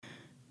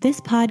This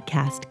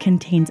podcast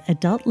contains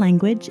adult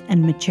language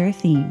and mature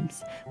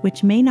themes,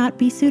 which may not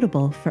be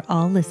suitable for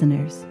all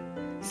listeners.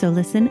 So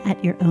listen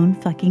at your own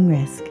fucking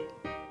risk.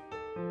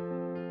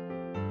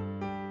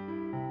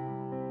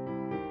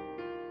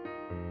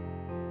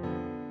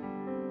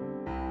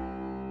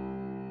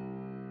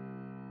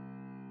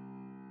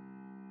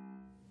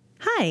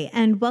 Hi,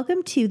 and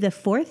welcome to the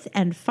fourth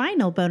and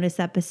final bonus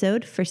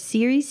episode for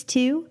Series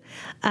 2.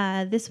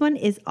 This one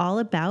is all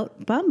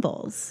about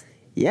Bumbles.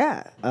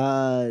 Yeah,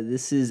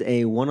 this is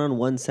a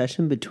one-on-one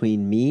session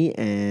between me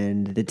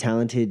and the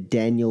talented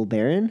Daniel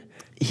Barron.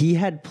 He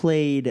had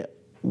played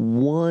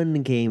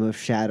one game of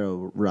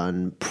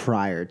Shadowrun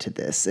prior to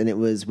this, and it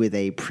was with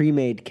a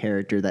pre-made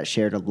character that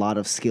shared a lot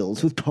of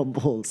skills with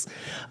Bumbles,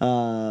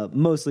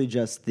 mostly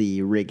just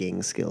the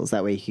rigging skills.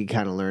 That way he could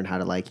kind of learn how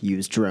to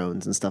use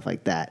drones and stuff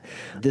like that.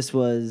 This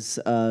was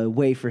a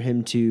way for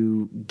him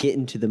to get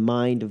into the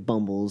mind of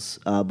Bumbles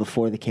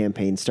before the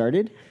campaign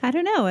started. I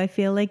don't know. I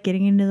feel like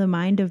getting into the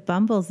mind of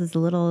Bumbles is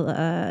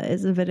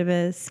a bit of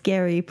a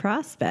scary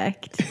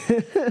prospect.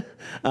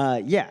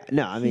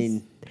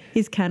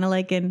 He's kind of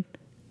like an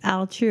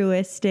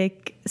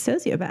altruistic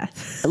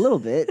sociopath. A little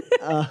bit.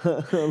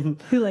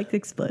 Who likes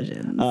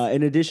explosions.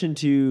 In addition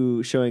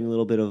to showing a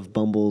little bit of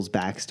Bumble's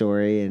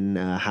backstory and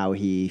how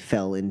he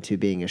fell into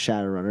being a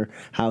Shadowrunner,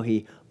 how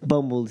he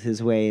bumbled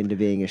his way into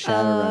being a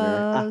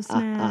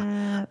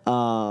Shadowrunner.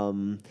 Oh,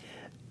 snap.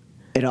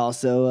 It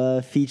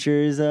also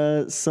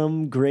features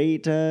some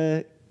great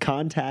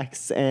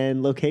contacts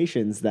and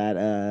locations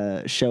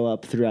that show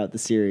up throughout the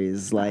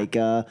series, like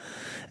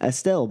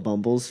Estelle,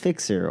 Bumble's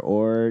fixer,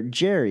 or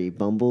Jerry,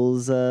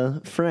 Bumble's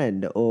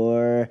friend,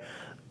 or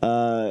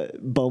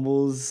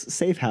Bumble's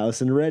safe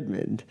house in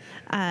Redmond.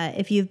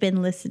 If you've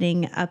been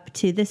listening up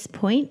to this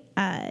point,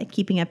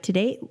 keeping up to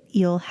date,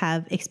 you'll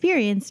have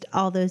experienced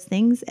all those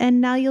things,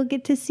 and now you'll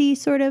get to see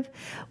sort of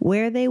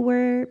where they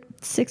were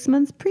 6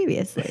 months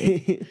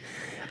previously.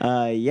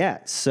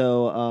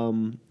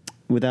 So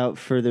without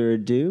further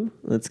ado,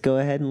 let's go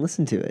ahead and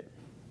listen to it.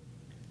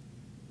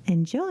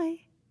 Enjoy.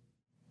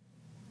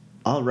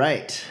 All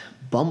right,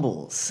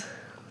 Bumbles.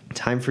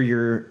 Time for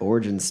your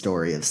origin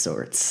story of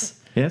sorts.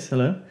 Yes,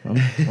 hello. I'm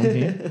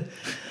here.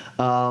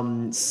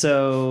 Let's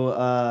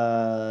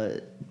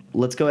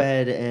go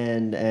ahead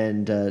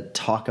and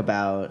talk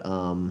about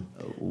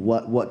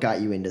what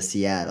got you into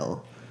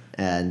Seattle,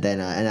 and then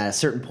and at a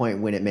certain point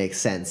when it makes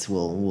sense,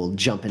 we'll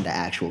jump into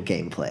actual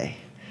gameplay.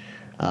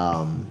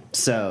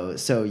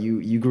 So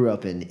you grew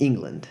up in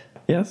England.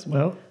 Yes,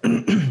 well,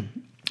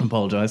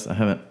 apologize. I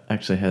haven't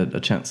actually had a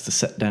chance to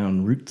set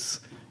down roots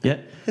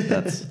yet.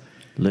 That's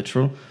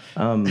literal.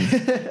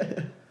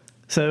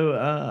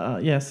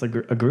 Yes, I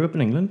grew up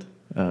in England.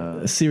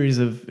 A series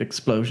of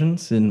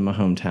explosions in my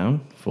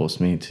hometown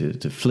forced me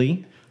to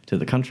flee to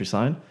the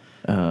countryside,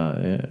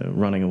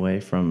 running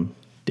away from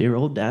dear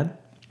old dad.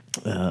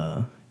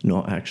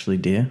 Not actually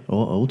dear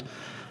or old.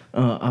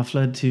 I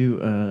fled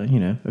to,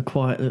 a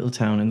quiet little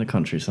town in the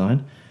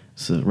countryside.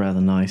 It's a rather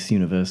nice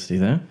university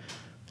there.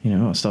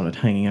 I started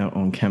hanging out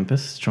on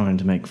campus, trying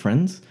to make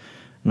friends.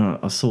 And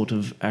I sort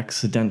of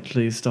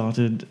accidentally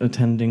started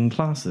attending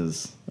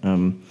classes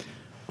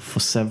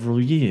for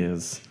several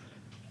years.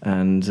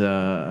 And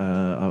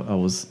I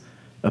was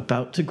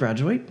about to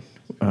graduate.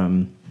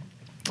 I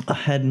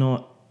had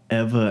not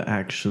ever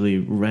actually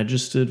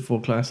registered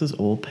for classes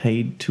or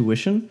paid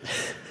tuition.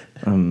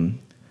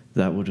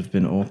 That would have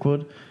been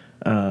awkward.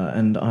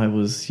 And I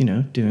was,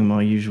 doing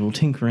my usual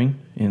tinkering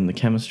in the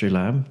chemistry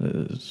lab.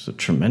 It's a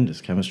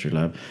tremendous chemistry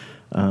lab.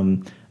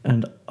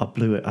 And I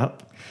blew it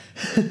up.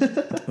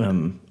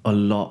 A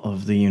lot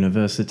of the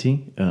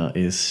university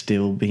is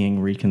still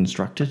being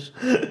reconstructed.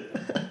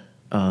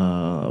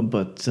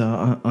 But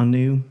I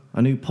knew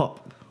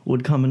Pop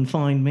would come and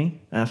find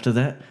me after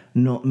that.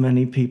 Not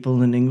many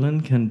people in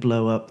England can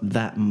blow up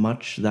that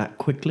much that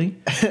quickly.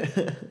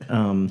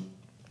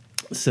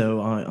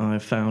 So I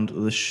found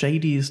the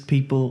shadiest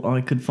people I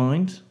could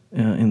find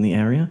in the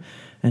area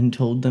and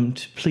told them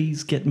to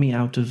please get me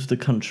out of the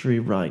country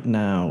right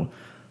now.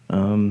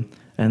 And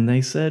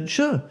they said,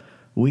 sure,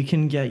 we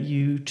can get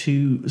you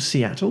to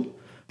Seattle,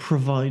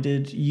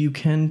 provided you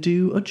can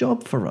do a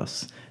job for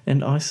us.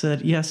 And I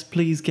said, yes,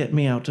 please get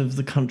me out of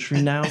the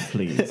country now,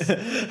 please.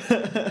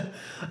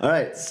 All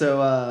right,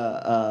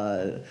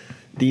 so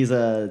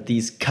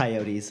these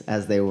coyotes,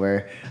 as they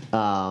were,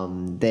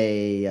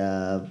 they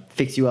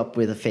fix you up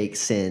with a fake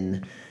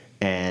sin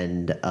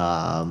and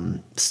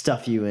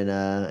stuff you in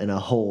a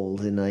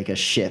hold in like a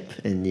ship,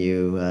 and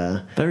you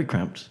very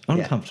cramped,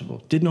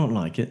 uncomfortable. Did not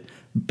like it.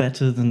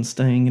 Better than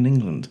staying in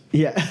England.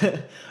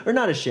 Yeah, or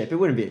not a ship. It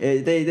wouldn't be.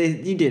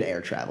 You did air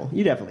travel.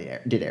 You definitely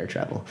did air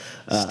travel.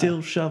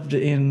 Still shoved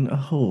in a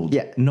hold.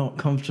 Yeah, not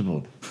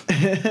comfortable.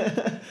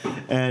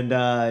 And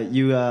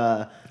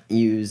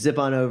you zip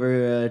on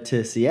over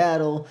to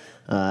Seattle.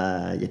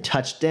 You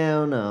touch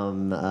down.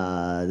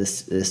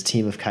 This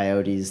team of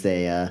coyotes,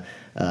 they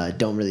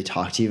don't really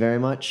talk to you very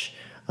much.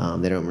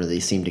 They don't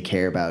really seem to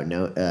care about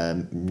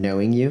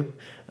knowing you.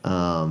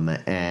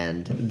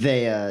 And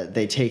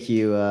they take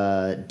you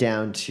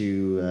down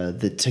to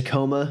the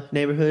Tacoma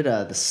neighborhood.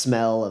 The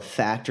smell of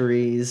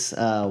factories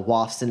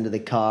wafts into the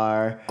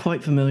car.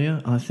 Quite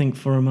familiar. I think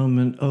for a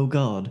moment, oh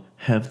God,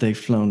 have they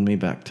flown me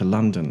back to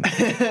London?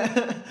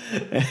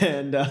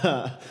 And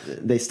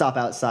they stop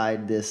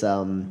outside this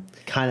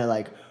kind of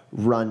like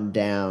run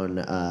down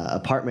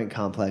apartment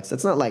complex.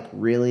 That's not like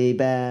really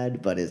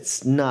bad, but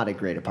it's not a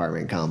great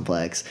apartment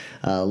complex.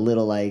 A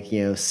little like,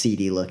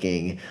 seedy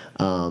looking.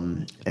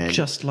 And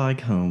Just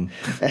like home.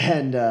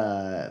 And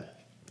the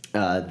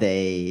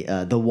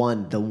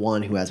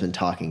one who has been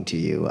talking to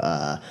you,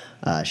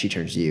 she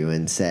turns to you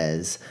and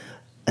says,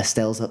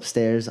 Estelle's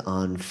upstairs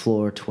on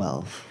floor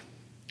 12.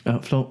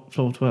 Floor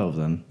 12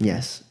 then?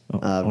 Yes.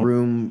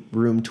 Room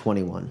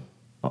 21.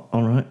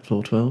 All right,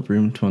 floor 12,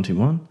 room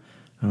 21.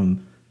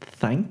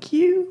 Thank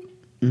you?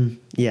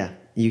 Yeah,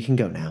 you can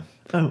go now.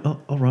 Oh,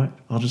 all right.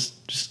 I'll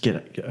just get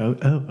it.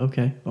 Oh,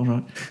 okay. All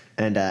right.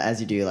 And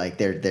as you do, like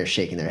they're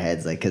shaking their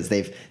heads, like because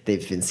they've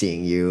been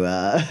seeing you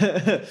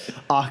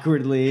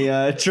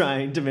awkwardly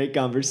trying to make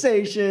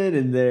conversation,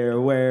 and they're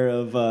aware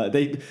of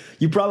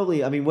you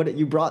probably. I mean,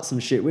 you brought some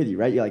shit with you,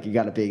 right? You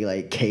got a big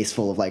like case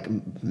full of like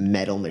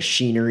metal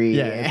machinery.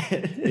 Yeah,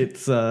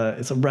 it's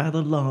a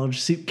rather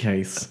large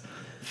suitcase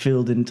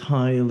filled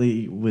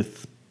entirely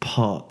with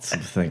parts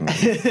of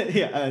things.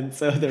 Yeah, and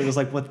so they're just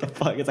like, what the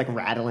fuck? It's like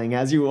rattling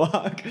as you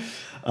walk.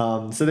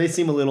 So they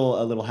seem a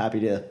little happy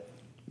to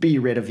be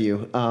rid of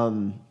you.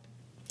 And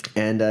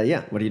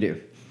what do you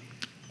do?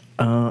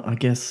 I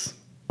guess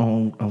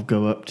I'll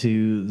go up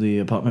to the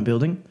apartment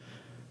building.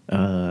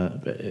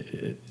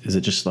 Is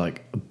it just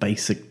like a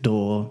basic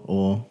door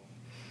or?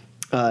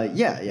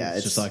 Yeah.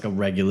 It's just like a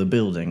regular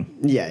building.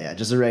 Yeah,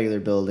 just a regular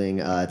building.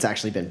 It's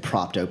actually been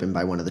propped open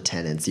by one of the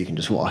tenants. You can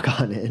just walk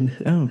on in.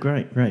 Oh,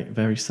 great.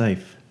 Very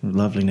safe.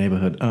 Lovely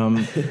neighborhood.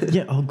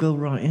 Yeah, I'll go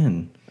right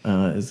in.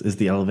 Is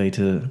the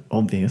elevator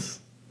obvious?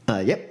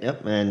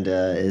 Yep. And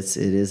it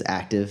is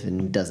active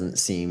and doesn't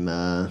seem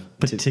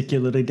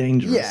particularly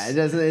dangerous. Yeah, it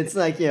doesn't. It's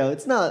like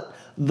it's not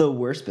the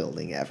worst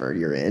building ever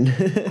you're in.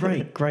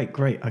 Great.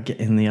 I get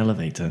in the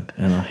elevator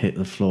and I hit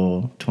the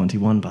floor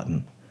 21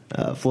 button.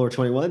 Floor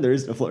 21? There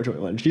is no floor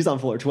 21. She's on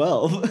floor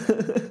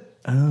 12.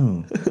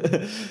 Oh.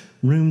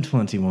 Room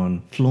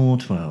 21, floor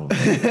 12.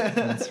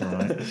 That's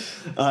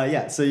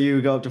right. So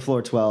you go up to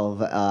floor 12.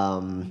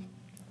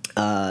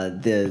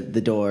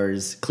 The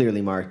door's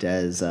clearly marked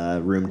as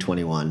room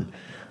 21.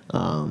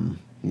 I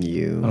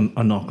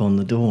knock on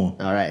the door.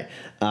 All right.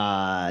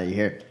 You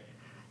hear,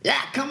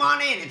 yeah, come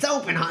on in. It's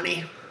open,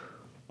 honey.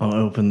 I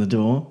open the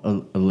door,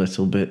 a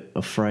little bit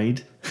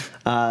afraid.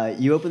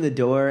 You open the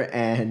door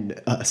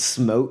and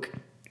smoke,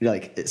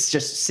 like it's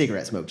just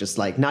cigarette smoke, just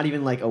like not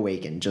even like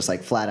awakened, just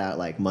like flat out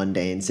like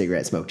mundane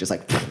cigarette smoke, just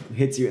like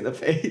hits you in the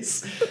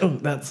face. Oh,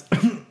 that's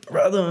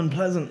rather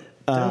unpleasant.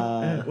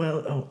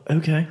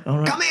 Okay, all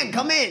right.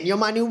 Come in. You're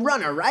my new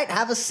runner, right?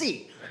 Have a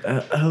seat.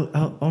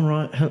 All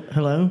right.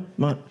 Hello.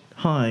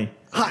 Hi.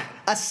 Hi,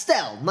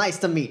 Estelle. Nice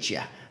to meet you.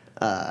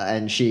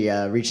 And she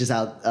reaches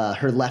out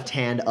her left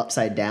hand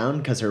upside down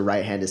because her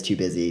right hand is too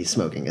busy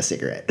smoking a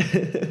cigarette.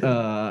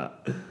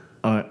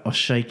 I'll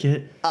shake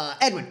it.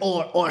 Edwin,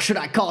 or should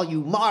I call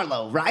you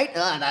Marlowe, right?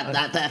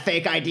 That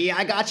fake ID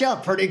I got you,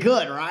 pretty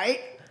good, right?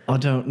 I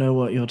don't know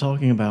what you're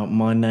talking about.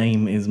 My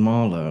name is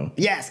Marlowe.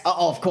 Yes,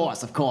 of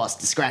course.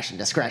 Discretion,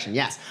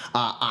 yes.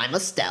 I'm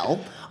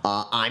Estelle.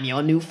 I'm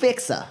your new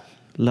fixer.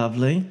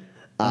 Lovely.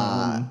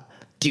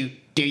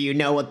 Do you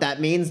know what that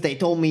means? They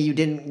told me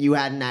you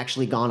hadn't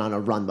actually gone on a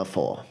run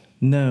before.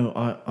 No,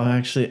 I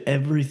actually,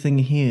 everything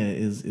here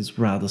is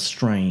rather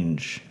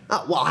strange.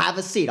 Oh, well, have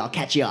a seat. I'll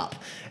catch you up.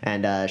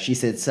 And she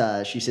sits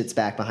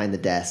back behind the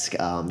desk.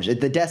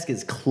 The desk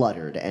is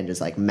cluttered and just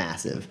like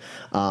massive.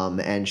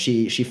 And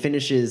she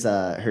finishes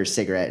her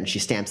cigarette and she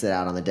stamps it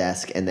out on the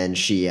desk. And then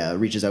she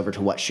reaches over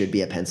to what should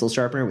be a pencil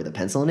sharpener with a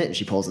pencil in it. And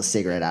she pulls a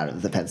cigarette out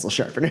of the pencil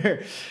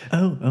sharpener.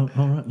 Oh,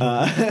 all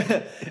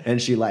right.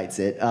 And she lights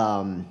it.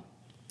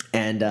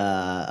 And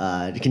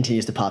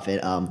continues to puff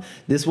it.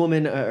 This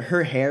woman,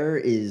 her hair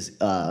is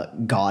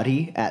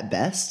gaudy at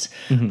best,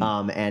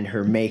 and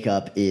her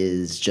makeup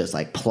is just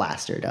like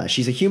plastered.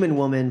 She's a human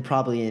woman,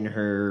 probably in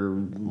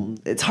her.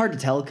 It's hard to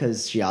tell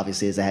because she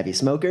obviously is a heavy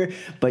smoker,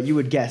 but you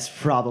would guess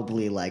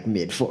probably like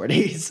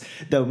mid-40s.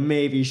 Though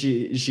maybe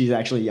she's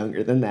actually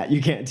younger than that.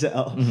 You can't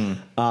tell.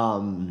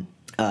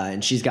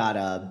 And she's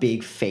got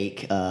big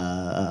fake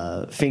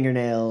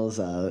fingernails,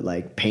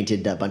 like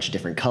painted a bunch of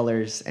different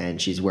colors,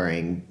 and she's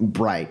wearing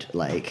bright,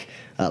 like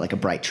a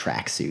bright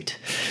tracksuit.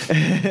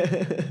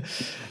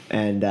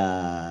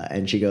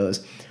 And she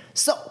goes,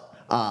 so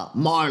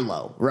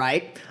Marlowe,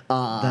 right?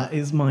 That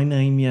is my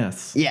name.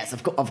 Yes. Yes,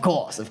 of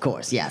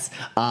course, yes.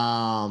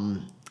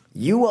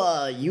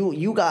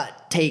 You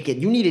got taken.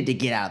 You needed to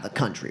get out of the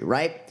country,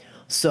 right?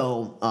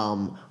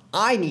 So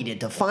I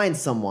needed to find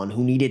someone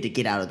who needed to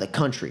get out of the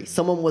country.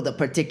 Someone with a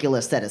particular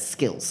set of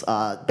skills.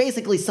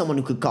 Basically someone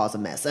who could cause a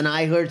mess. And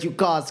I heard you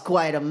caused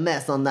quite a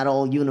mess on that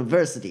old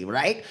university,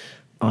 right?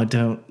 I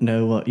don't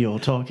know what you're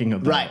talking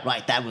about.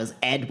 Right. That was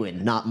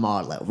Edwin, not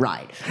Marlowe.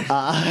 Right.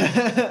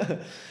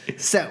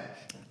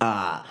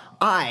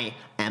 I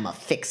am a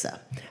fixer,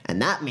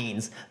 and that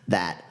means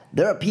that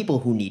there are people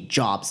who need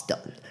jobs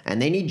done,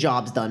 and they need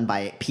jobs done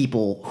by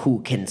people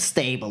who can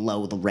stay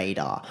below the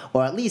radar,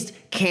 or at least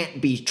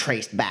can't be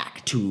traced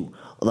back to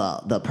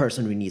the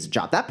person who needs a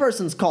job. That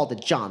person's called a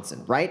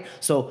Johnson, right?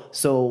 So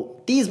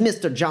these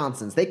Mr.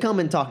 Johnsons, they come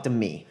and talk to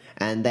me,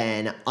 and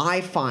then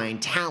I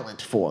find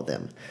talent for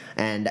them,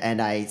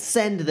 and I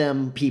send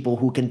them people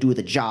who can do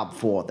the job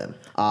for them.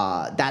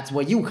 That's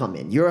where you come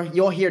in.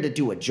 You're here to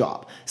do a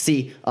job.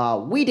 See,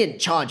 we didn't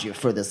charge you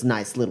for this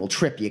nice little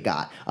trip you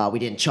got. We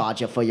didn't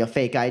charge you for your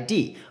fake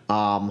ID.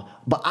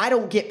 But I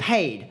don't get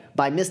paid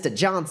by Mr.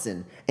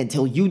 Johnson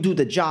until you do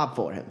the job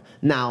for him.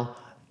 Now,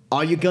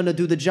 are you gonna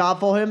do the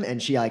job for him?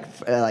 And she like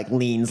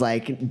leans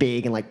like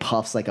big and like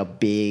puffs like a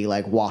big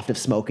like waft of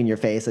smoke in your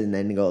face, and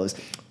then goes,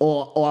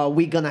 or are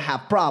we gonna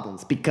have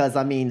problems? Because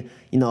I mean,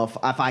 you know, if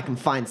I can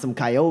find some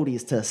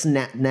coyotes to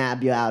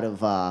nab you out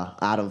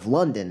of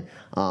London,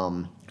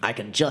 I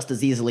can just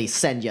as easily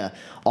send you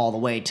all the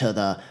way to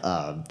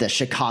the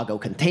Chicago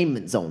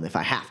containment zone if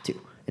I have to.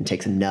 And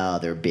takes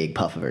another big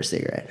puff of her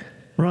cigarette.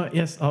 Right,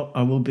 yes,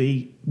 I will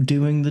be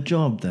doing the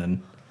job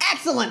then.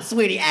 Excellent,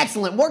 sweetie,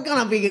 excellent. We're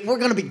gonna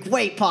be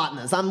great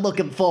partners. I'm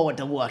looking forward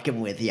to working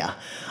with you.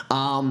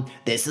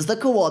 This is the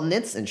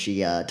coordinates, and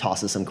she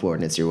tosses some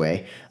coordinates your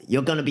way.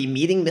 You're gonna be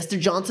meeting Mr.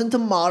 Johnson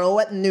tomorrow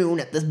at noon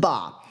at this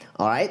bar.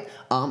 All right.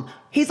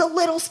 He's a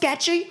little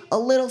sketchy, a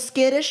little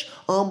skittish,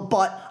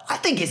 but I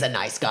think he's a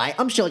nice guy.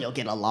 I'm sure you'll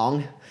get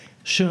along.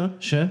 Sure,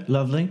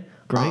 lovely,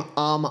 great.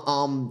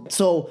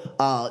 So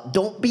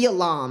don't be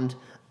alarmed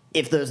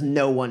if there's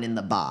no one in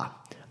the bar.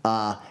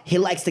 He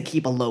likes to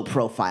keep a low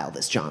profile,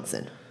 this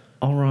Johnson.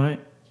 All right,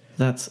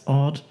 that's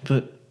odd,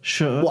 but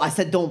sure. Well, I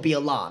said don't be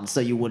alarmed, so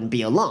you wouldn't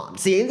be alarmed.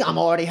 See, I'm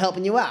already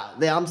helping you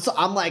out.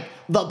 I'm like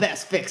the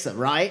best fixer,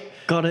 right?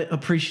 Got it,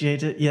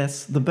 appreciate it.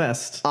 Yes, the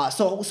best.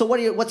 So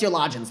what's your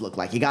lodgings look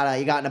like? You got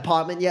an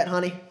apartment yet,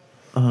 honey?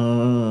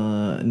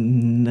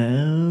 No.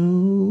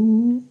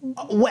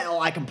 Well,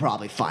 I can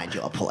probably find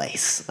you a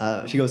place.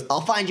 She goes,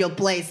 I'll find you a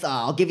place.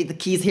 I'll give you the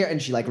keys here.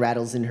 And she like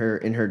rattles in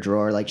her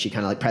drawer. Like she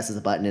kind of like presses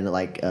a button and it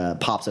like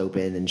pops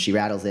open. And she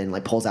rattles in,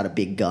 like pulls out a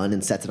big gun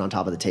and sets it on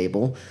top of the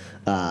table.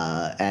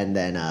 And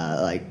then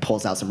like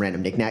pulls out some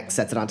random knickknacks,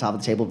 sets it on top of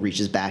the table,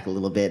 reaches back a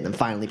little bit, and then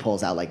finally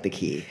pulls out like the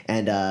key.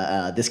 And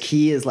this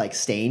key is like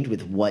stained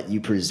with what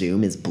you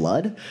presume is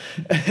blood.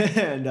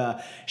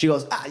 And she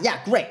goes,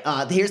 yeah, great.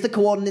 Here's the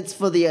coordinates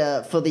for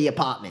the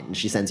apartment. And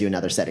she sends you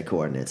another set of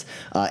coordinates.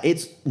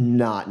 It's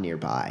not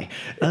nearby.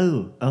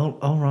 Oh,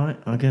 all right.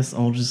 I guess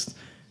I'll just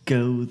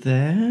go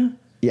there.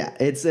 Yeah,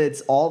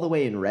 it's all the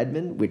way in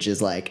Redmond, which is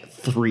like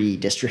 3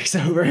 districts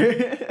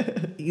over.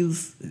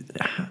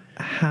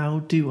 How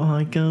do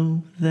I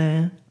go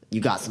there?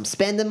 You got some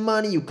spending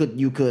money. You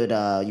could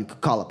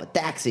call up a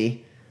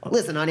taxi.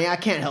 Listen, honey, I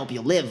can't help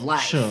you live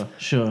life. Sure.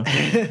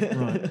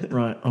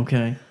 Right,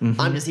 okay.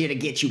 Mm-hmm. I'm just here to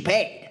get you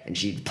paid. And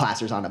she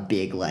plasters on a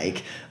big,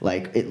 like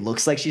it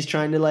looks like she's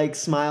trying to, like,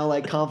 smile,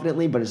 like,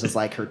 confidently, but it's just,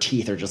 like, her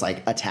teeth are just,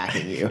 like,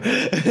 attacking you.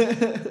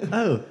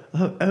 Oh,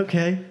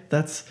 okay.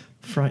 That's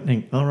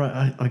frightening. All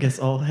right, I guess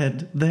I'll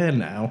head there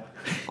now.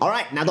 All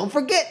right, now don't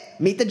forget,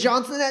 meet the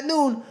Johnson at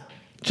noon.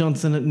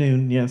 Johnson at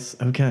noon, yes,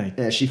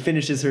 okay. She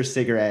finishes her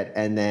cigarette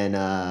and then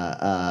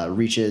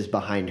reaches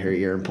behind her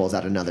ear and pulls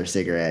out another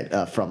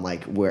cigarette from,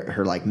 like, where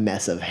her, like,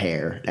 mess of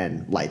hair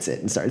and lights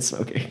it and starts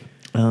smoking.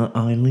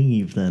 I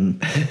leave then,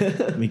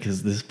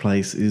 because this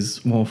place is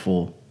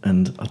awful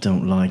and I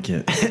don't like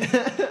it.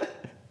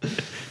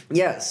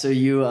 Yeah, so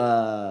you...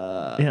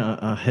 Yeah,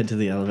 I head to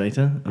the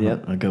elevator.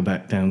 Yep. I go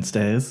back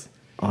downstairs.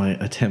 I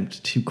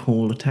attempt to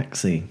call a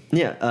taxi.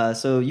 Yeah,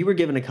 so you were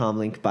given a comm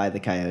link by the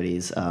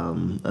Coyotes.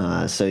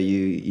 So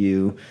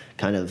you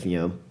kind of,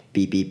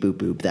 beep, beep, boop,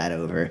 boop that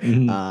over.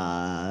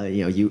 Mm-hmm.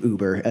 You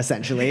Uber,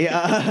 essentially.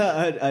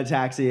 A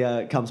taxi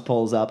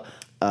pulls up.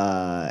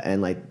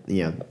 And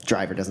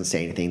driver doesn't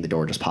say anything. The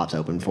door just pops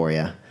open for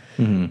you.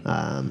 Mm-hmm.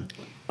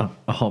 I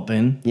hop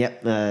in.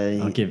 Yep.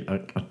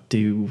 I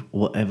do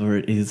whatever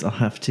it is I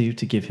have to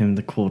give him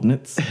the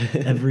coordinates.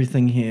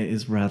 Everything here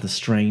is rather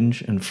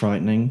strange and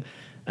frightening.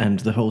 And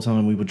the whole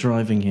time we were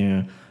driving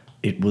here,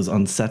 it was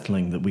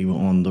unsettling that we were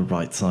on the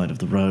right side of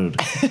the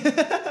road.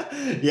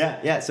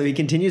 Yeah. So he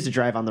continues to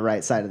drive on the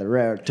right side of the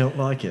road. Don't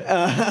like it.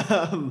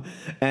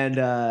 And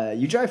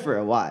you drive for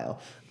a while.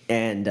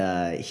 And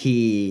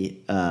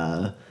he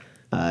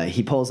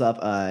pulls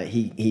up.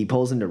 He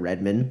pulls into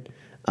Redmond,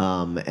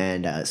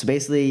 so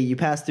basically you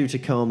pass through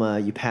Tacoma.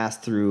 You pass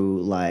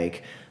through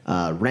like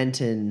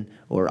Renton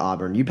or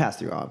Auburn. You pass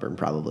through Auburn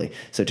probably.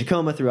 So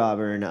Tacoma through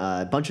Auburn,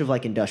 a bunch of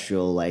like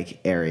industrial like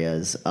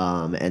areas,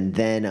 and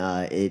then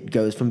it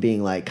goes from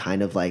being like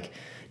kind of like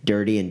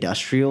dirty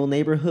industrial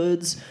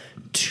neighborhoods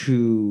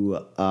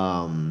to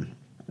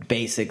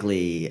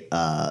basically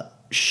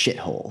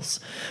shitholes.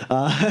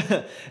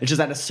 It's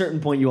just at a certain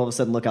point, you all of a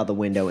sudden look out the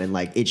window and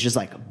like it's just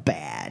like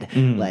bad.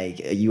 Like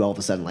you all of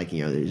a sudden like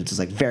there's just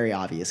like very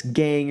obvious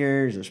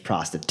gangers. There's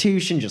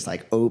prostitution just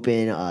like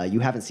open. You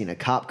haven't seen a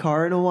cop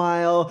car in a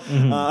while.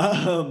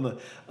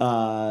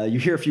 You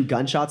hear a few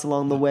gunshots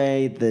along the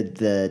way.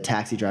 The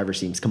taxi driver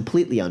seems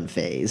completely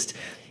unfazed.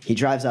 He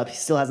drives up. He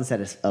still hasn't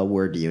said a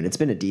word to you, and it's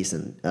been a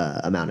decent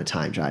amount of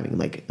time driving,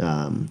 like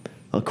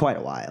quite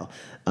a while.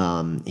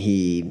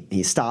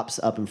 He stops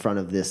up in front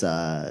of this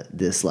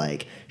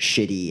like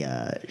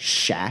shitty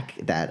shack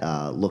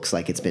that looks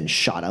like it's been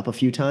shot up a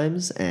few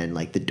times, and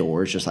like the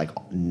door is just like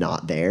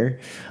not there.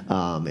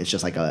 It's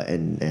just like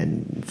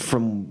and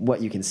from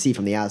what you can see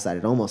from the outside,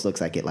 it almost looks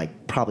like it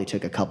like probably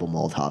took a couple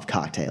Molotov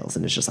cocktails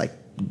and it's just like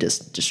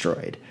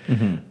destroyed.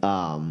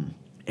 And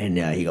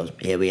he goes,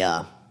 "Here we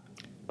are."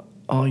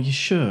 Are you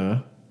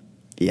sure?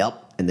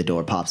 Yep. And the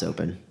door pops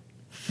open.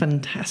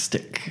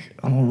 Fantastic.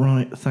 All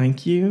right,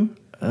 thank you.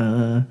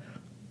 I'll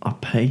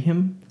pay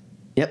him.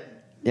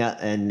 Yep. Yeah,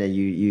 and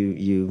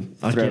you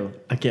throw.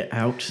 I get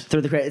out. Throw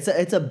the credit.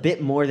 It's a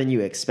bit more than you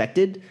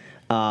expected.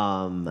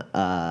 And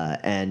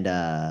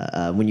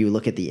when you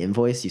look at the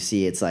invoice, you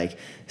see it's like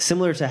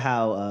similar to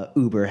how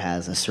Uber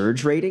has a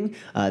surge rating.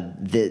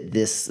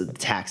 This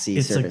taxi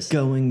service, it's a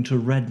going to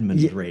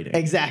Redmond rating.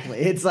 Exactly.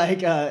 It's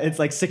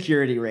like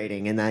security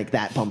rating, and like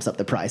that bumps up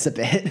the price a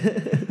bit.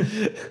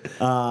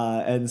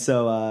 And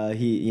so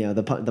he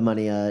the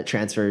money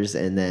transfers,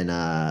 and then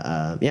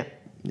yeah.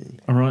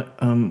 All right,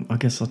 I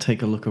guess I'll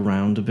take a look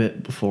around a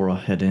bit before I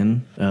head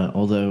in.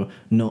 Although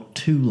not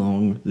too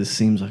long, this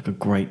seems like a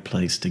great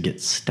place to get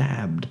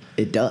stabbed.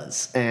 It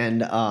does.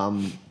 And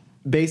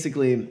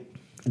basically,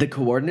 the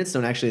coordinates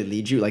don't actually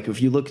lead you. Like, if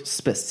you look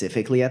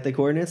specifically at the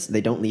coordinates,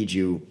 they don't lead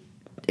you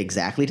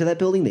exactly to that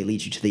building. They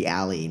lead you to the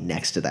alley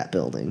next to that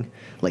building,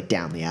 like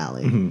down the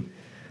alley.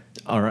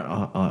 All right,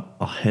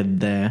 I'll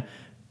head there.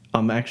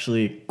 I'm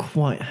actually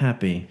quite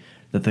happy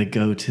that they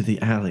go to the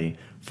alley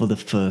for the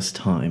first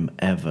time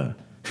ever.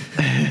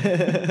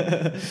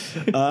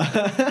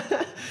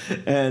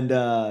 And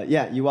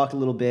yeah, you walk a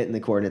little bit, and the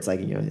coordinates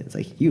it's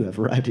like you have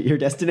arrived at your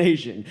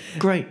destination.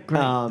 Great.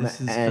 This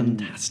is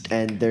fantastic.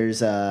 And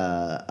there's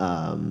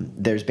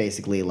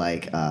basically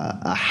like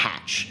a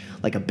hatch,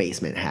 like a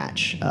basement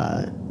hatch,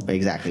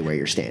 exactly where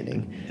you're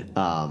standing,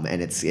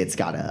 and it's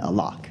got a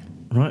lock.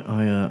 Right,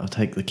 I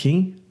take the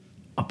key,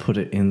 I put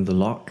it in the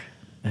lock,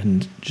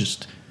 and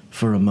just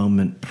for a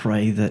moment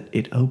pray that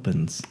it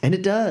opens. And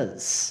it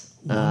does.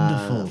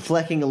 Wonderful.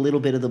 Flecking a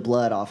little bit of the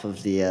blood off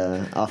of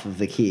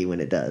the key when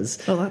it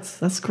does. Oh,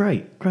 that's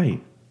great.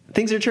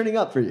 Things are turning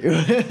up for you.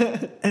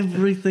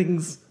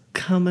 Everything's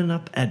coming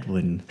up,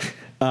 Edwin.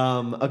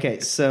 Okay,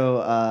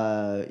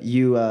 so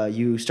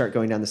you start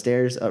going down the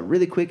stairs.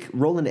 Really quick,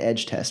 roll an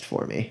edge test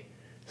for me.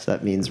 So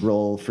that means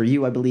roll for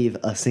you, I believe,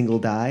 a single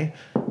die.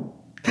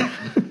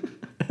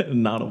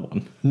 Not a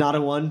 1. Not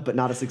a 1, but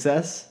not a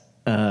success.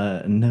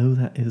 No,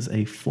 that is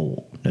a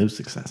 4. No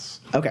success.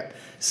 Okay,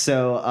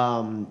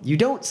 so you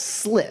don't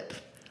slip,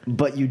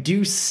 but you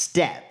do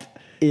step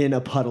in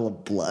a puddle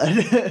of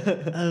blood.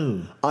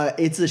 Oh.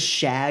 It's a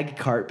shag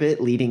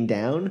carpet leading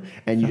down,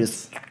 and you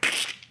just...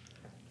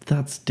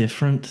 That's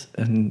different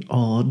and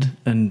odd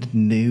and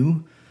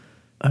new.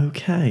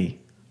 Okay,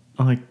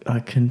 I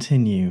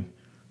continue,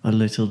 a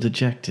little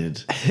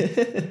dejected.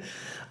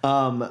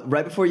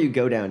 Right before you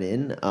go down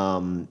in,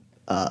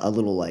 a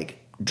little like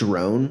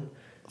drone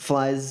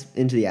flies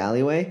into the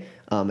alleyway,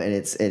 and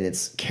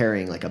it's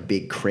carrying like a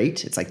big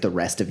crate. It's like the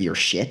rest of your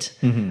shit,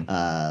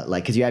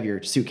 like because you have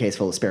your suitcase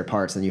full of spare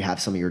parts, and you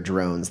have some of your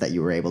drones that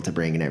you were able to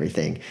bring and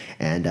everything.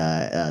 And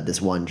this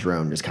one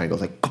drone just kind of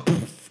goes like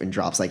poof, and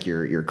drops like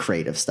your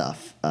crate of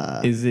stuff.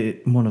 Is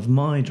it one of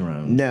my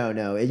drones?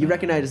 No, you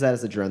recognize that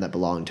as a drone that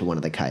belonged to one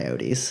of the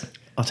coyotes.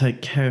 I'll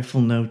take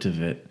careful note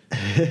of it.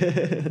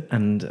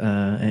 And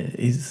it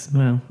is,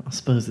 well, I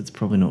suppose it's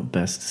probably not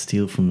best to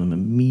steal from them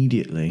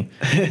immediately.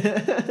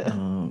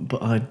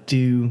 But I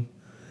do.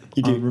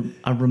 You do?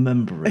 I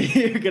remember it.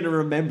 You're going to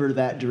remember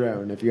that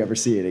drone if you ever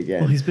see it again.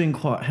 Well, he's been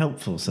quite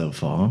helpful so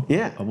far.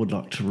 Yeah. I would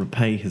like to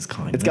repay his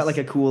kindness. It's got like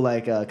a cool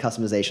like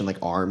customization like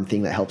arm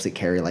thing that helps it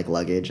carry like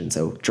luggage, and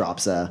so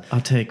drops a...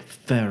 I'll take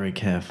very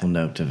careful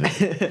note of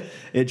it.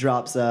 It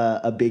drops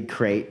a big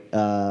crate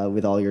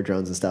with all your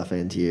drones and stuff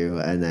into you,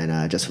 and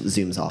then just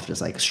zooms off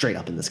just like straight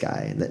up in the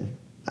sky and then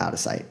out of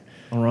sight.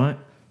 All right.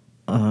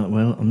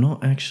 Well, I'm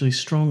not actually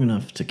strong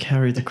enough to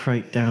carry the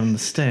crate down the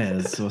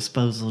stairs, so I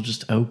suppose I'll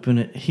just open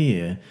it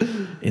here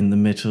in the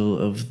middle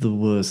of the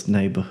worst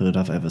neighborhood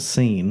I've ever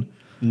seen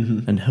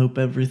and hope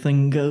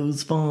everything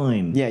goes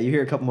fine. Yeah, you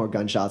hear a couple more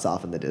gunshots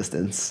off in the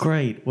distance.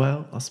 Great.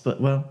 Well,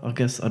 I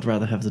guess I'd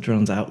rather have the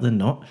drones out than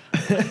not.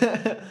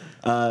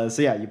 So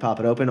yeah, you pop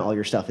it open. All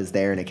your stuff is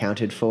there and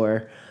accounted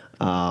for.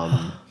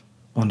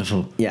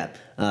 Wonderful. Yeah,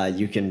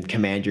 you can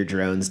command your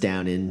drones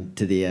down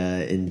into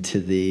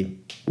the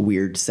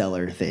weird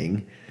cellar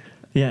thing.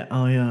 Yeah,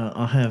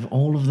 I have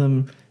all of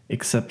them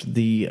except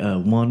the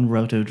one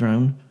roto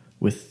drone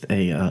with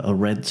a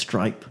red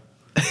stripe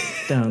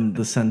down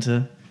the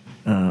center.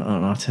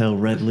 and I tell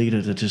Red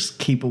Leader to just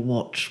keep a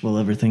watch while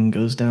everything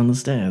goes down the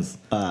stairs.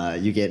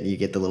 You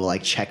get the little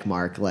like check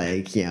mark,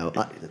 like, you know,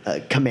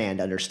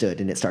 command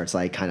understood, and it starts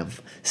like kind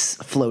of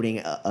floating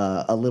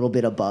a little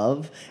bit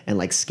above and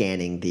like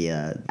scanning the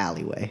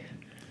alleyway.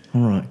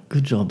 All right,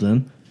 good job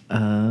then.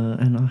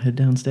 And I head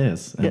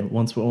downstairs. And Yeah.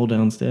 once we're all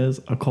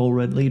downstairs, I call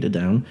Red Leader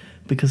down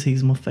because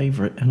he's my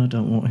favorite and I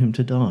don't want him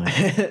to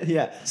die.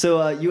 Yeah.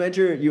 So you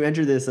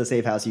enter this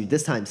safe house. You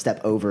this time step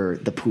over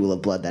the pool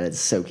of blood that is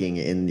soaking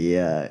in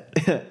the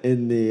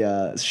in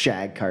the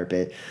shag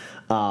carpet,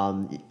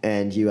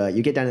 and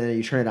you get down there.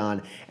 You turn it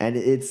on, and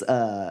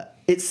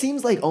it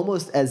seems like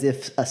almost as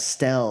if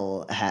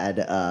Estelle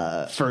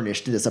had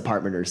furnished this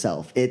apartment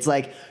herself. It's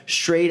like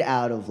straight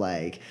out of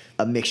like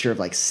a mixture of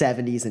like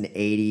 70s and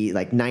 80s,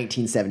 like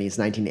 1970s,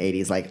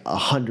 1980s, like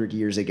 100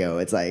 years ago.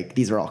 It's like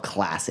these are all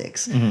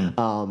classics,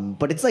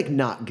 but it's like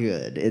not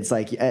good. It's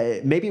like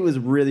maybe it was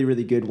really,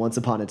 really good once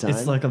upon a time.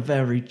 It's like a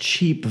very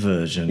cheap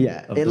version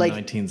of the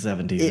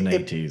 1970s and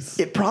 80s.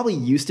 It probably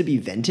used to be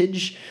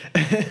vintage.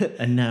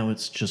 And now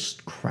it's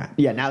just crap.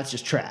 Yeah, now it's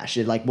just trash.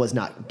 It like was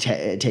not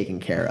taken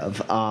care of.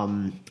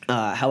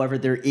 However,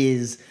 there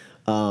is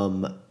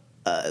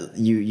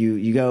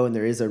you go and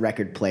there is a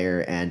record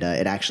player, and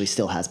it actually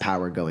still has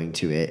power going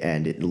to it,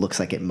 and it looks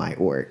like it might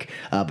work.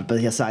 But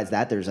besides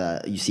that, there's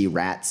you see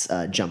rats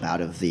jump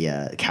out of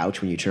the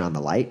couch when you turn on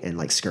the light and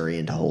like scurry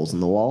into holes in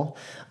the wall.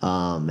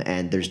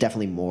 And there's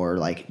definitely more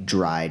like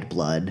dried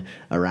blood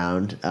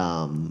around.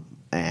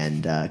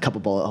 And a couple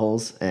bullet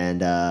holes,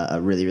 and a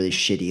really, really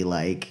shitty,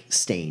 like,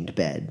 stained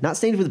bed. Not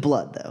stained with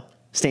blood, though.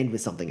 Stained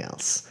with something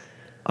else.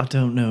 I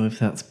don't know if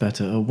that's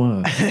better or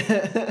worse.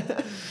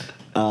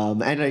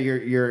 And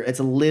it's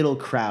a little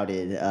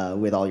crowded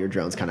with all your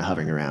drones kind of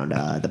hovering around.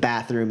 The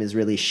bathroom is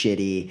really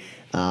shitty,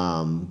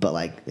 but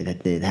like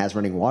it has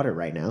running water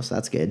right now, so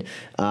that's good.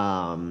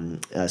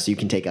 So you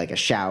can take like a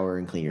shower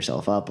and clean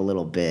yourself up a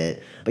little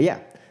bit. But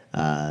yeah,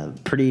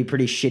 pretty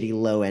shitty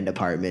low end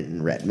apartment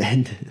in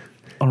Redmond.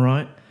 All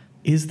right.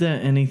 Is there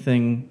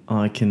anything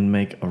I can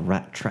make a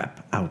rat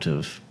trap out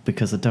of?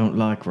 Because I don't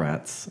like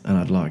rats, and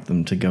I'd like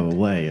them to go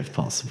away if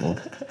possible.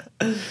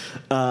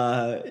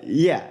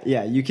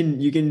 Yeah. You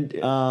can.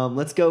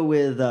 Let's go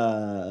with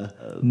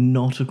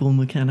Nautical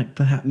mechanic,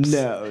 perhaps?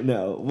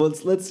 No. Well,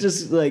 let's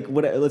just like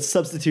let's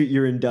substitute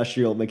your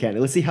industrial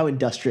mechanic. Let's see how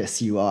industrious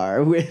you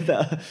are with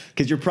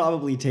because you're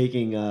probably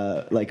taking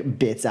like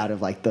bits out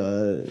of like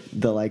the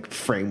like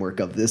framework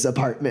of this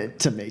apartment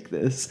to make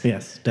this.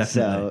 Yes,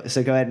 definitely.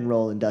 So go ahead and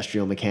roll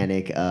industrial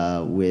mechanic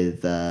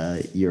with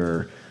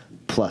your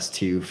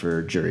 +2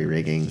 for jury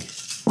rigging.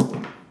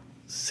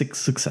 6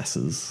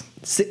 successes.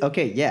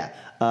 Okay, yeah.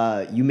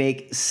 You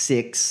make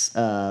 6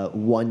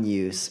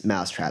 one-use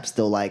mousetraps.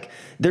 Though, like,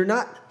 they're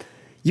not.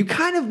 You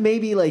kind of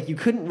maybe like you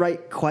couldn't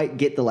quite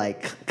get the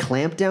like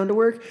clamp down to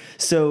work,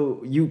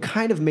 so you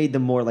kind of made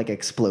them more like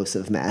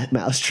explosive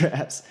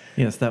mousetraps.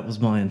 Yes, that was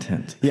my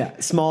intent. Yeah,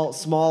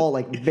 small,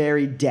 like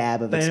very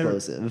dab of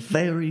explosive.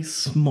 Very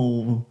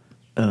small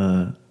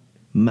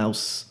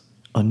mouse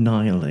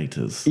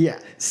annihilators. Yeah.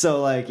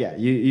 So like, yeah,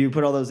 you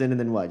put all those in, and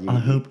then what? I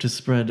hope to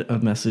spread a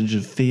message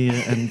of fear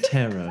and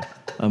terror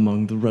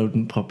among the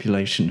rodent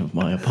population of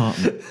my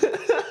apartment.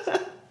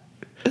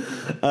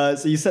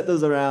 So you set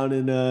those around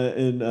in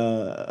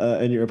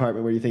your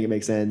apartment where you think it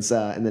makes sense,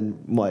 and then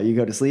what? You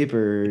go to sleep,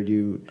 or do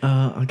you?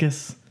 I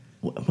guess.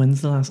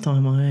 When's the last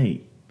time I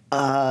ate?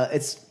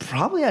 It's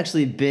probably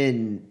actually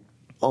been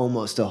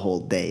almost a whole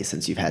day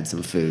since you've had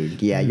some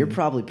food. Yeah, you're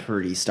probably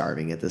pretty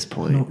starving at this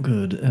point. Not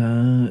good.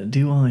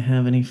 Do I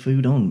have any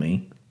food on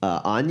me?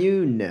 On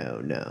you?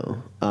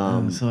 No.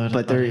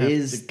 But there have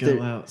is to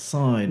go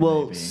outside.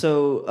 Well, maybe.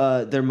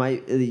 so there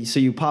might. So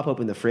you pop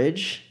open the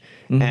fridge,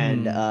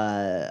 and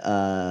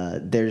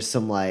there's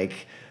some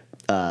like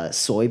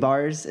soy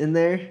bars in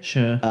there.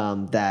 Sure.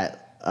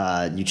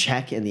 That you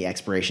check, and the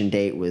expiration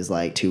date was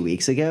like 2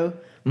 weeks ago,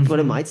 but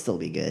it might still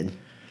be good.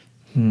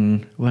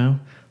 Well,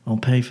 I'll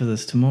pay for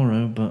this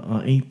tomorrow, but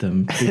I eat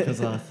them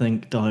because I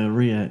think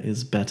diarrhea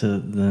is better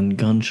than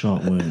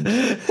gunshot wounds.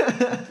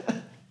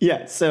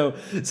 Yeah, so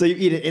you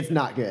eat it. It's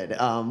not good,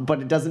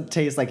 but it doesn't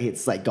taste like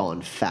it's like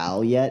gone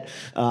foul yet.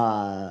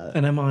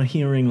 And am I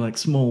hearing like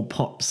small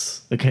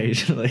pops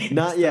occasionally?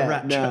 Not as the yet.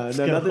 rat No, traps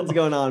go nothing's off?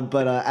 going on.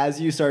 But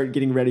as you start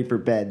getting ready for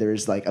bed,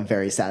 there's like a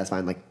very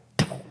satisfying like,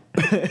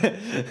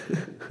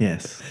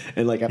 Yes.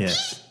 and like a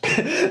Yes.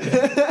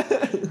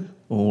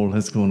 All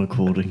has gone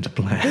according to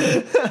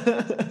plan.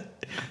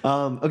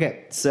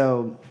 Okay,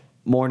 so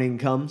morning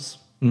comes.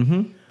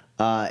 Mm-hmm.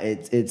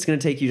 It's going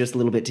to take you just a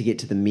little bit to get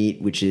to the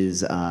meet, which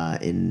is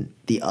in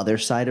the other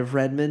side of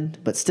Redmond,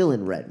 but still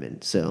in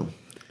Redmond. So,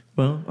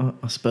 Well,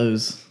 I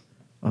suppose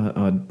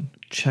I'd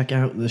check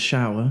out the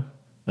shower,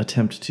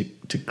 attempt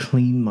to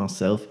clean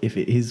myself if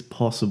it is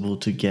possible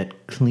to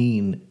get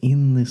clean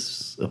in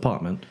this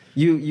apartment.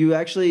 you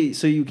actually,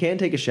 so you can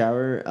take a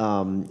shower.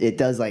 It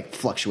does like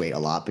fluctuate a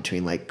lot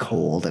between like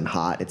cold and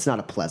hot. It's not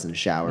a pleasant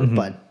shower,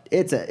 but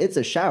it's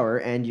a shower,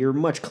 and you're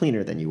much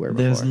cleaner than you were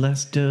before. There's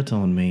less dirt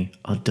on me.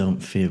 I don't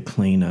feel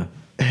cleaner.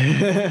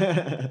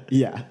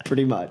 Yeah,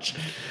 pretty much.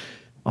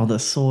 Are there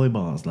soy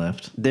bars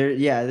left?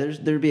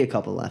 There'd be a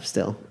couple left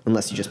still,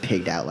 unless you just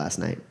pigged out last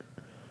night.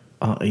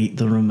 I'll eat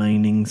the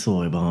remaining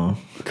soy bar.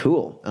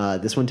 Cool.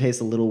 This one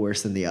tastes a little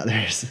worse than the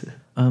others.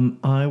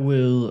 I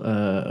will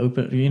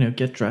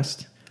get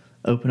dressed,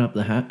 open up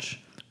the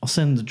hatch. I'll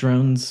send the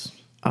drones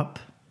up,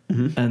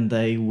 and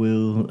they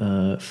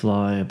will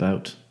fly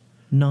about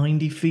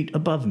 90 feet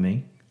above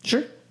me.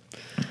 Sure.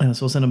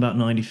 So I'll send about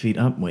 90 feet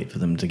up, wait for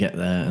them to get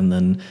there, and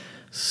then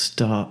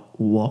start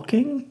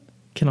walking.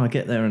 Can I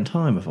get there in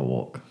time if I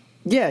walk?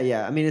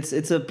 Yeah. I mean,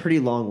 it's a pretty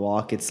long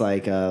walk. It's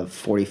like a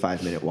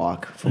 45-minute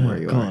walk from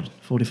where you are.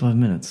 45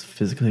 minutes,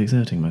 physically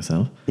exerting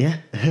myself. Yeah.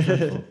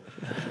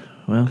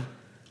 Well,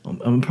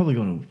 I'm probably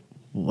going to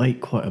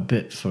wait quite a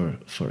bit for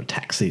a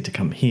taxi to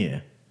come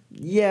here.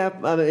 Yeah,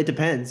 it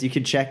depends. You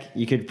could check.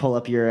 You could pull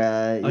up your.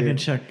 I can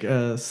check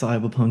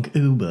Cyberpunk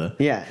Uber.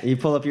 Yeah, you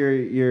pull up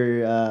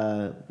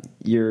your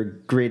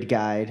grid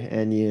guide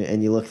and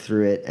you look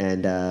through it,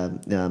 and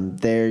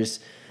there's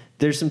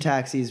some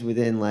taxis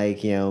within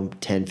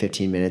 10,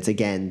 15 minutes.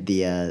 Again,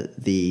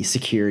 the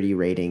security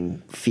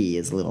rating fee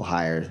is a little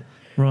higher.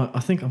 Right,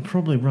 I think I'm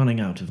probably running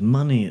out of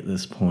money at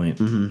this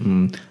point.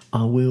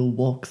 I will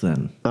walk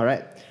then. All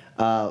right,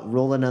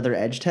 roll another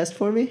edge test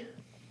for me.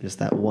 Just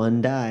that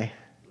one die.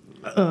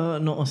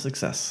 Not a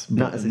success.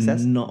 Not a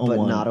success. Not a but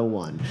one. not a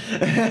one.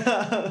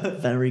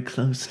 Very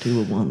close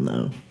to a one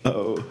though.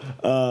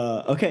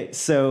 Okay,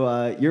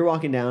 so you're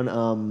walking down.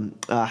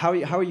 How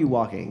are you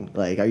walking?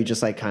 Like, are you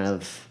just kind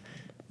of?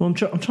 Well, I'm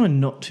trying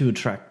not to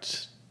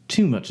attract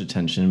too much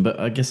attention, but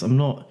I guess I'm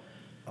not.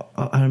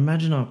 I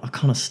imagine I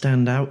kind of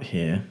stand out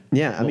here.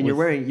 Yeah, I mean,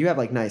 you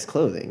have nice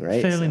clothing,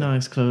 right? Fairly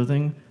nice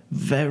clothing,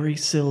 very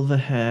silver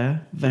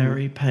hair,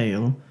 very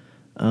pale.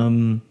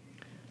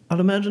 I'd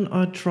imagine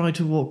I'd try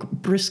to walk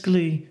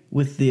briskly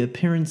with the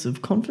appearance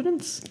of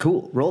confidence.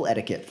 Cool. Roll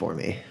etiquette for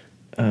me.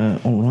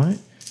 All right.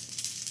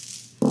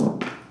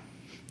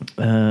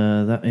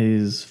 That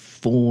is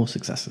 4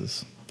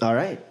 successes. All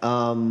right.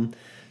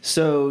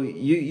 So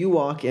you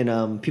walk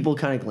and people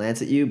kind of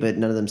glance at you, but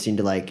none of them seem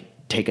to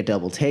take a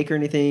double take or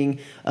anything.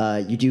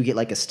 You do get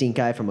a stink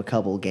eye from a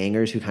couple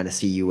gangers who kind of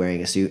see you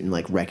wearing a suit and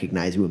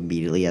recognize you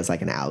immediately as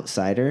an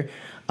outsider.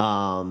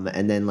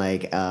 And then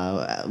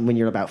when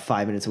you're about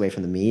 5 minutes away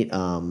from the meet,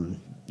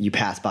 you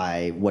pass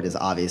by what is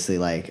obviously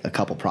a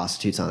couple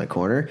prostitutes on a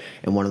corner,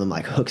 and one of them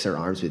hooks her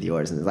arms with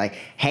yours and is like,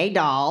 "Hey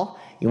doll,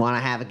 you want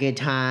to have a good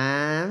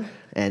time?"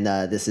 And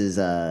this is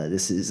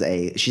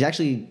she's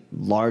actually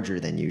larger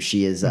than you.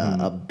 She is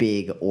a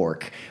big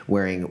orc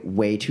wearing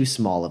way too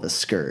small of a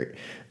skirt.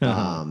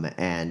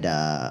 And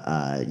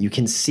you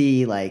can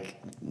see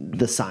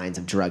the signs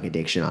of drug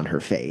addiction on her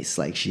face.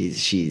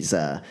 She's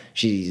a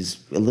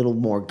little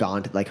more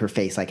gaunt. Her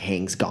face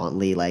hangs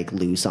gauntly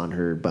loose on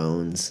her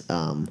bones.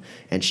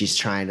 And she's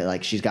trying to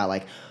she's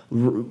got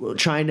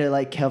trying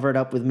to cover it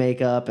up with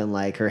makeup, and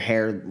her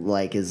hair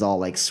is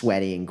all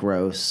sweaty and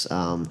gross.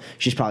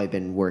 She's probably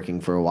been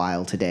working for a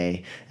while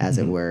today, as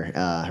it were.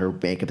 Her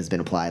makeup has been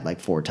applied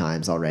 4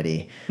 times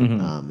already.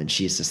 And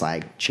she's just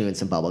chewing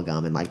some bubble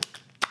gum and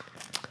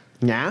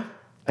yeah,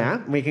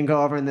 we can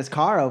go over in this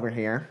car over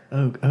here.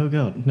 Oh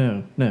God,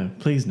 no,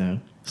 please no.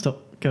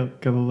 Stop, go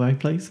away,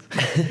 please.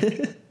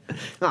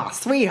 Oh,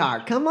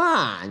 sweetheart, come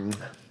on.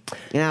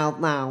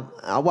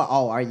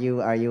 Are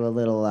you a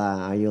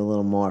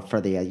little more for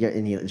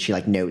the? She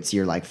notes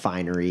your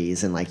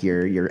fineries and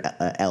your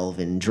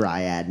elven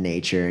dryad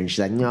nature, and she's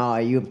like, no,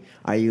 are you?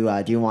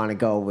 Do you want to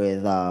go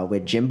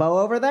with Jimbo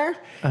over there?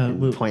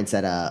 And points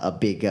at a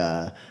big.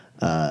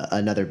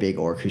 Another big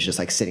orc who's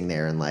just sitting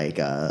there in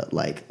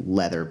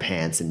leather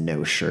pants and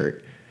no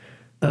shirt.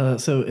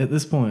 So at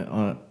this point,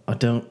 I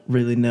don't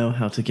really know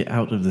how to get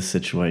out of this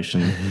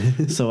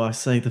situation. So I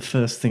say the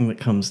first thing that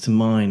comes to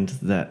mind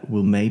that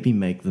will maybe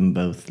make them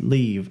both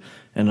leave,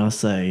 and I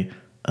say,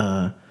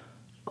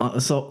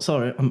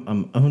 sorry,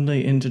 I'm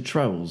only into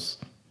trolls.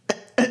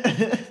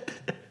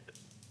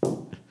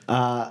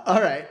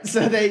 All right,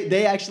 so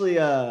they actually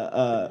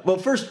well,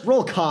 first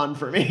roll con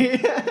for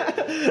me.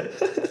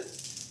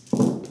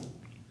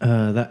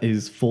 That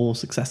is 4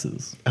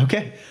 successes.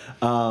 Okay.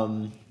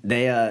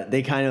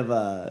 They kind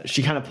of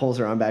she kind of pulls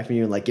her arm back from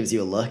you and gives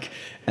you a look,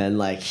 and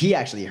he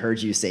actually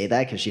heard you say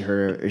that because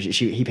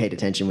he paid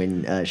attention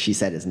when she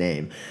said his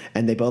name,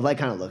 and they both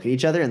kind of look at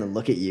each other and then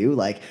look at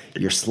you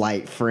your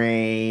slight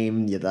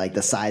frame,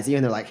 the size of you,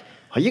 and they're like,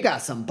 "Oh, you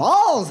got some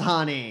balls,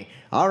 honey."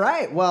 All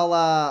right, well,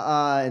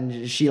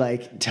 and she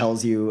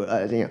tells you,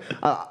 around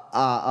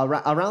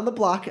the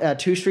block,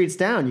 2 streets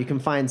down, you can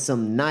find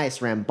some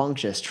nice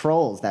rambunctious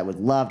trolls that would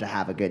love to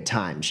have a good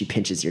time. She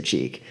pinches your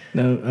cheek.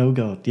 No, oh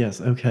God, yes,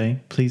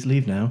 okay, please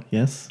leave now.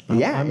 Yes, I'm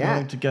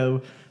going to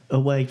go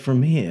away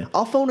from here.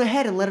 I'll phone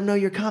ahead and let them know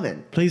you're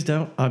coming. Please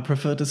don't. I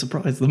prefer to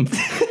surprise them.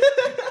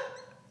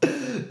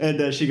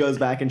 And she goes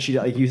back, and she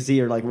you see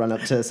her run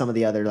up to some of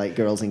the other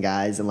girls and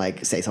guys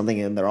and say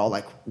something, and they're all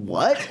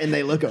what? And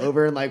they look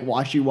over and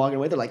watch you walking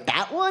away. They're like,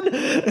 that one?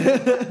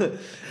 And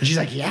she's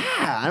like, yeah,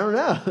 I don't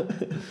know.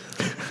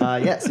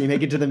 Yeah, so you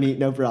make it to the meet,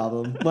 no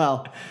problem.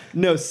 Well,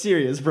 no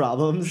serious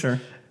problems. Sure.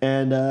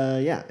 And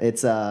yeah,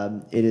 it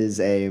is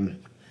a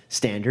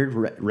standard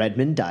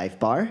Redmond dive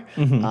bar.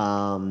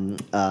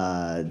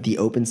 The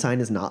open sign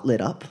is not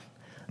lit up.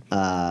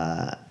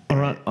 All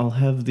right, I'll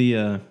have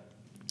the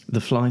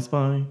fly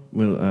spy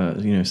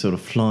will sort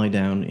of fly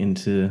down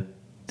into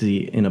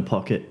the inner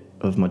pocket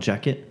of my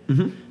jacket,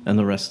 and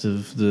the rest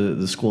of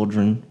the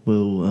squadron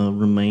will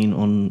remain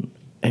on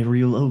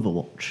aerial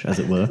overwatch, as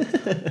it were.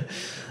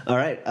 All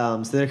right.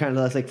 So they're kind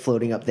of like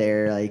floating up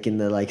there, like in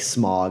the like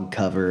smog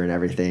cover and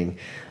everything.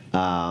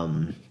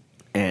 So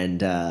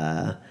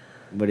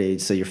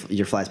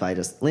your fly spy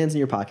just lands in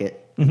your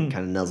pocket, kind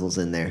of nuzzles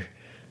in there,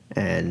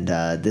 and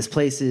this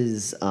place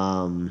is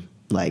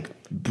like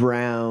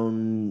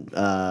brown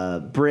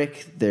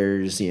brick.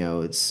 There's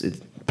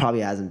it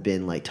probably hasn't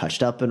been like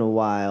touched up in a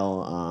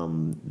while.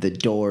 The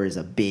door is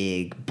a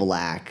big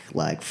black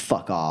like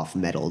fuck off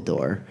metal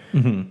door.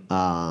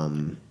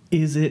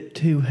 Is it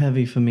too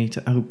heavy for me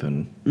to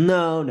open?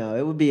 No,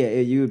 you would be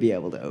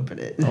able to open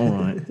it. All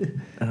right,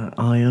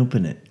 I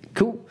open it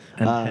Cool.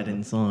 and head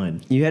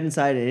inside. You head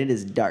inside and it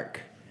is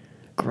dark.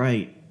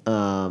 Great,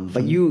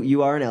 But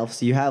you are an elf,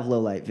 so you have low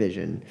light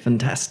vision.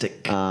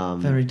 fantastic,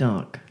 very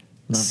dark,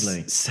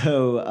 lovely.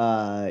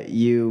 So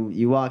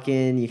you walk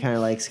in, you kind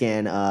of like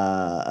scan.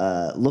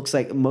 Looks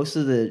like most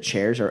of the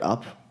chairs are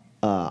up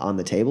on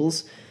the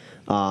tables.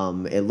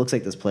 It looks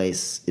like this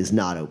place is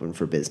not open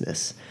for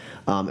business.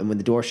 And when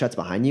the door shuts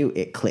behind you,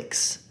 it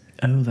clicks.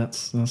 Oh,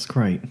 that's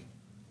great.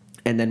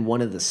 And then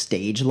one of the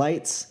stage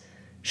lights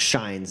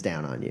shines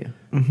down on you,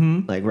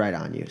 like right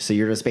on you. So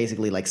you're just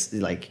basically like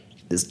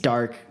this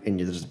dark, and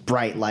there's this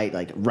bright light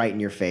like right in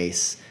your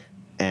face.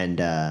 And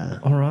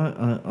All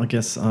right, I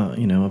guess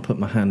I put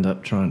my hand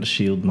up trying to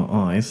shield my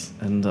eyes,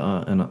 and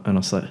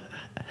I say,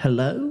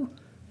 "Hello,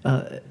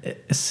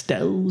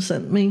 Estelle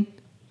sent me."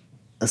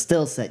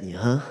 Estelle sent you,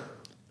 huh?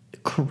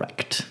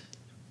 Correct.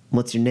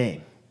 What's your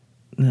name?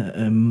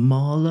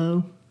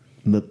 Marlo.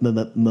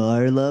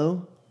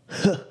 Marlo?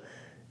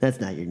 That's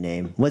not your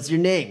name. What's your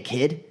name,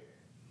 kid?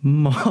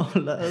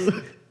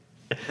 Marlo.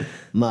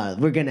 Marlo,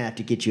 we're gonna have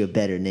to get you a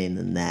better name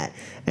than that.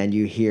 And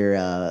you hear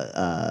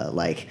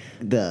like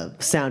the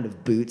sound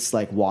of boots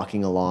like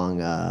walking along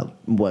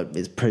what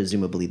is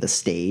presumably the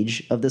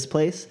stage of this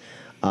place,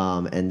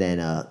 and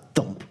then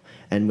thump.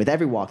 And with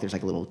every walk, there's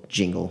like a little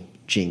jingle,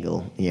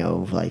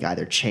 like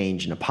either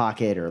change in a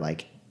pocket or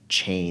like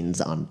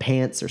chains on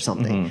pants or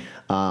something.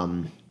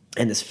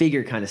 And this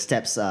figure kind of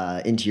steps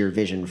into your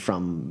vision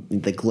from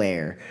the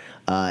glare,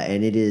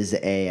 and it is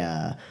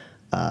a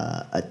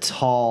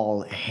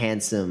tall,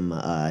 handsome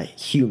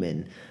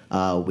human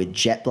with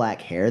jet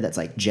black hair that's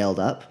like gelled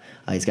up.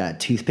 He's got a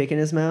toothpick in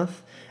his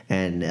mouth,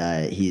 and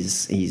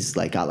he's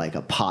like got like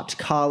a popped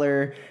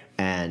collar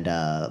and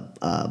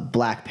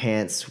black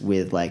pants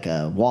with like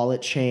a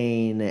wallet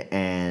chain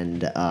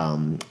and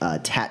a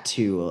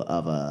tattoo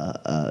of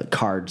a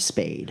card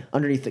spade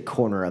underneath the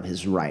corner of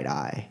his right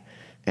eye.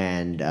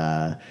 And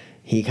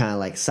he kind of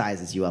like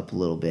sizes you up a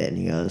little bit, and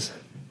he goes,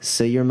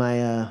 "So you're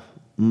my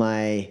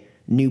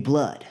new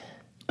blood?"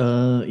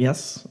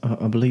 Yes,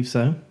 I believe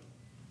so.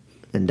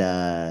 And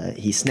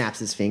he snaps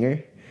his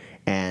finger,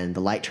 and the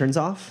light turns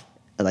off,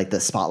 like the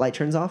spotlight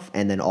turns off,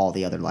 and then all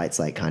the other lights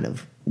like kind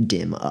of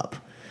dim up,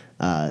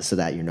 so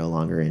that you're no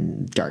longer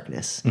in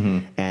darkness.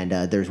 And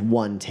there's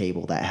one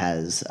table that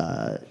has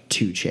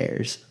 2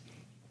 chairs,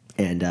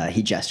 and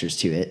he gestures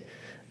to it.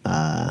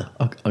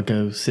 I'll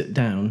go sit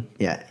down.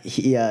 Yeah,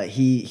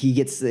 he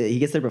gets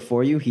there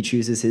before you. He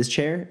chooses his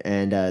chair,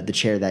 and the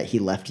chair that he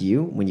left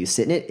you, when you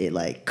sit in it, it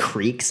like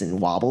creaks and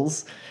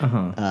wobbles.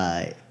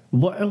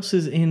 What else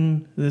is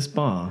in this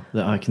bar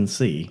that I can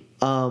see?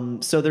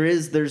 So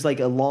there's like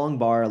a long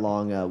bar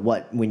along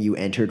what when you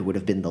entered would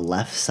have been the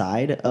left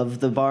side of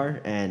the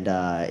bar, and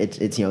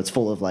it's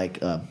full of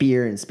like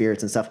beer and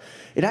spirits and stuff.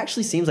 It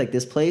actually seems like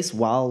this place,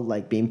 while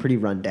like being pretty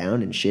run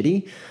down and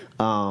shitty,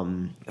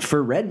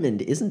 for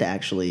Redmond isn't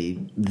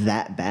actually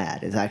that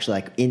bad. It's actually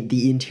like in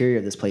the interior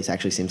of this place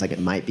actually seems like it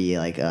might be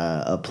like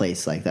a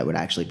place like that would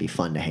actually be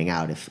fun to hang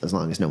out as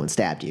long as no one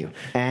stabbed you.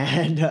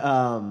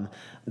 And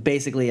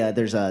basically,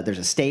 there's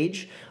a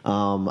stage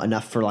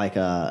enough for like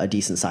a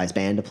decent sized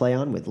band to play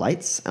on with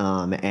lights,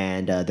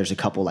 and there's a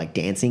couple like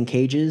dancing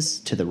cages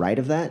to the right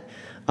of that,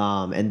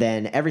 and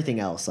then everything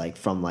else like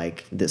from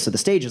like so the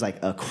stage is like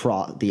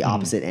across the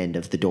opposite end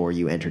of the door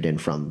you entered in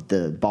from.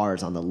 The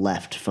bars on the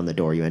left from the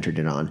door you entered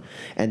in on,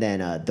 and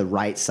then the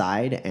right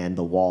side and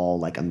the wall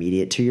like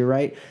immediate to your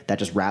right that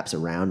just wraps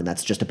around, and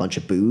that's just a bunch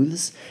of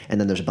booths, and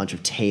then there's a bunch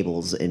of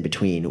tables in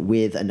between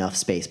with enough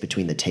space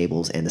between the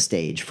tables and the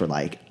stage for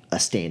like a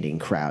standing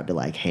crowd to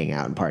like hang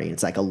out and party.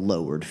 It's like a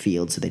lowered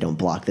field so they don't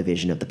block the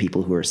vision of the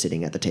people who are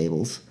sitting at the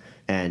tables.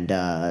 And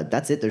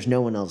that's it. There's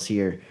no one else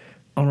here.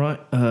 All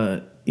right.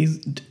 I'd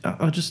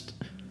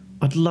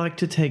like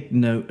to take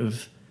note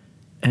of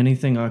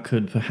anything I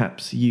could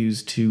perhaps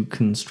use to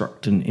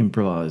construct an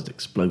improvised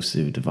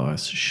explosive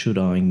device should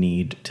I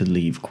need to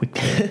leave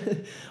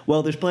quickly.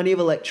 Well, there's plenty of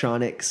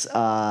electronics.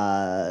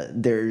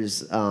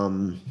 There's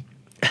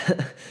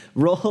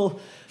Roll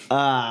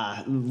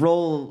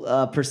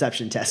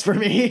perception test for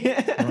me.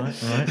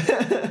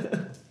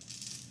 Right.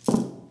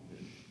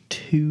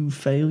 2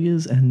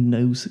 failures and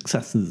no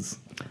successes.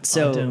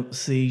 So I don't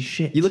see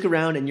shit. You look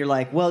around and you're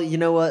like, well, you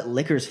know what?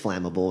 Liquor's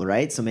flammable,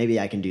 right? So maybe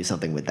I can do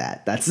something with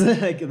that. That's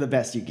like the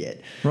best you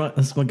get. Right,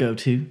 that's my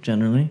go-to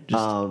generally.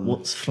 Just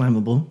what's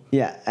flammable.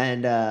 Yeah,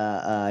 and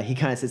he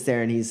kind of sits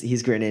there and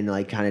he's grinning,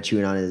 like kind of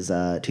chewing on his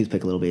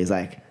toothpick a little bit. He's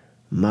like,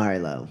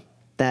 Marlo,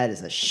 that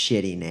is a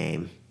shitty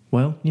name.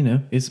 Well,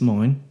 it's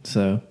mine,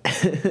 so.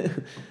 He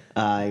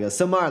goes,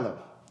 so Marlo,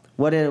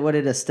 what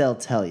did Estelle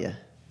tell you?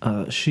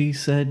 She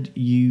said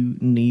you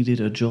needed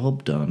a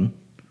job done.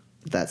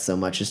 That so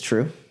much is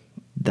true?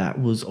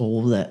 That was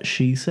all that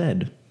she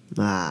said.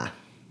 Ah,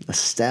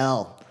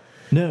 Estelle.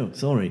 No,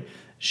 sorry.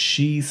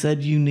 She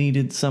said you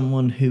needed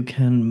someone who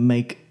can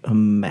make a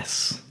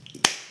mess.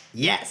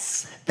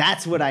 Yes,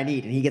 that's what I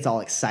need. And he gets all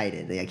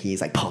excited. Like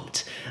he's like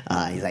pumped.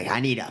 He's like, I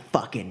need a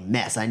fucking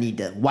mess. I need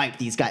to wipe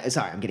these guys.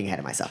 Sorry, I'm getting ahead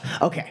of myself.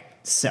 Okay,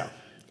 so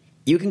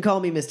you can call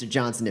me Mr.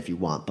 Johnson if you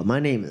want, but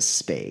my name is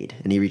Spade.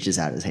 And he reaches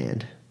out his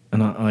hand.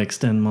 And I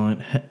extend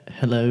mine.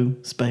 Hello,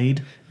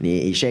 Spade. And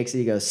he shakes it.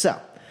 He goes, so,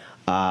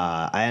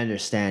 I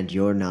understand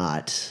you're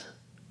not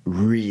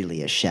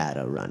really a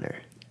shadow runner.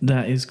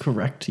 That is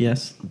correct,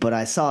 yes. But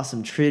I saw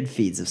some trid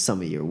feeds of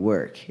some of your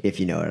work, if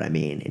you know what I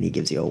mean. And he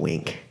gives you a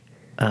wink.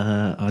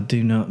 I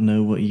do not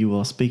know what you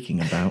are speaking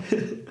about.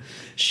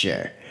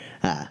 Sure.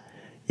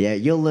 Yeah,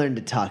 you'll learn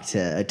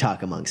to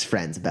talk amongst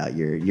friends about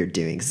your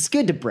doings. It's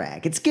good to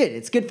brag. It's good.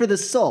 It's good for the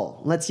soul.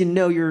 Lets you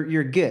know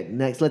you're good. And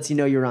that lets you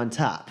know you're on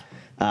top.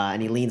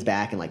 And he leans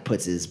back and like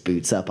puts his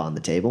boots up on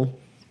the table.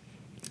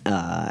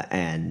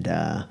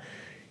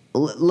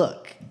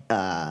 Look,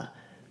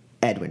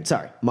 Edwin,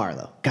 sorry,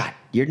 Marlo. God,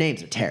 your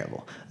names are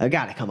terrible. I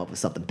gotta come up with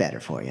something better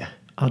for you.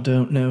 I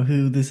don't know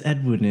who this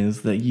Edwin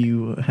is that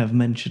you have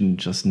mentioned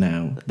just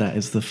now. That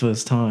is the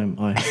first time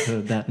I have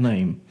heard that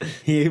name.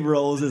 He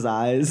rolls his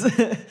eyes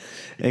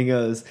and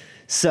goes,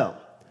 so,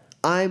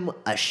 I'm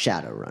a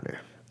shadow runner.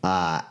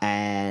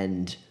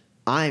 And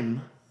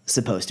I'm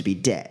supposed to be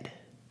dead.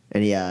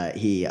 And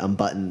he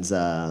unbuttons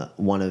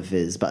one of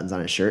his buttons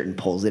on his shirt and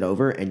pulls it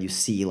over, and you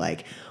see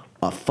like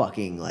a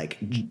fucking like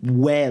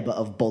web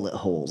of bullet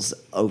holes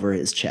over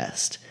his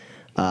chest.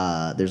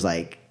 There's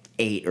like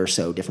 8 or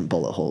so different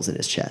bullet holes in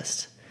his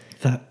chest.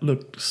 That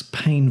looks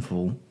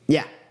painful.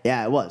 Yeah,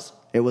 it was.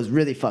 It was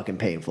really fucking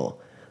painful.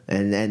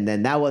 And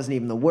then that wasn't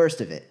even the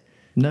worst of it.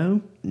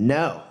 No?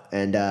 No.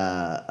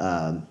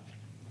 And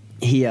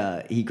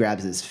he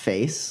grabs his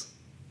face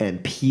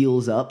and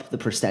peels up the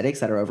prosthetics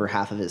that are over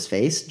half of his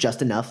face,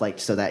 just enough like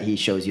so that he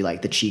shows you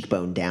like the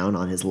cheekbone down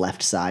on his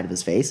left side of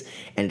his face,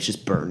 and it's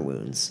just burn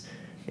wounds.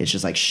 It's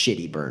just like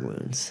shitty burn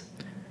wounds.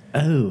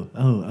 Oh,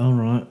 all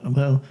right.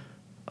 Well,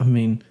 I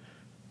mean,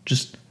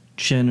 just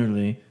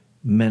generally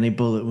many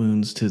bullet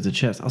wounds to the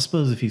chest. I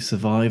suppose if you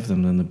survive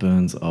them, then the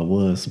burns are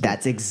worse.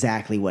 That's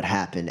exactly what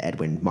happened,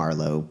 Edwin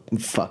Marlowe,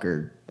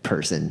 fucker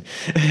person.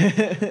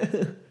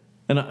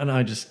 And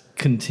I just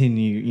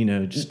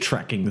continue, just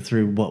tracking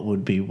through what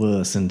would be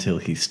worse until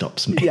he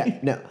stops me. Yeah,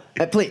 no.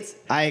 Please,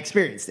 I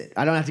experienced it.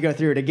 I don't have to go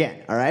through it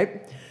again, all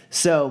right?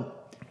 So,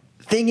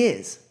 thing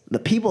is, the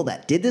people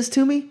that did this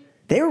to me,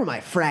 they were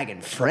my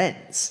fragging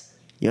friends.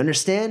 You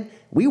understand?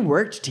 We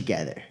worked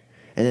together.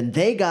 And then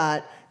they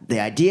got the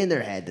idea in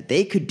their head that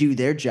they could do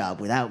their job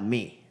without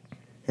me.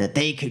 And that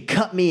they could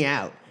cut me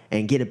out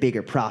and get a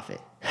bigger profit.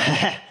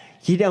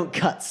 You don't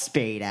cut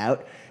Spade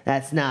out.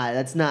 That's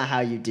not how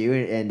you do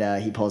it.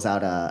 And he pulls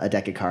out a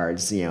deck of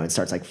cards, and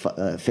starts like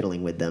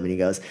fiddling with them.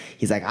 And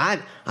he's like,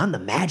 I'm the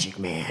magic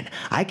man.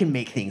 I can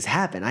make things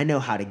happen. I know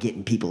how to get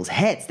in people's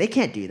heads. They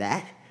can't do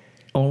that.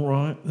 All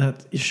right,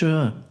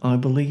 sure, I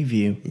believe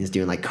you. He's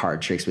doing like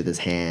card tricks with his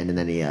hand, and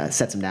then he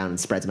sets them down and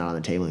spreads them out on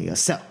the table. And he goes,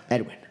 so,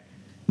 Edwin,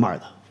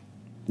 Marlo,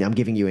 now I'm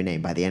giving you a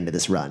name by the end of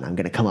this run. I'm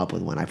going to come up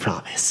with one, I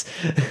promise.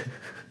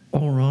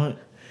 All right,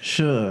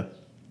 sure.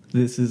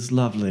 This is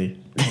lovely.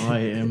 I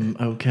am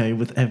okay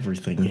with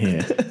everything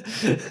here.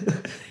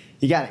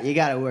 You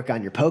gotta work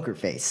on your poker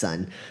face,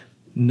 son.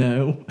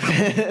 No.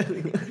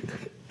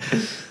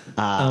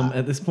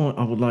 At this point,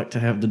 I would like to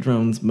have the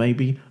drones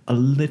maybe a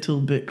little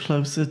bit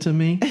closer to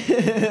me.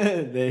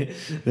 They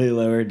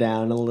lower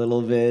down a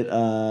little bit.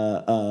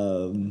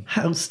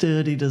 How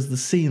sturdy does the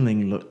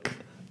ceiling look?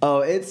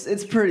 Oh,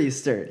 it's pretty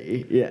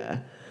sturdy.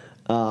 Yeah.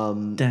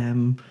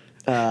 Damn.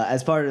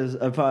 As far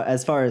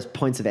as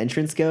points of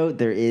entrance go,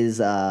 there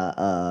is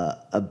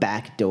a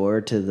back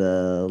door to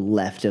the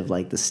left of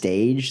like the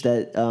stage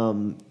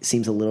that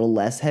seems a little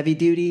less heavy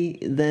duty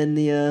than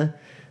the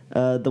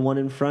one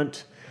in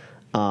front.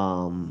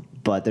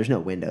 But there's no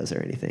windows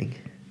or anything.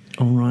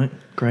 All right,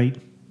 great.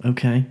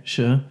 Okay,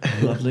 sure.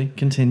 Lovely.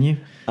 Continue.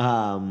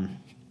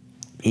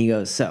 He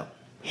goes, so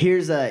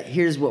here's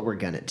what we're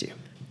gonna do.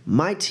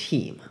 My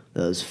team,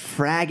 those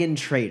fraggin'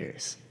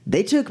 traitors,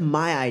 they took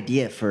my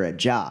idea for a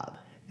job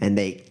and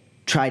they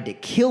tried to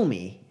kill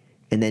me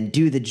and then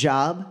do the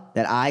job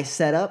that I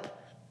set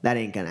up. That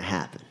ain't gonna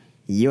happen.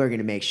 You're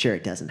gonna make sure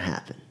it doesn't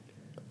happen.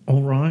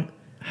 All right.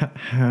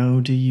 How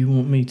do you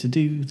want me to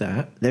do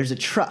that? There's a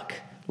truck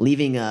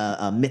leaving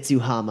a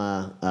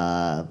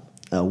Mitsuhama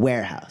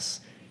warehouse.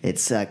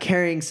 It's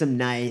carrying some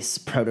nice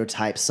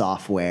prototype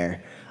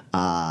software,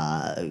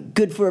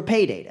 good for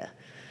pay data.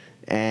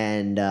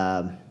 And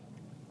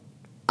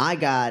I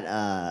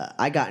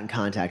got in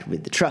contact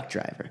with the truck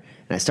driver,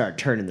 and I started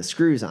turning the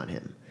screws on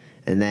him.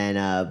 And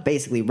then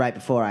basically right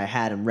before I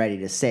had him ready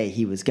to say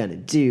he was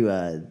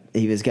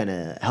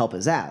gonna help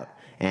us out,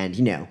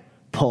 and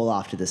pull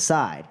off to the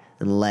side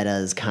and let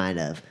us kind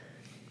of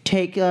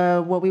take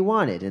what we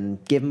wanted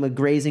and give him a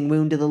grazing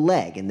wound to the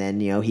leg, and then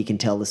he can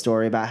tell the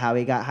story about how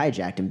he got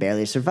hijacked and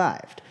barely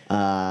survived.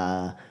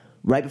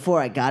 Right before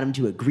I got him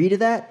to agree to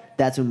that,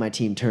 that's when my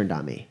team turned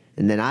on me,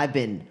 and then I've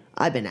been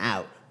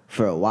out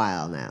for a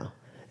while now,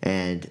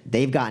 and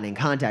they've gotten in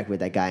contact with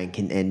that guy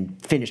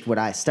and finished what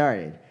I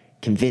started,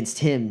 convinced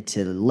him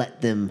to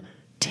let them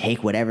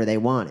take whatever they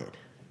wanted.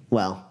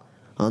 Well,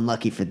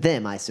 unlucky for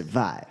them, I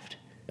survived.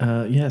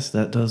 Yes,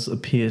 that does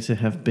appear to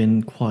have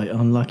been quite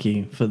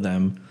unlucky for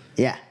them.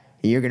 Yeah,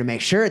 and you're going to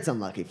make sure it's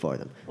unlucky for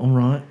them. All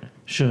right,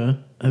 sure,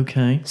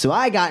 okay. So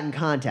I got in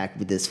contact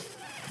with this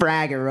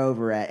fragger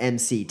over at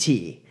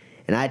MCT,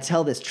 and I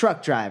tell this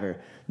truck driver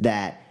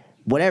that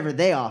whatever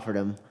they offered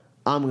him,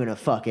 I'm going to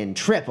fucking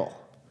triple.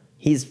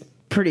 He's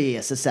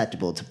pretty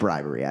susceptible to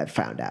bribery, I've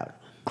found out.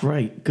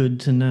 Great,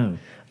 good to know.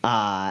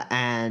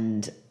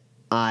 And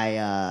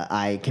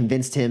I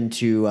convinced him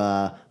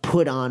to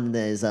put on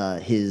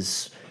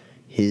his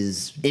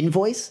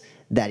invoice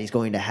that he's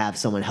going to have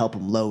someone help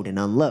him load and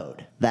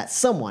unload. That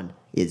someone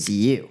is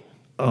you.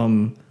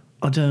 I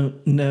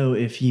don't know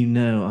if you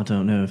know, I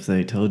don't know if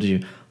they told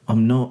you,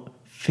 I'm not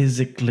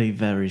physically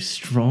very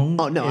strong.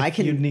 Oh no, if I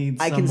can you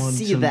need I can someone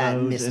see to that,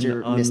 load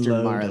Mr. and Mr. unload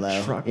a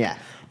Marlowe. truck. Yeah,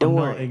 don't I'm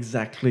worry. not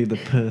exactly the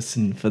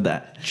person for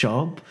that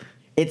job.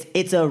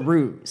 It's a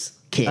ruse,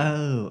 kid.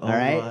 Oh, all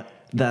right.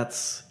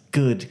 That's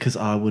good, because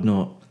I would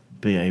not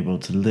be able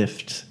to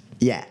lift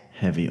Yeah.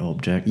 heavy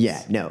objects.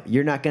 Yeah, no,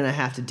 you're not going to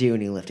have to do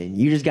any lifting.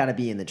 You just got to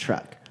be in the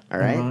truck, all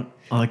right? All right,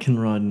 I can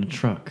ride in a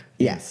truck.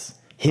 Yes.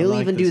 I He'll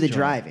like even do this the job.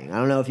 driving. I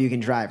don't know if you can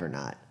drive or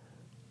not.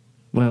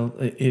 Well,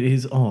 it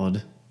is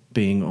odd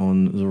being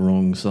on the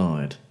wrong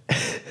side.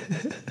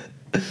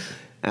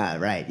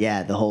 Right,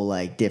 yeah, the whole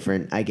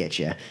different. I get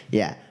you.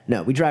 Yeah,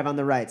 no, we drive on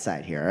the right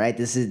side here. All right,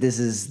 this is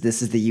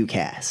the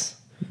UCAS.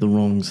 The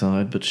wrong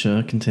side, but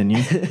sure,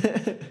 continue.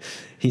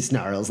 He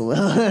snarls a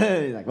little.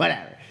 He's like,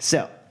 whatever.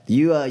 So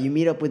you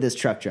meet up with this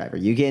truck driver.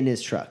 You get in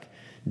his truck.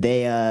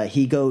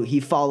 He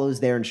follows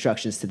their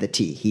instructions to the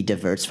T. He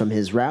diverts from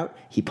his route.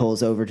 He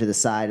pulls over to the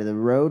side of the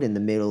road in the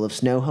middle of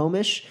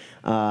Snohomish,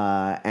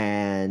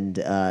 and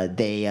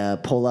they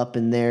pull up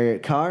in their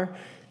car.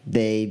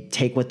 They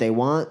take what they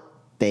want.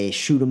 They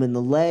shoot him in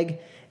the leg,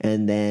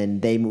 and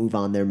then they move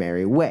on their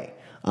merry way.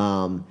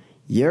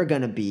 You're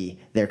gonna be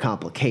their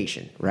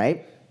complication,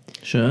 right?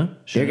 Sure.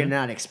 They're gonna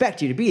not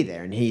expect you to be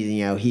there, and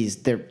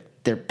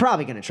they're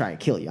probably gonna try to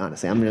kill you.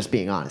 Honestly, I'm just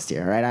being honest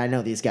here, right? I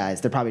know these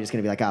guys. They're probably just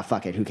gonna be like, "Oh,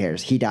 fuck it, who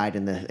cares? He died,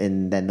 and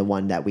then the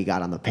one that we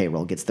got on the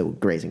payroll gets the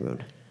grazing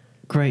wound."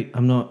 Great.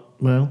 Not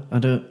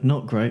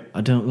great.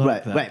 I don't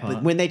like that Right. part.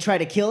 But when they try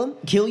to kill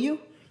you,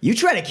 you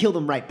try to kill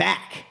them right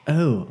back.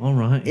 Oh, all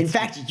right. In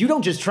fact, you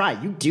don't just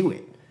try; you do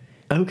it.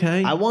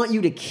 Okay. I want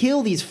you to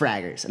kill these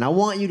fraggers, and I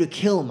want you to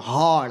kill them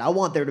hard. I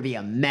want there to be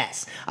a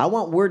mess. I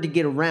want word to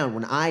get around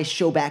when I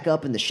show back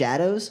up in the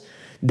shadows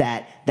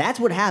that's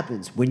what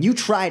happens when you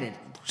try to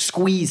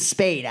squeeze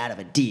Spade out of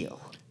a deal.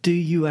 Do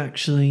you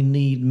actually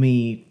need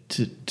me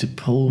to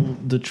pull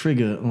the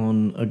trigger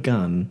on a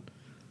gun?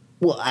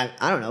 Well,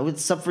 I don't know.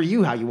 It's up for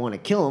you how you want to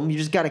kill him. You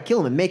just got to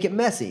kill him and make it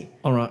messy.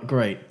 All right,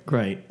 great.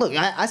 Look,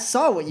 I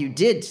saw what you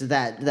did to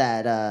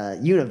that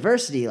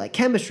university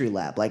chemistry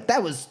lab.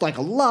 That was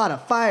a lot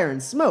of fire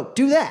and smoke.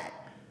 Do that.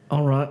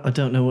 All right, I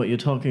don't know what you're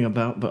talking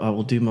about, but I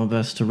will do my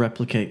best to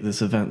replicate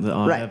this event that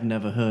I Right. have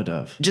never heard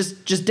of.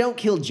 Just don't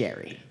kill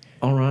Jerry.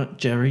 All right,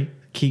 Jerry.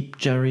 Keep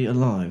Jerry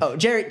alive. Oh,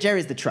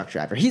 Jerry's the truck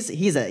driver. He's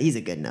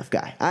a good enough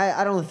guy.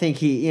 I don't think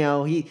he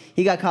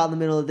got caught in the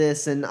middle of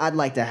this, and I'd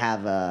like to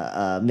have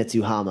a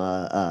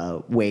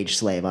Mitsuhama wage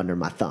slave under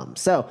my thumb.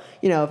 So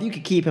if you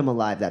could keep him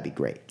alive, that'd be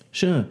great.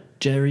 Sure,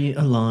 Jerry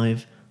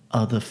alive,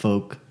 other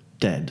folk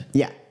dead.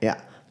 Yeah.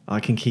 I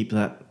can keep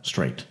that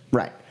straight.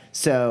 Right.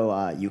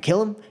 So you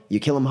kill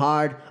him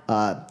hard.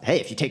 Hey,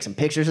 if you take some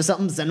pictures or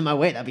something, send them my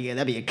way.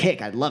 That'd be a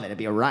kick. I'd love it. It'd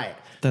be a riot.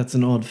 That's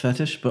an odd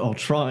fetish, but I'll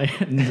try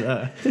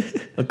and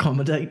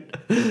accommodate.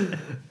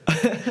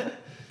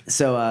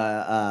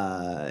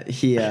 So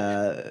he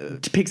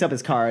picks up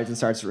his cards and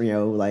starts,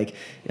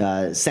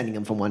 sending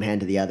them from one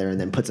hand to the other, and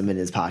then puts them in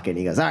his pocket. And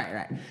he goes, all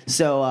right.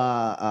 So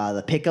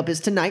the pickup is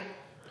tonight.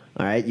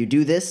 All right, you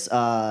do this.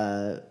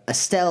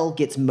 Estelle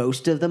gets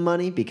most of the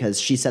money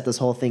because she set this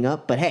whole thing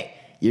up. But hey,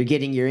 you're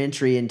getting your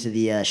entry into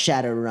the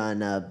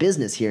Shadowrun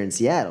business here in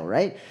Seattle,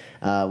 right?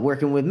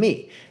 Working with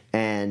me.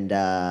 And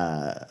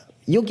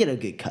you'll get a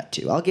good cut,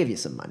 too. I'll give you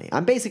some money.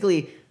 I'm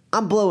basically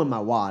I'm blowing my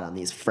wad on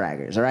these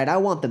fraggers, all right? I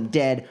want them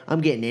dead.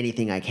 I'm getting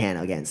anything I can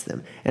against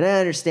them. And I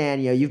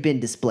understand, you've been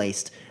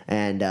displaced,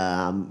 and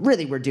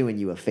really we're doing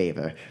you a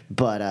favor,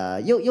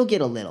 but you'll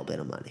get a little bit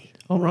of money.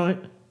 All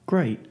right,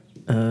 great.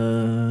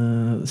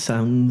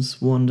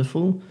 Sounds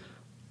wonderful.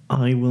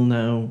 I will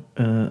now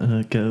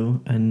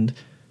go and,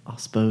 I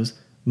suppose,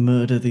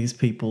 murder these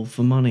people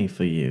for money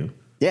for you.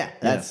 Yeah,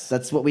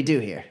 that's what we do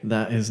here.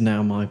 That is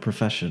now my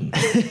profession.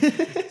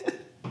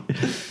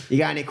 You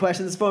got any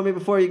questions for me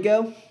before you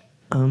go?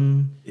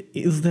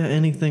 Is there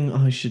anything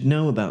I should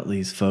know about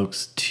these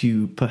folks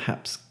to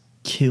perhaps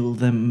kill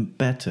them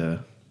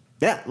better?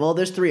 Yeah, well,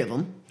 there's 3 of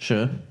them.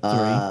 Sure. 3.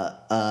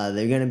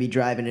 They're gonna be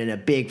driving in a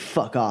big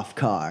fuck off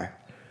car.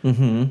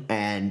 Mm-hmm.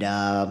 And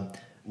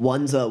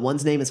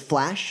one's name is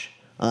Flash.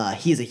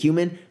 He's a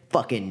human,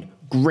 fucking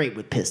great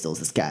with pistols.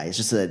 This guy is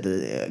just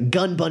the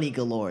gun bunny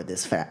galore.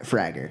 This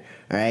fragger.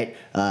 All right.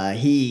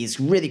 He's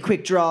really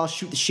quick draw,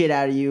 shoot the shit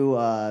out of you.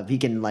 He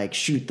can like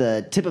shoot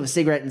the tip of a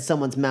cigarette in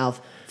someone's mouth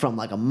from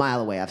like a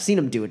mile away. I've seen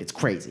him do it. It's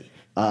crazy.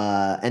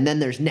 And then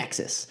there's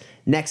Nexus.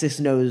 Nexus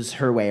knows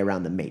her way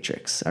around the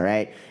Matrix, all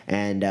right?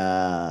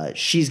 And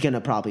she's going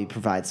to probably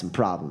provide some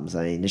problems.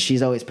 I mean,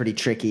 she's always pretty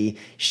tricky.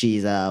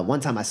 She's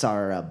one time I saw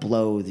her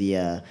blow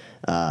the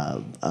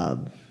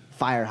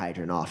fire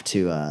hydrant off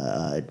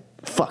to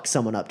fuck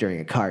someone up during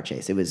a car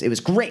chase. It was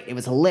great. It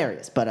was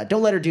hilarious, but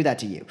don't let her do that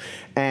to you.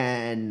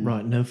 And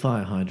right, no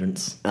fire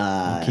hydrants.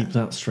 I'll keep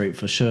that straight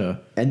for sure.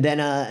 And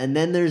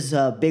then there's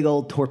big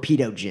old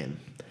Torpedo Jim.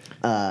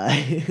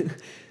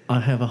 I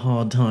have a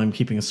hard time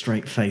keeping a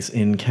straight face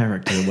in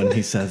character when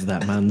he says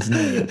that man's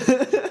name.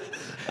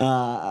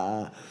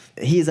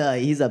 He's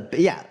a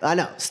yeah, I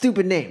know,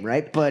 stupid name,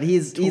 right? But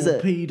he's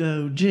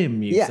Torpedo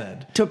Jim, you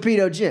said.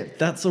 Torpedo Jim.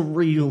 That's a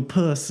real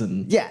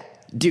person. Yeah,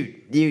 dude,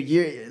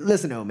 you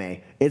listen,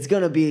 Ome. It's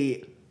gonna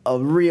be a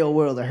real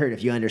world of hurt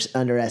if you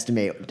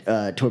underestimate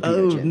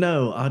Torpedo Jim. Oh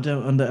no, I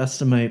don't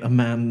underestimate a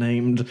man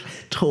named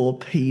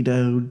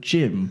Torpedo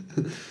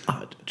Jim.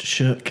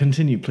 Sure,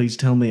 continue. Please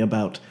tell me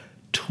about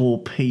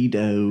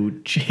Torpedo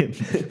Jim.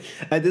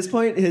 At this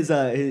point,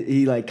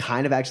 he like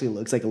kind of actually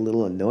looks like a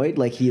little annoyed.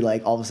 Like he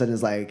like all of a sudden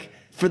is like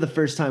for the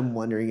first time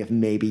wondering if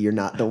maybe you're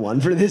not the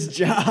one for this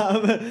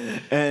job.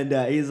 And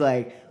he's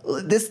like,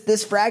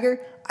 this fragger,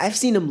 I've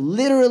seen him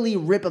literally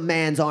rip a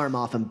man's arm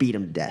off and beat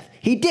him to death.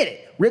 He did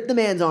it. Ripped the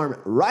man's arm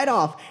right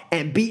off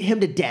and beat him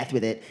to death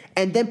with it,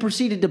 and then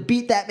proceeded to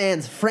beat that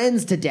man's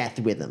friends to death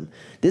with him.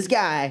 This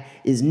guy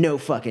is no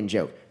fucking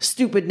joke.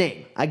 Stupid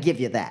name, I give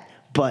you that.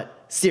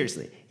 But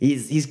seriously,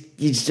 he's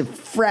just a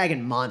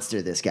fragging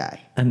monster, this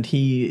guy. And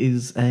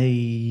he's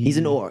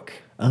an orc.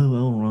 Oh,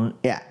 all right.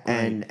 Yeah,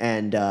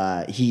 and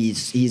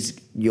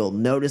he's you'll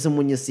notice him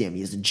when you see him.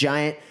 He's a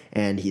giant,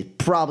 and he's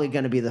probably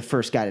going to be the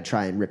first guy to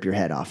try and rip your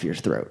head off your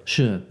throat.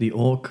 Sure, the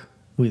orc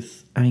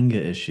with anger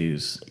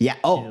issues. Yeah.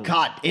 Oh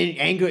God,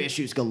 anger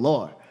issues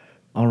galore.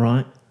 All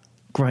right,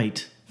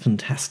 great,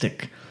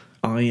 fantastic.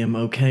 I am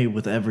okay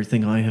with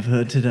everything I have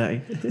heard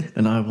today,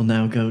 and I will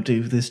now go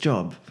do this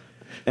job.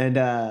 And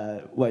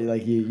what,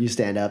 like you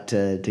stand up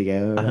to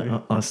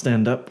go? I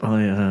stand up.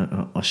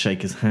 I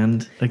shake his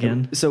hand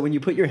again. So when you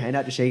put your hand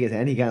out to shake his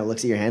hand, he kind of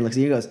looks at your hand, looks at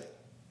you, and goes,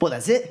 "Well,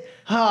 that's it.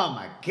 Oh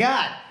my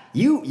God,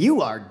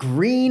 you are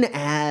green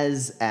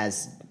as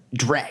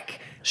Drek."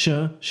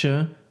 Sure.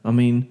 I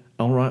mean,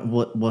 all right.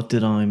 What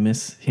did I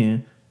miss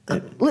here?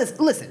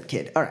 Listen,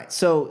 kid. All right.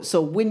 So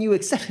when you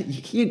accept,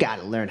 you got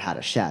to learn how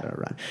to shadow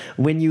run.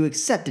 When you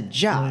accept a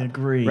job, I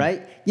agree.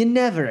 Right? You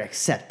never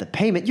accept the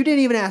payment. You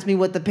didn't even ask me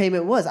what the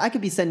payment was. I could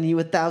be sending you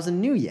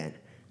 1,000 new yen.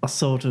 I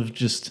sort of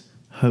just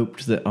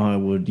hoped that I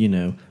would,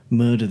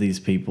 murder these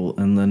people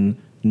and then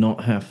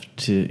not have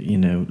to,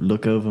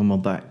 look over my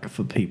back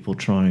for people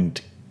trying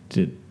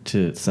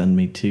to send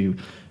me to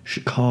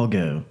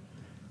Chicago.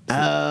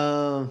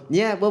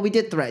 Yeah, well, we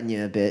did threaten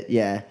you a bit,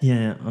 yeah.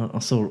 Yeah,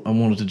 I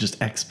wanted to just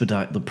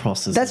expedite the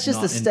process. That's just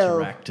not a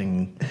stealth.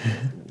 Interacting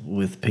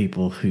with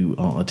people who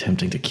are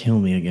attempting to kill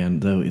me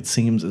again, though it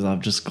seems as I've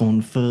just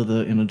gone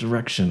further in a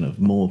direction of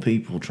more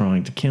people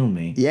trying to kill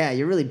me. Yeah,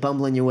 you're really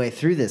bumbling your way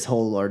through this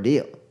whole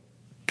ordeal.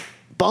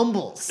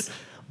 Bumbles,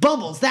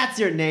 that's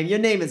your name. Your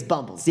name is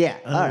Bumbles, yeah,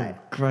 all right.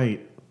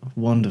 Great,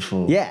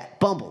 wonderful. Yeah,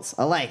 Bumbles,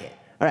 I like it.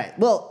 All right,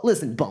 well,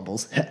 listen,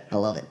 Bumbles. I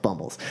love it,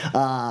 Bumbles.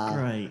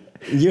 Great.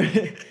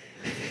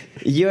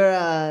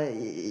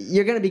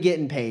 You're gonna be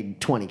getting paid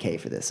 $20K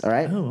for this, all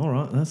right? Oh, all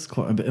right. That's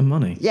quite a bit of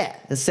money. Yeah,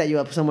 let's set you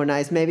up somewhere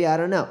nice, maybe. I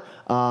don't know.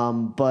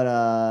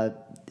 But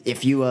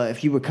if you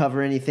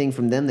recover anything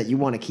from them that you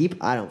want to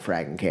keep, I don't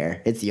fragging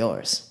care. It's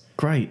yours.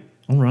 Great.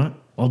 All right.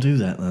 I'll do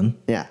that then.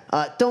 Yeah.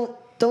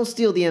 Don't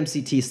steal the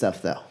MCT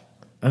stuff though.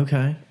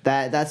 Okay.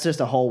 That's just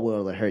a whole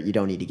world of hurt you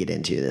don't need to get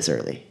into this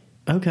early.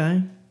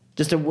 Okay.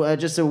 Just a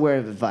word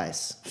of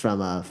advice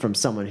from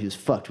someone who's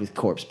fucked with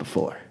corpse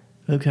before.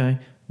 Okay.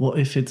 What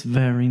if it's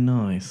very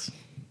nice?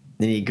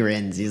 Then he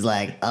grins. He's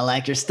like, "I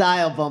like your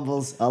style,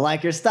 Bumbles. I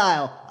like your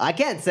style. I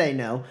can't say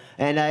no.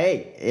 And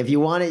hey, if you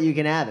want it, you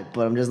can have it.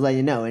 But I'm just letting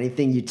you know,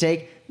 anything you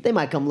take, they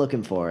might come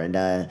looking for. And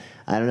I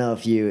don't know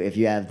if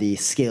you have the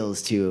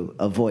skills to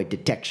avoid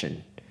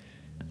detection.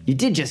 You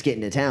did just get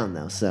into town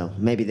though, so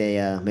maybe they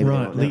maybe they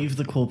Right, won't know. leave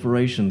the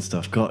corporation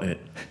stuff. Got it.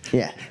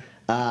 Yeah.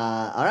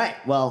 All right.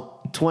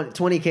 Well,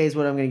 20K is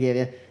what I'm going to give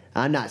you.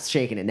 I'm not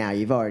shaking it now.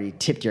 You've already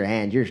tipped your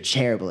hand. You're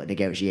terrible at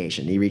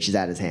negotiation. He reaches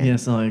out his hand.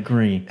 Yes, I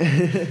agree.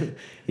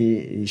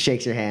 He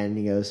shakes your hand and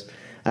he goes,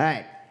 "All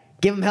right,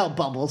 give him help,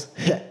 Bubbles."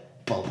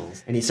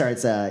 Bubbles. And he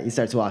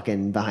starts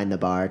walking behind the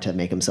bar to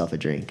make himself a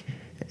drink.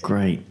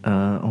 Great.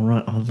 All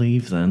right, I'll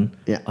leave then.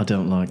 Yeah. I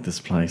don't like this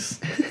place.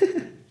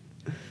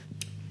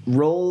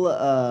 Roll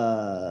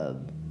a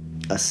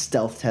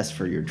stealth test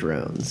for your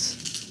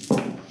drones.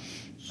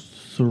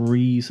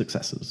 3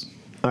 successes.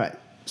 All right.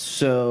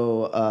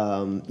 So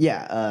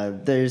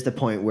there's the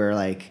point where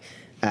like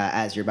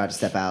as you're about to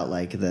step out,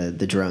 like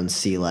the drones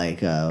see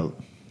like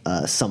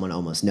someone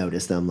almost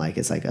noticed them, like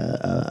it's like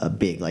a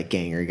big like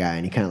ganger guy,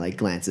 and he kind of like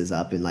glances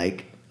up and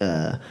like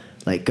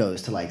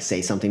goes to like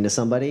say something to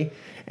somebody,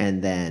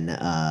 and then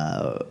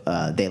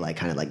they like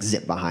kind of like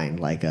zip behind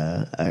like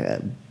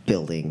a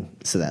building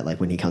so that like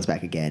when he comes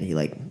back again he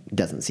like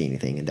doesn't see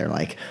anything, and they're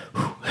like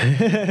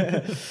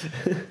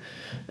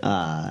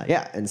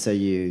and so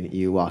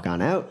you walk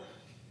on out,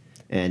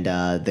 and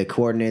the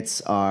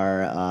coordinates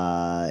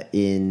are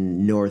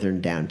in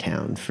northern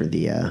downtown for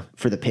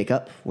the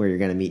pickup where you're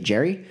going to meet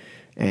Jerry,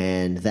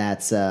 and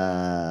that's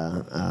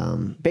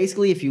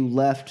basically if you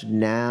left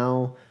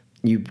now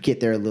you get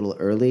there a little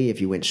early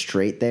if you went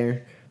straight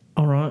there.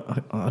 All right,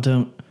 I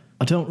don't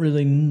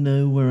really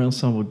know where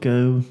else I would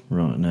go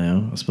right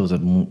now. I suppose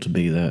I'd want to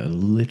be there a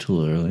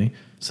little early,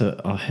 so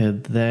I'll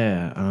head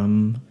there.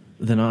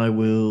 Then I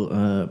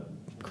will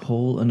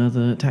call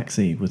another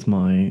taxi with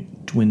my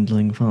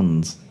dwindling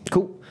funds.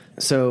 Cool.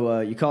 So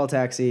you call a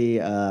taxi.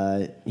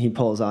 He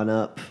pulls on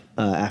up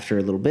after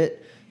a little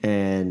bit,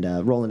 and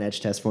roll an edge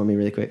test for me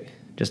really quick.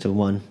 Just a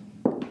 1.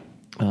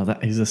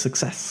 That is a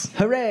success.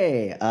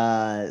 Hooray!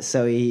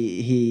 So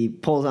he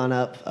pulls on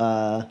up,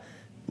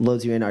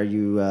 loads you in. Are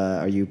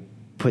you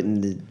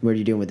putting what are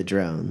you doing with the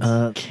drones?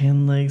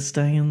 Can they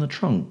stay in the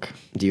trunk?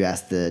 Do you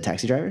ask the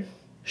taxi driver?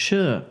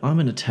 Sure, I'm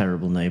in a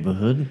terrible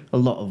neighborhood. A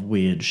lot of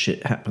weird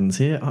shit happens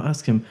here. I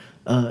ask him,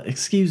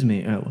 excuse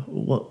me,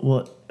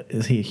 what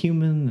is he a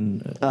human?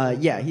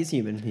 And Yeah, he's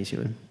human. He's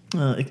human.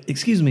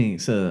 excuse me,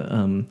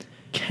 sir.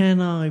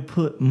 Can I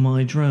put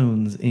my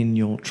drones in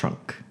your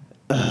trunk?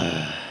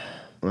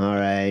 All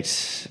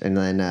right. And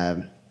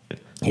then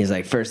he's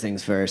like, first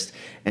things first,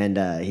 and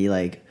he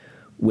like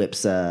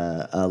whips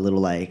a little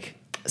like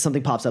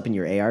something pops up in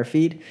your AR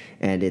feed,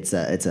 and it's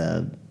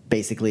a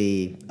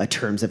basically a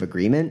terms of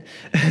agreement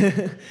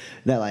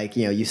that like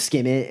you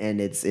skim it, and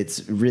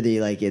it's really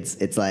like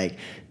it's like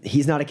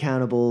he's not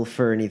accountable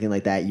for anything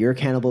like that. You're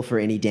accountable for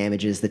any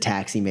damages the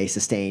taxi may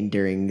sustain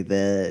during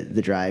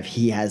the drive.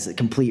 He has a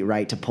complete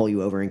right to pull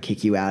you over and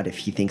kick you out if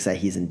he thinks that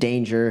he's in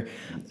danger,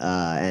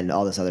 and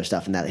all this other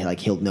stuff. And that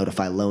like he'll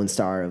notify Lone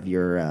Star of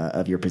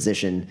your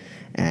position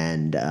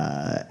and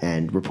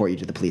report you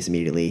to the police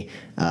immediately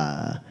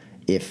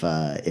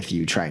if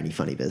you try any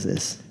funny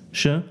business.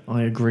 Sure,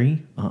 I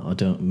agree. I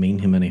don't mean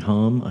him any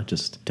harm. I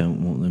just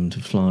don't want them to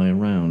fly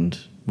around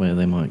where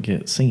they might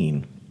get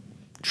seen.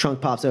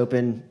 Trunk pops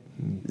open,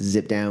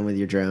 zip down with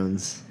your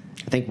drones.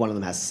 I think one of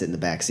them has to sit in the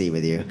back seat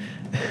with you.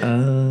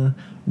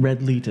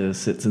 Red Leader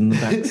sits in the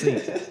back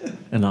seat,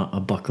 and I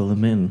buckle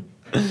him in.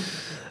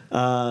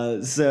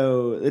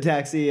 So the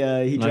taxi,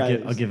 he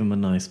drives. I'll give him a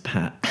nice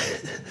pat.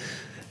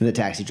 And the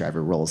taxi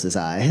driver rolls his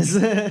eyes,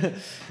 and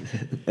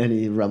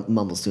he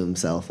mumbles to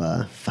himself,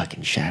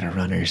 "Fucking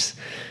Shadowrunners."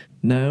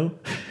 No.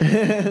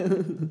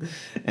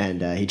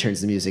 And he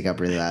turns the music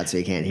up really loud so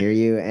he can't hear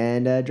you,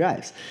 and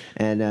drives.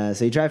 And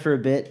so you drive for a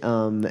bit,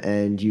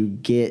 and you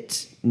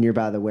get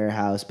nearby the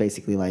warehouse,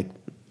 basically like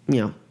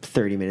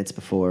 30 minutes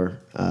before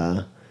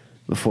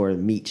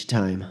meet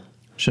time.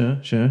 Sure.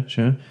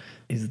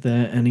 Is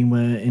there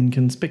anywhere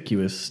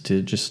inconspicuous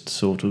to just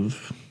sort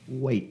of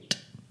wait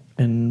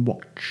and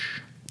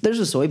watch? There's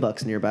a soy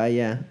bucks nearby,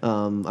 yeah. I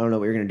don't know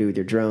what you're going to do with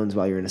your drones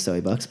while you're in a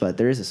soy bucks, but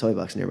there is a soy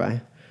bucks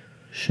nearby.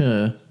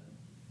 Sure.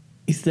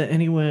 Is there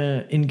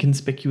anywhere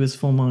inconspicuous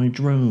for my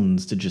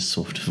drones to just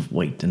sort of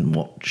wait and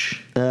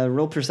watch?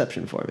 Roll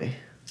perception for me.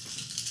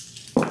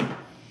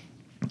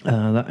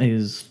 That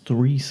is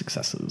 3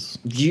 successes.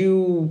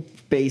 You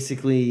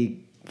basically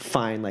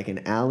find like an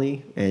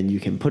alley, and you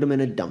can put them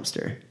in a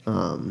dumpster.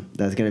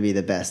 That's going to be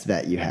the best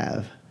bet you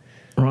have.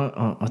 Right,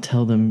 I'll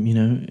tell them,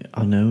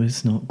 I know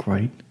it's not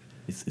great.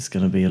 It's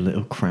going to be a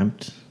little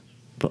cramped,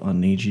 but I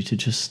need you to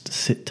just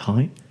sit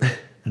tight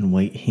and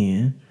wait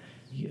here.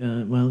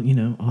 Well,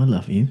 I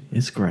love you.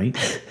 It's great.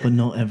 But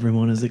not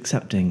everyone is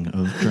accepting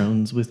of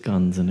drones with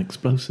guns and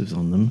explosives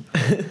on them.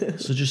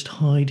 So just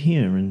hide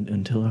here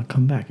until I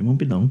come back. It won't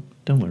be long.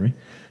 Don't worry.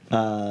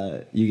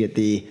 You get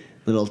the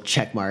little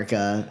check mark,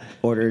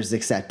 orders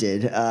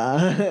accepted,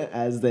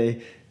 as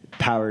they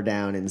power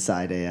down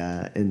inside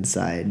a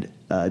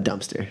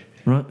dumpster.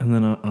 Right, and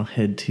then I'll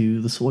head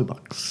to the soy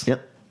box.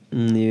 Yep.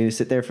 You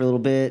sit there for a little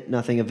bit.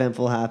 Nothing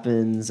eventful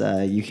happens.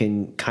 You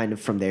can kind of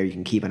from there you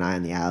can keep an eye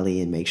on the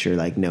alley and make sure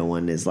like no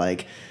one is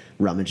like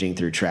rummaging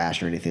through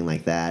trash or anything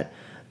like that.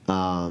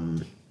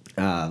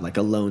 Like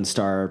a Lone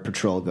Star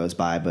patrol goes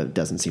by but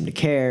doesn't seem to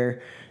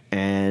care.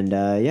 And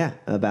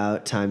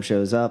about time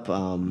shows up,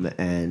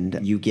 and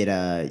you get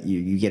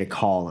a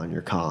call on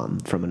your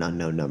comm from an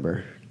unknown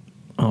number.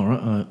 All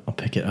right, I'll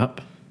pick it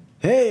up.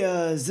 Hey,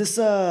 is this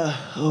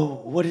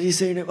what did he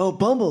say your name? Oh,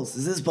 Bumbles.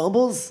 Is this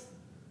Bumbles?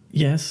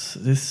 Yes,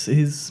 this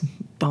is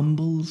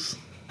Bumbles.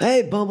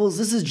 Hey, Bumbles,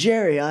 this is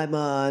Jerry. I'm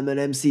an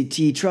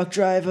MCT truck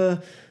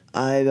driver.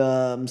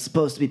 I'm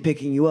supposed to be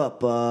picking you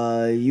up.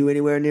 You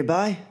anywhere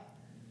nearby?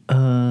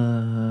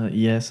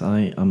 Yes,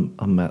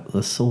 I'm at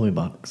the Soy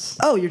Box.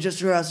 Oh, you're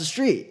just across the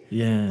street.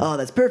 Yeah. Oh,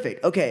 that's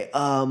perfect. Okay.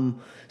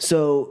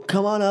 So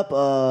come on up.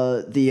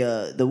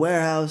 The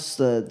warehouse.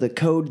 The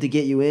code to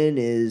get you in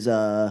is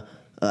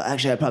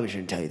actually I probably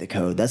shouldn't tell you the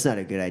code. That's not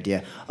a good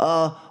idea.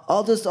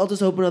 I'll just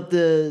open up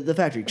the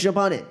factory. Jump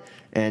on in.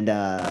 And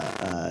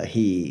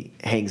he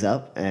hangs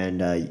up,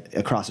 and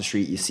across the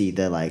street you see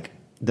the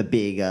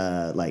big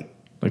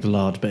Like a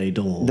large bay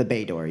door. the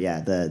bay door, yeah,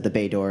 the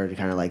bay door to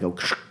kind of like go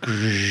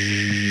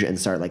and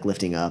start like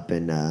lifting up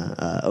and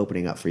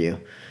opening up for you.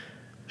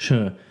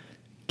 Sure.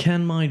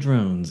 Can my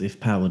drones, if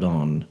powered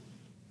on,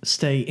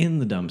 stay in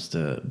the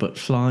dumpster but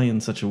fly in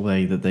such a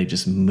way that they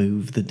just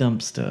move the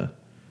dumpster?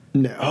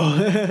 No.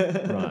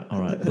 Right,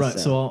 all right. Right,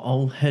 so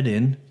I'll head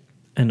in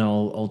and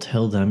I'll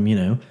tell them,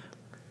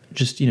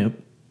 just,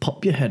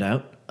 pop your head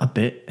out a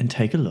bit and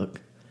take a look.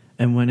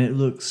 And when it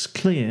looks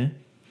clear,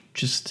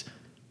 just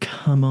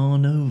come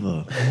on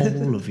over,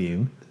 all of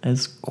you,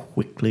 as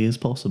quickly as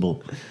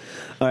possible.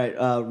 All right,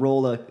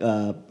 roll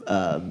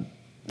a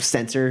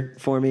sensor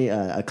for me,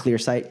 a clear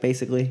sight,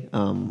 basically,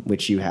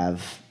 which you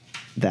have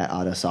that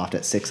auto soft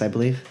at 6, I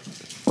believe.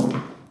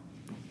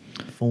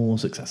 4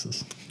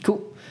 successes.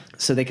 Cool.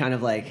 So they kind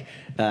of like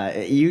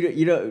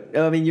you don't.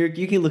 I mean,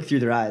 you can look through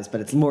their eyes,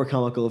 but it's more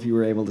comical if you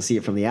were able to see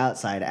it from the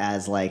outside.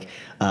 As like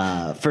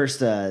first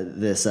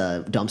this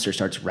dumpster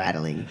starts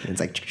rattling, and it's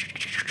like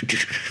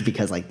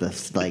because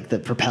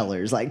the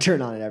propellers like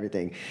turn on and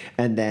everything,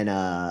 and then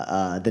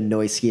the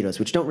noise mosquitoes,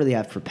 which don't really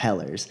have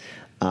propellers,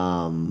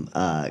 kind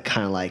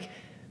of like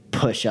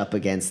push up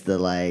against the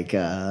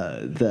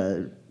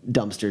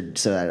dumpster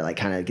so that it like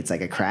kind of gets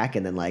like a crack,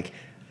 and then like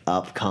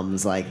up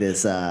comes like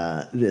this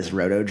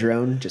roto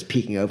drone just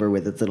peeking over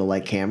with its little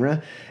like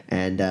camera,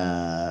 and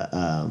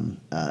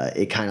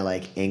it kind of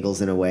like angles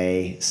in a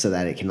way so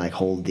that it can like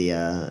hold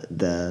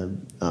the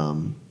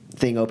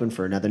thing open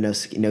for another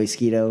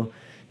mosquito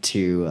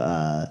to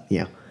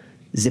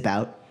zip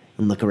out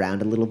and look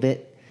around a little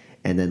bit.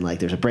 And then like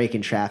there's a break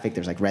in traffic.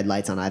 There's like red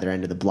lights on either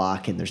end of the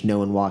block, and there's no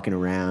one walking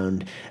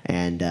around.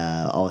 And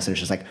all of a sudden it's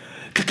just like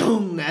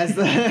as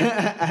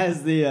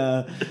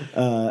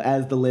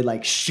the lid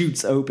like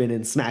shoots open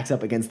and smacks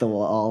up against the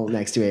wall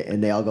next to it,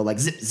 and they all go like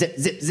zip zip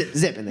zip zip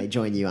zip, and they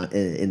join you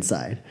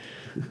inside.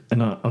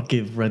 And I'll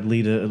give Red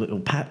Leader a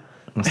little pat.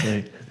 And I'll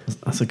say,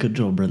 that's a good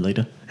job, Red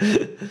Leader.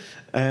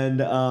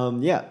 And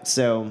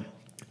so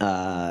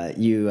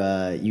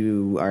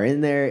you are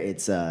in there.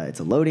 It's a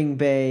loading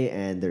bay,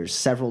 and there's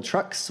several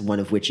trucks, one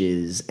of which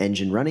is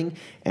engine running,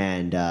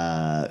 and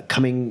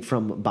coming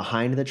from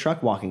behind the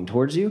truck, walking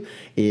towards you,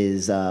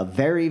 is a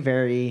very,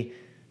 very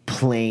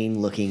plain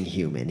looking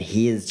human.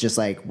 He is just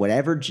like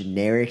whatever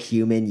generic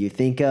human you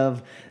think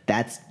of.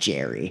 That's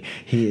Jerry.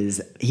 He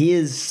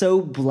is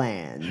so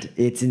bland.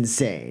 It's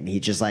insane. He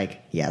just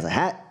like, he has a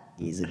hat.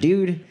 He's a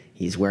dude.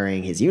 He's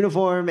wearing his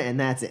uniform, and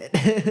that's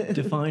it.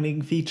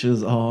 Defining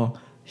features are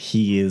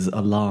he is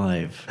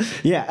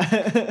alive.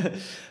 Yeah.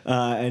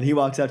 And he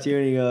walks up to you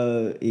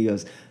and he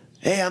goes,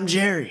 "Hey, I'm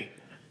Jerry."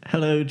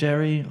 Hello,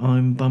 Jerry.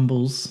 I'm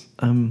Bumbles.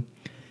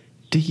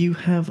 Do you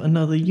have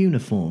another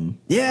uniform?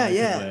 Yeah, I could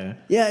yeah. wear?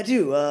 Yeah, I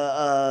do.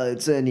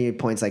 And he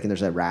points like, and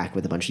there's a rack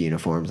with a bunch of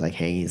uniforms like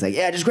hanging. He's like,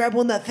 "Yeah, just grab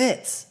one that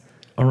fits."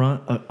 All right,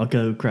 I'll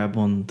go grab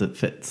one that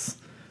fits.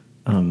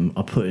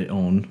 I'll put it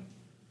on.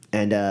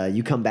 And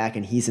you come back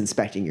and he's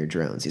inspecting your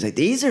drones. He's like,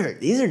 These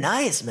are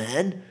nice,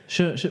 man."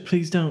 Sure,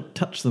 please don't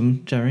touch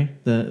them, Jerry.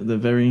 They're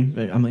very,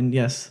 very, I mean,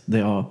 yes,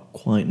 they are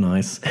quite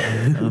nice.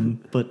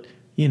 But,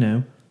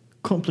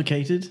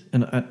 complicated,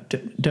 and I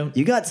don't...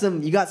 You got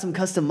some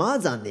custom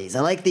mods on these.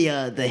 I like the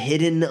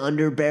hidden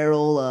under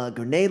barrel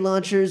grenade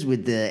launchers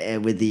with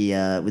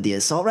the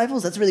assault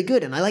rifles. That's really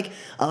good. And I like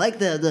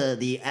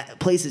the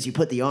places you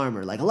put the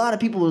armor. Like a lot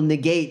of people will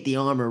negate the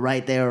armor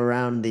right there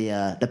around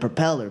the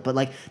propeller, but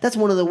like that's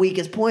one of the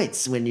weakest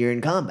points when you're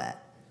in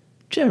combat.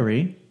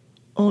 Jerry,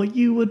 are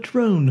you a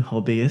drone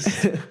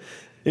hobbyist?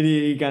 And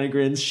he kind of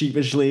grins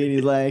sheepishly, and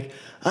he's like,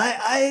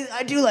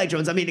 I do like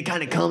drones. I mean, it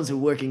kind of comes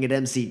with working at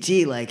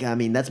MCT. Like, I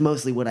mean, that's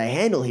mostly what I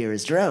handle here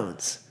is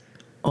drones.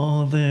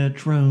 Are there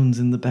drones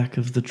in the back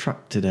of the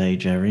truck today,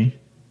 Jerry?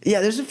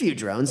 Yeah, there's a few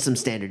drones, some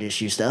standard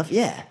issue stuff,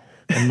 yeah.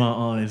 And my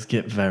eyes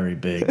get very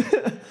big.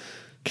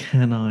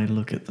 Can I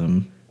look at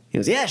them? He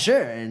goes, yeah,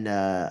 sure. And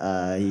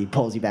he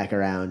pulls you back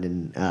around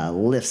and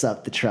lifts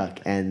up the truck.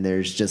 And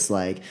there's just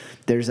like,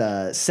 there's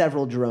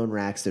several drone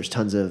racks. There's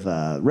tons of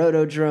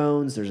roto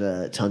drones.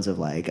 There's tons of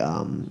like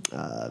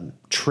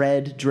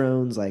tread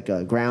drones, like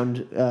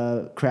ground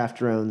craft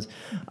drones.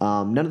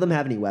 None of them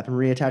have any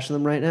weaponry attached to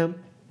them right now.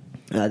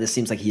 This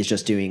seems like he's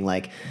just doing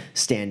like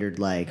standard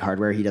like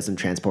hardware. He doesn't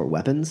transport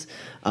weapons.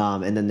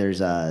 And then there's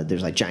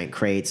like giant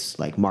crates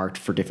like marked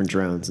for different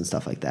drones and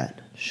stuff like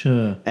that.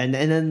 Sure. And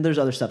then there's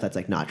other stuff that's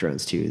like not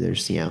drones too.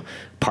 There's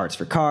parts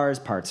for cars,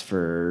 parts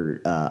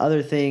for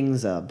other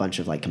things, a bunch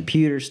of like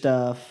computer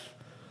stuff.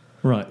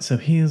 Right, so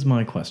here's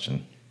my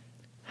question.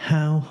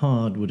 How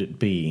hard would it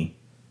be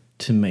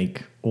to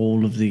make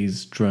all of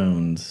these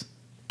drones,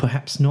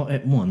 perhaps not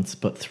at once,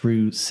 but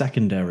through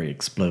secondary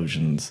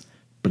explosions,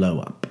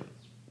 blow up?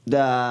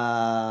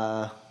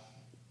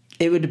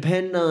 It would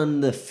depend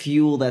on the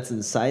fuel that's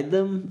inside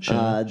them.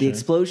 Sure.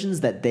 Explosions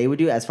that they would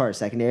do, as far as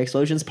secondary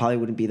explosions, probably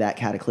wouldn't be that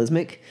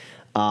cataclysmic.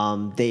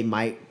 They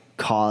might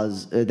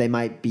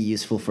be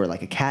useful for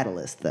like a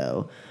catalyst,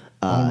 though,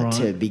 Right.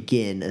 to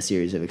begin a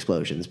series of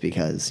explosions.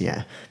 Because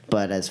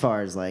but as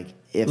far as like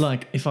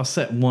if I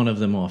set one of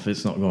them off,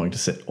 it's not going to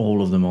set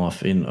all of them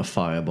off in a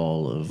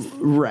fireball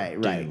of... right,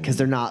 because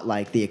they're not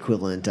like the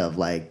equivalent of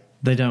like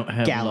They don't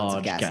have gallons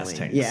of large gas gasoline.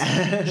 tanks.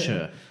 Yeah.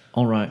 Sure.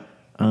 All right.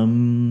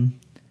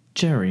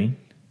 Jerry,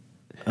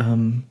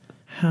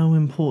 how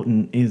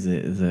important is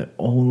it that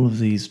all of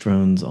these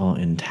drones are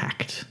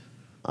intact?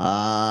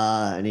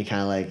 And he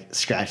kind of like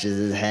scratches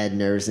his head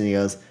nervous and he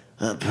goes,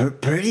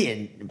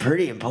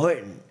 pretty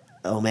important.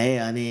 Oh, May,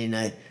 I mean,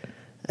 I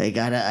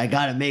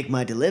gotta make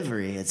my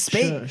delivery. And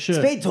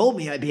Spade told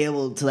me I'd be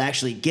able to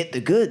actually get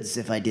the goods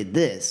if I did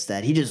this,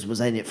 that he just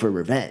was in it for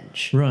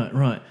revenge.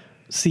 Right.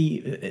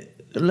 See,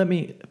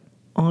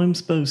 I'm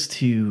supposed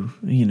to,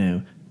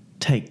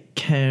 take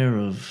care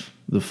of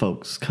the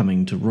folks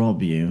coming to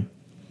rob you.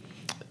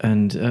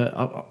 And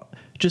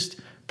just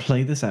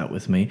play this out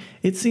with me.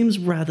 It seems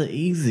rather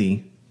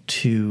easy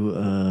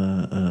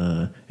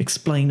to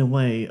explain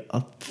away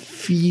a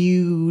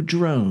few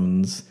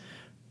drones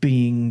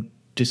being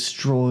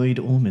destroyed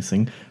or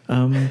missing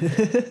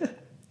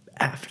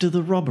after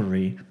the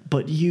robbery,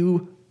 but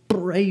you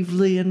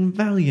bravely and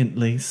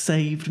valiantly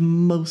saved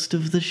most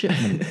of the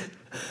shipment.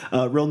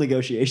 Roll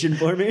negotiation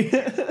for me.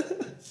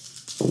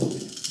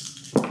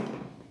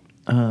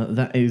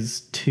 That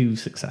is 2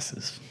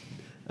 successes.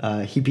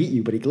 He beat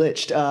you, but he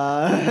glitched.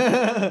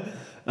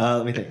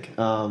 Let me think.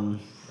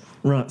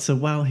 Right, so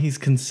while he's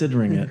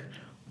considering it,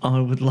 I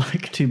would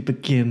like to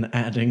begin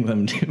adding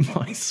them to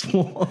my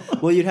swarm.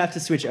 Well, you'd have to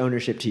switch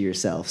ownership to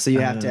yourself, so you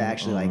have to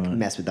actually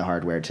mess with the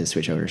hardware to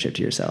switch ownership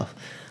to yourself.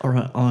 All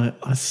right,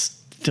 I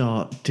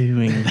start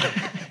doing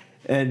that.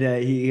 And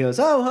he goes,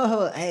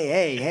 "Oh,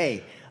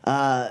 hey.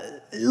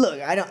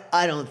 Look,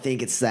 I don't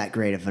think it's that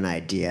great of an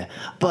idea,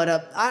 but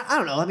I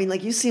don't know. I mean,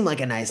 like, you seem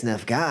like a nice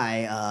enough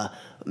guy.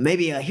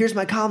 Maybe here's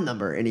my comm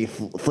number," and he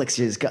flicks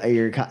his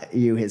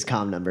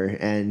comm number,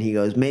 and he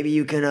goes, "Maybe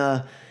you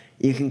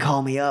can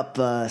call me up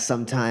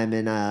sometime,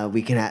 and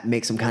we can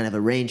make some kind of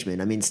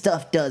arrangement. I mean,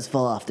 stuff does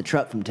fall off the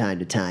truck from time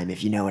to time,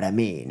 if you know what I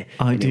mean."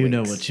 I And he do know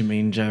winks. what you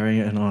mean, Jerry,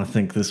 and I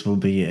think this will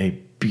be a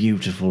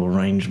beautiful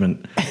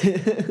arrangement.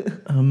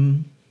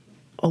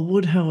 I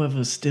would,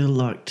 however, still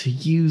like to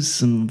use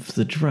some of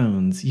the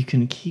drones. You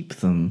can keep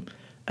them,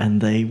 and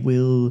they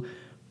will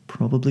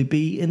probably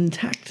be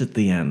intact at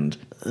the end.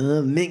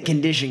 Mint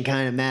condition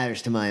kind of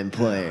matters to my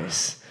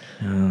employers.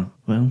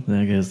 Well,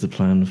 there goes the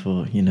plan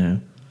for,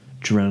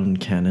 drone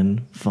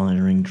cannon,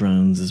 firing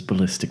drones as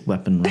ballistic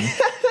weaponry.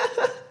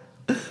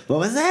 What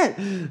was that?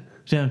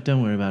 Yeah,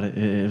 don't worry about it.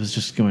 It was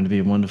just going to be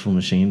a wonderful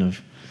machine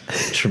of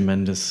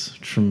tremendous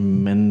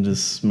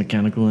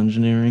mechanical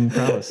engineering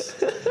prowess.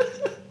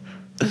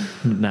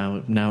 Now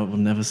it will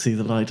never see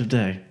the light of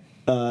day.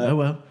 Oh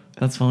well,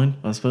 that's fine.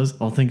 I suppose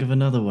I'll think of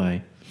another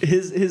way.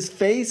 His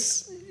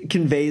face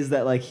conveys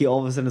that like he all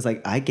of a sudden is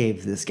like, I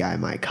gave this guy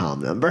my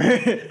comm number.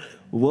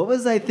 What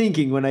was I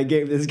thinking when I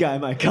gave this guy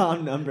my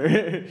comm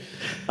number?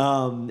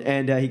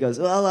 And he goes,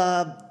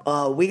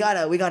 well, we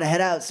gotta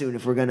head out soon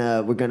if we're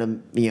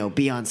gonna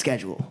be on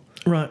schedule.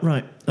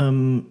 Right.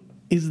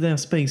 Is there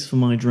space for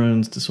my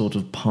drones to sort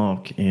of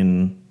park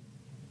in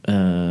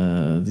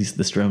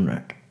this drone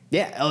rack?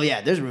 Yeah. Oh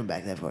yeah. There's room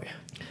back there for you.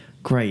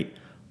 Great.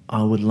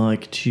 I would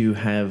like to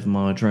have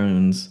my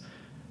drones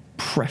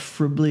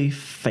preferably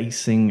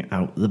facing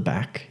out the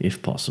back,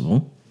 if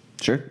possible.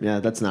 Sure. Yeah,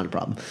 that's not a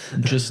problem.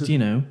 Just,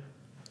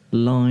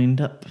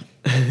 lined up,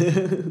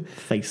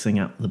 facing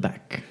out the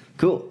back.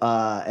 Cool.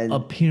 And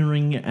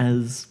Appearing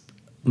as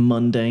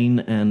mundane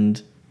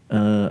and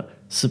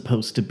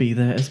supposed to be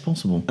there as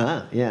possible.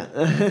 yeah.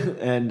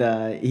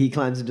 And he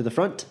climbs into the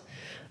front.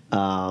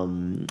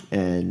 And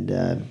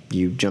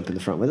you jump in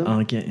the front with him.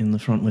 I get in the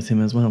front with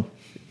him as well.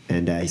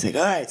 And he's like,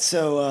 all right,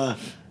 so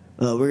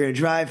we're going to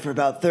drive for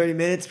about 30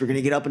 minutes. We're going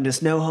to get up into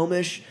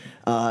Snohomish,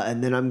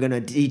 and then I'm going to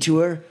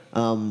detour.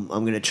 I'm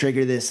going to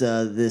trigger this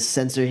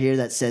sensor here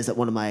that says that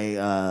one of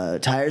my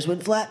tires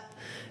went flat.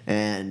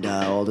 And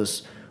I'll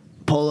just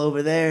pull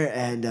over there,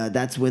 and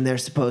that's when they're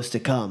supposed to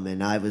come.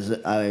 And I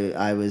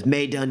was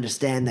made to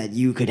understand that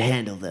you could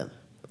handle them.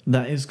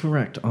 That is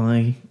correct.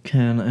 I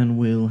can and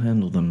will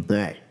handle them. All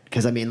right.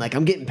 Because, I mean, like,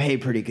 I'm getting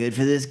paid pretty good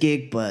for this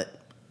gig, but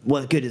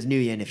what good is New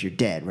Yen if you're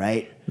dead,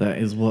 right? That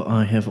is what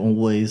I have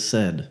always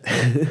said.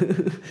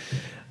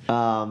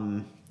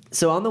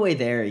 So on the way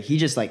there, he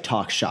just like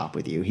talks shop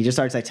with you. He just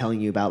starts like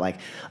telling you about like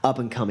up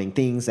and coming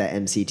things that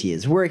MCT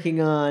is working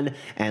on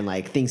and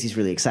like things he's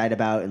really excited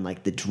about and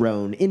like the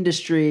drone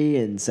industry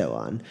and so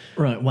on.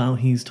 Right, while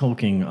he's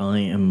talking,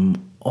 I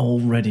am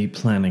already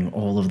planning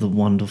all of the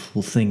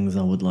wonderful things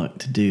I would like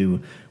to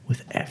do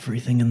with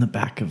everything in the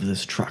back of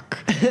this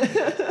truck.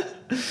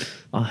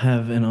 I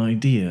have an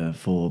idea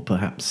for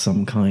perhaps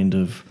some kind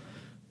of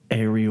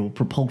aerial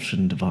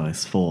propulsion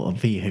device for a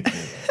vehicle.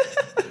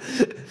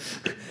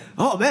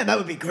 Oh, man, that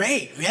would be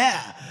great.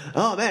 Yeah.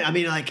 Oh, man, I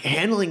mean, like,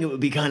 handling it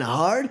would be kind of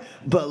hard,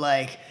 but,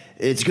 like,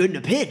 it's good in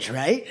a pinch,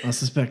 right? I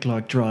suspect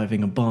like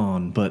driving a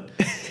barn, but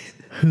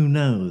who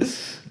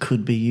knows?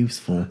 Could be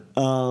useful.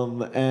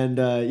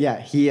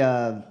 He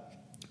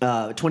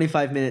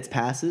 25 minutes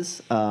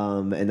passes,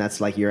 and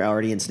that's like you're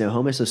already in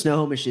Snohomish. So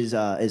Snohomish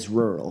is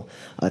rural.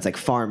 It's like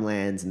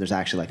farmlands, and there's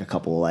actually like a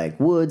couple like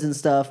woods and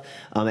stuff.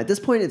 At this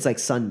point, it's like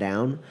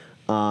sundown.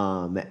 He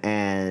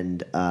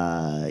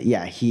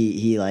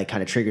like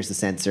kind of triggers the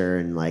sensor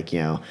and like,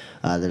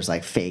 there's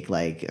like fake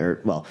like,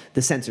 the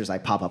sensors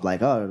like pop up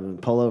like, oh,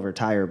 pull over,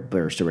 tire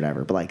burst or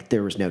whatever. But like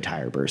there was no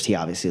tire burst. He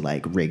obviously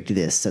like rigged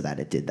this so that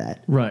it did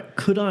that. Right.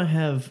 Could I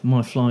have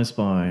my Fly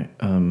Spy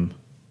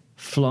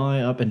fly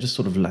up and just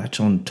sort of latch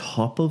on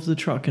top of the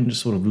truck and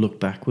just sort of look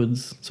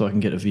backwards so I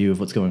can get a view of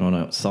what's going on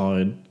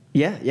outside?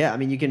 Yeah. I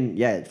mean, you can,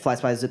 Fly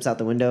Spy zips out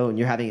the window and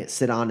you're having it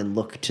sit on and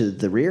look to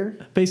the rear.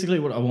 Basically,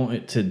 what I want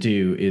it to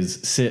do is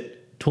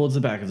sit towards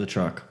the back of the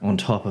truck on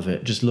top of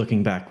it, just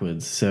looking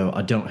backwards, so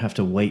I don't have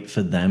to wait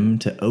for them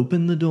to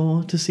open the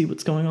door to see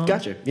what's going on.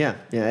 Gotcha. Yeah.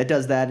 It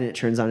does that and it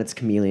turns on its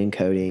chameleon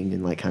coating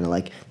and like kind of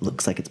like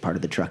looks like it's part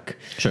of the truck.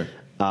 Sure.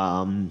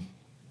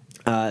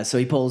 So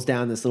he pulls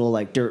down this little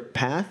like dirt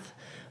path,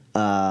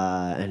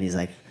 and he's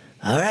like,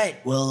 All right,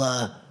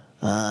 well,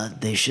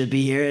 they should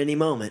be here any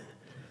moment.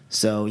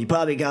 So you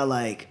probably got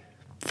like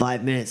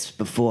 5 minutes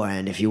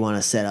beforehand if you want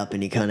to set up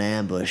any kind of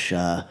ambush.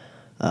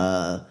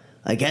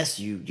 I guess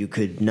you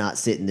could not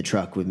sit in the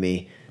truck with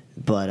me,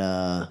 but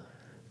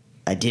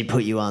I did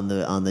put you on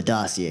the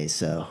dossier,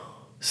 so.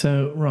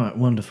 So, right,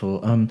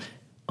 wonderful.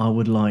 I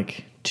would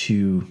like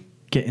to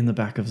get in the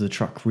back of the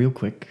truck real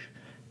quick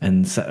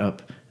and set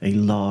up a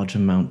large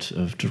amount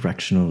of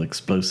directional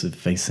explosive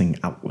facing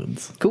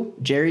outwards. cool.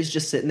 Jerry's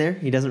just sitting there.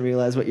 He doesn't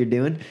realize what you're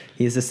doing.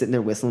 He's just sitting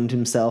there whistling to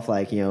himself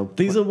like,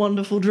 These are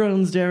wonderful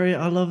drones, Jerry.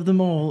 I love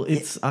them all.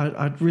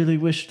 I really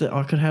wish that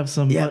I could have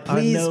some, Yeah, but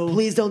I know...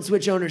 please don't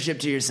switch ownership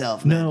to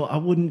yourself, man. No, I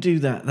wouldn't do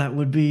that. That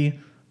would be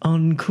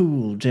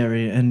uncool,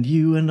 Jerry, and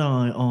you and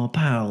I are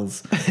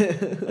pals.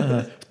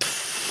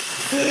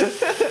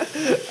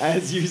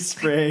 As you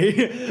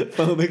spray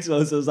foam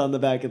explosives on the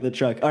back of the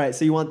truck. All right,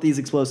 so you want these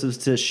explosives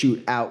to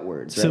shoot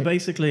outwards, right? So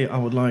basically, I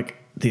would like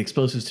the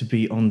explosives to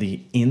be on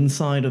the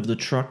inside of the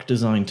truck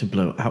designed to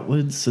blow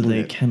outwards so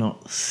they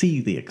cannot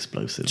see the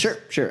explosives.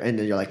 Sure. And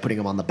then you're like putting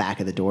them on the back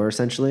of the door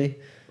essentially?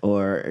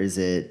 Or is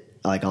it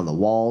like on the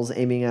walls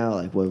aiming out?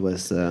 Like what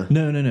was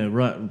No.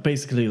 Right.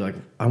 Basically, like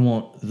I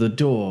want the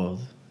door.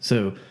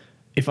 So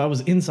if I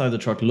was inside the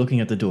truck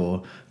looking at the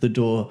door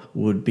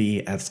would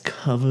be as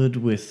covered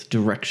with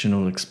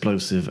directional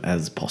explosive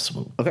as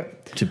possible. Okay.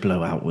 To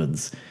blow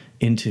outwards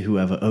into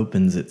whoever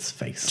opens its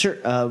face. Sure.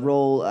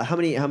 Roll. How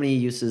many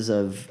uses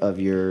of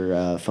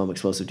your foam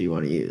explosive do you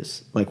want to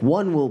use? Like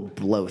one will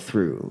blow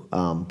through,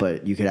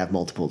 but you could have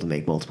multiple to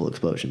make multiple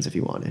explosions if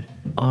you wanted.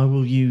 I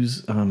will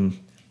use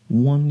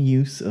one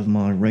use of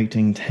my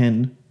rating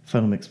 10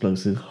 foam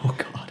explosive. Oh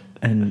God.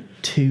 And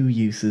 2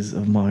 uses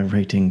of my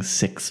rating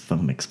 6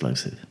 foam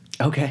explosive.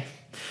 Okay.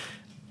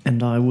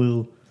 And I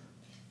will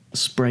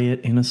spray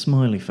it in a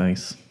smiley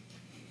face.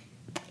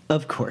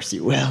 Of course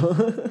you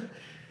will.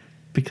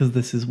 Because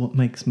this is what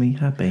makes me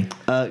happy.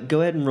 Go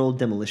ahead and roll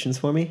demolitions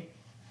for me.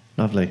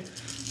 Lovely.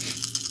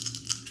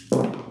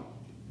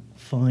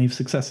 5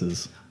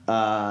 successes.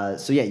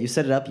 You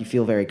set it up. You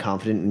feel very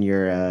confident in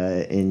your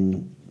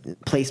in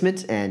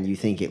placement, and you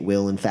think it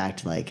will, in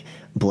fact, like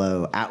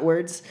blow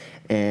outwards.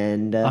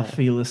 And I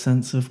feel a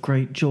sense of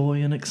great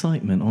joy and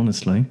excitement,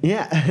 honestly.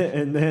 yeah,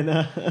 and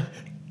then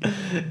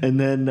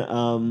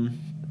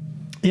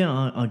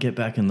Yeah, I get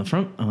back in the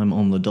front. I'm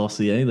on the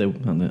dossier.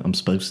 I'm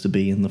supposed to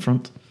be in the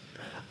front.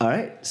 all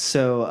right.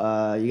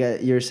 So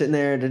you're sitting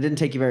there. It didn't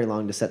take you very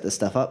long to set this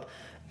stuff up.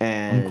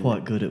 And I'm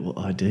quite good at what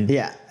I do.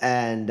 Yeah,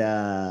 and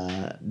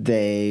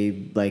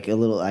they like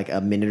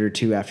a minute or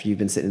two after you've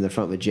been sitting in the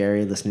front with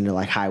Jerry listening to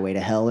like Highway to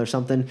Hell or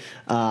something,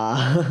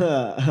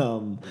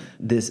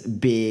 this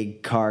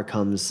big car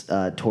comes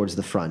towards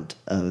the front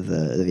of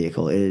the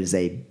vehicle. It is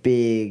a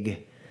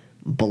big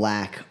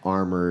black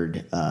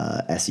armored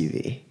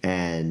SUV,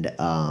 and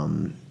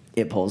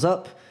it pulls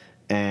up,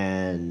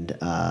 and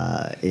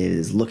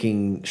is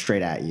looking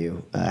straight at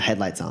you,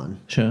 headlights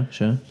on. Sure.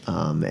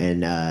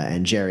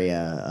 And Jerry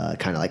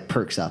kind of like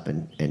perks up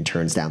and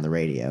turns down the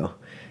radio,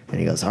 and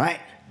he goes, "All right,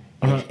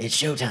 it's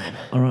showtime."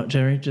 All right,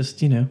 Jerry,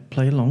 just,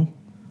 play along.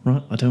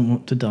 Right, I don't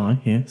want to die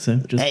here, so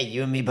just Hey,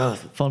 you and me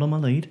both. follow my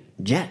lead.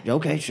 Yeah,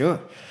 okay,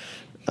 sure.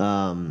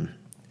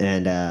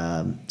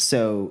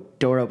 So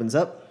door opens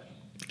up,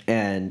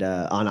 and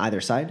on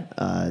either side,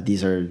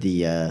 these are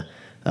the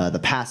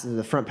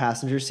front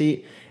passenger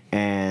seat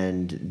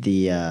and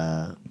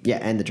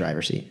the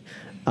driver's seat.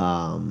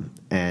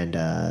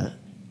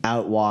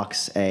 Out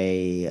walks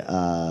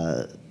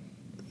a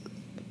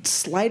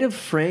sleight of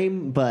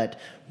frame but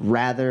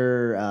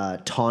rather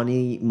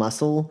tawny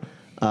muscle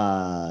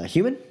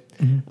human.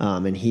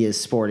 And he is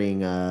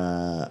sporting 2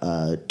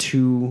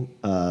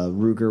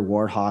 Ruger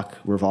Warhawk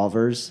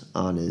revolvers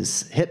on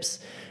his hips,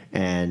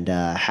 and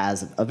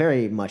has a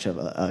very much of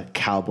a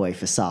cowboy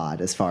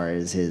facade as far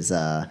as his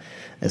attire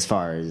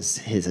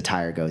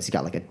goes. He's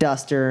got like a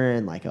duster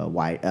and like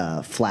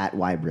a flat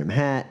wide brim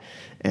hat,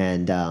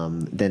 and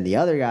then the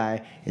other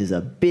guy is a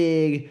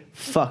big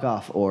fuck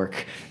off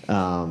orc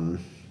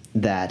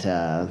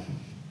that.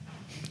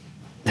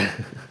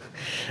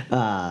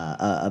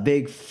 A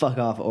big fuck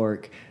off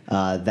orc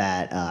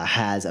that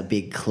has a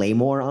big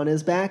claymore on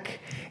his back,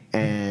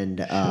 and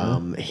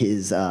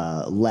his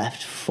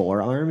left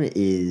forearm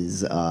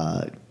is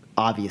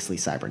obviously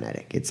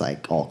cybernetic. It's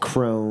like all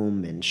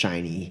chrome and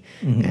shiny,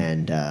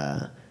 and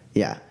so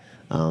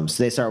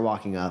they start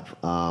walking up.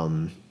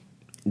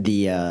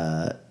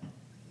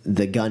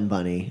 The gun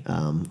bunny,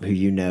 who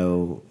you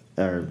know,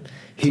 or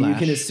who you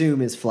can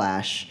assume is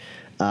Flash,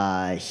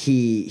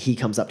 he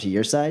comes up to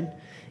your side.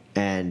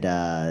 And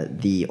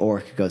the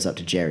orc goes up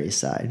to Jerry's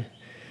side,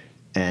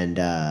 and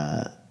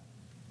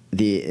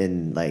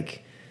they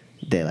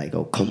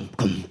go come,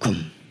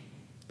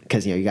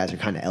 because you guys are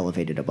kind of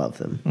elevated above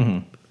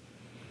them.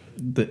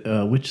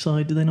 Which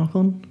side do they knock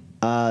on?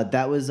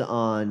 That was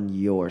on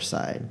your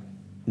side,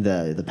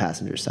 the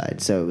passenger side.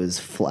 So it was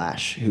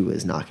Flash who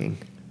was knocking.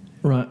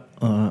 Right,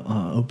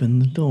 I open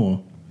the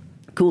door.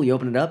 Cool, you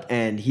open it up,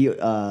 and he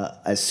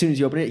as soon as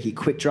you open it, he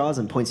quick draws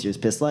and points his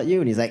pistol at you,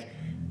 and he's like,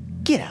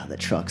 "Get out of the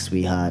truck,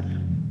 sweetheart."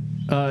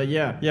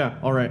 Yeah.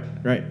 All right.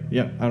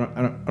 Yeah, I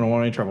don't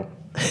want any trouble.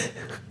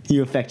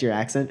 You affect your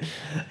accent.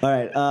 All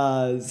right.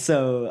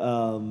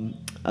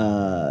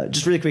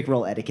 Just really quick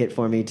roll etiquette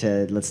for me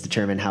let's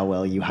determine how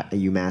well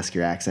you mask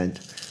your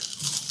accent.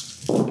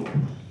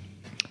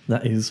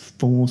 That is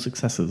 4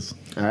 successes.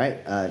 All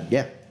right.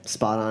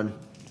 Spot on.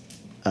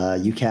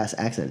 UCAS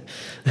accent.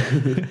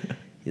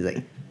 He's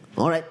like,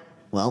 "All right.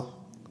 Well,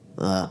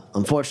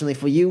 unfortunately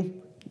for you,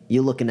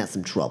 you're looking at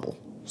some trouble.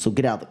 So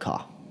get out of the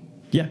car."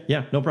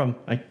 Yeah, no problem.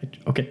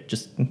 Okay,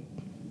 just I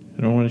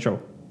don't want any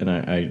trouble. And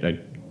I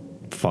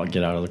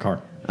get out of the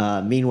car.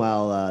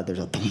 Meanwhile, there's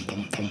a thump,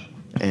 thump, thump,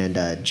 and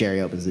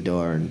Jerry opens the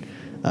door, and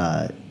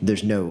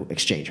there's no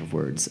exchange of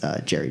words.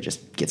 Jerry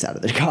just gets out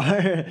of the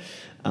car.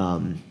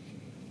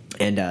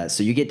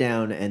 So you get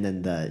down, and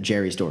then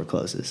Jerry's door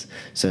closes,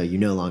 so you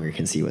no longer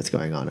can see what's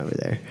going on over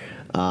there.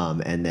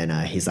 And then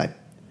he's like,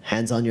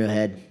 "Hands on your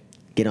head,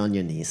 get on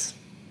your knees."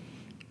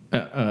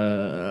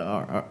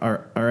 All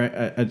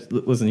right.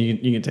 Listen, you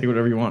can take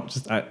whatever you want.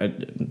 Just don't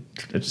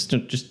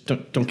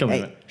kill me.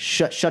 Hey,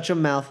 shut your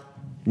mouth,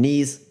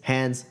 knees,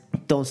 hands.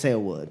 Don't say a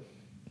word.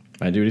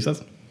 I do what he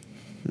says.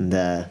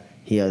 And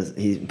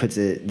he puts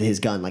his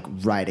gun like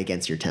right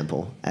against your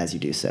temple as you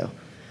do so,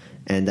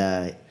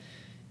 and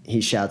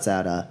he shouts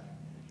out,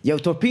 "Yo,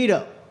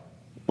 Torpedo,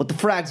 what the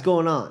frag's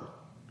going on?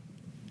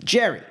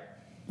 Jerry,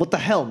 what the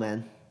hell,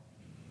 man?"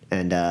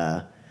 And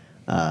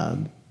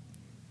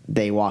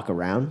they walk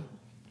around,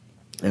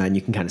 and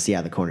you can kind of see out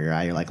of the corner of your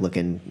eye. You're like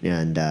looking,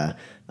 and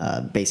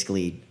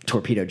basically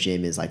Torpedo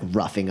Jim is like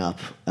roughing up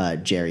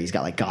Jerry. He's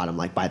got him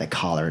like by the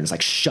collar and is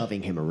like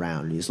shoving him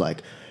around. And he's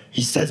like,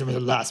 "He says it was a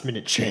last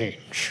minute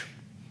change."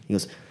 He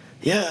goes,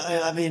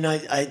 "Yeah, I mean,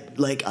 I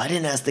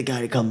didn't ask the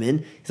guy to come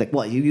in." He's like,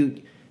 "What,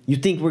 you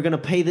think we're gonna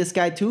pay this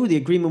guy too? The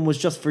agreement was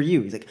just for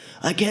you." He's like,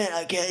 I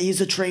can't.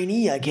 He's a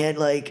trainee. I can't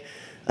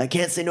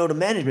say no to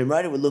management,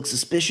 right? It would look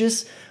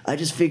suspicious. I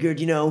just figured,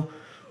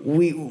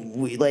 we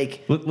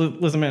like.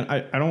 Listen, man.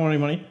 I don't want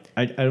any money.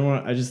 I don't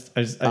want. I just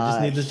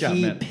need this job,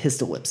 man. He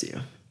pistol whips you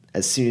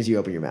as soon as you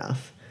open your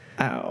mouth.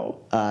 Ow.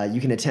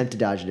 You can attempt to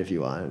dodge it if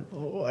you want.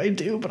 Oh, I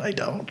do, but I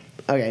don't.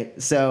 Okay,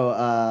 so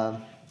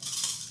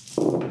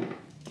all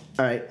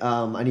right.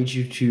 I need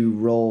you to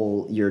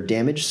roll your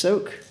damage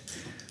soak.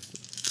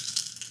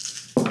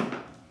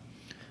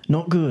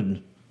 Not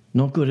good.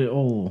 Not good at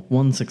all.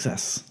 1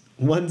 success.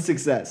 1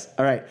 success.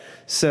 All right.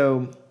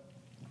 So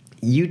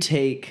you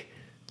take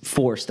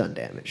 4 stun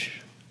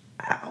damage.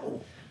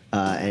 Ow.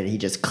 And he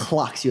just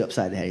clocks you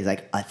upside the head. He's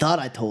like, "I thought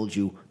I told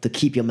you to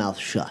keep your mouth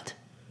shut."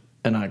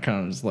 And I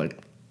kind of just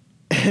like...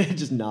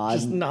 just nod.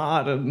 Just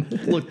nod and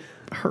look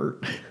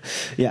hurt.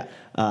 Yeah.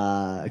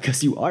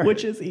 Because you are.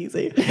 Which is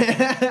easy.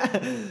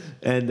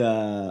 And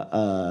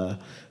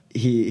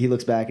he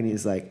looks back and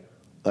he's like,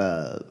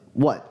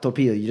 "What,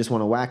 Torpedo, you just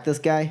want to whack this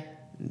guy?"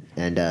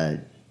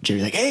 And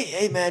Jerry's like,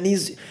 hey man,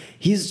 he's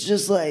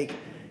just like,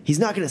 he's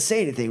not gonna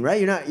say anything, right?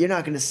 You're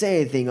not gonna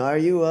say anything, are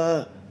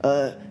you,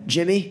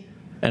 Jimmy?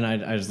 And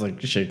I just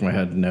like shake my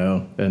head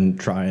no and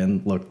try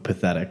and look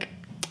pathetic.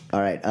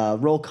 All right,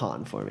 roll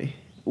con for me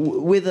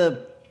with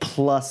a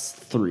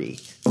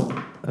 +3.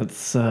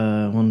 That's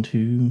 1,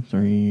 2,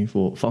 3,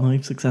 4,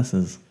 5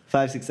 successes.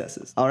 5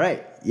 successes. All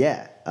right,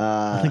 yeah.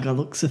 I think I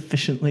look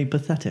sufficiently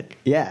pathetic.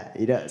 Yeah,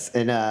 he does.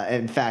 And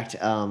in fact,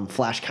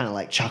 Flash kind of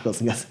like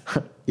chuckles and goes,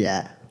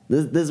 yeah,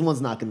 this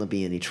one's not going to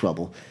be any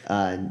trouble.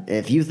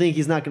 If you think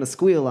he's not going to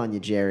squeal on you,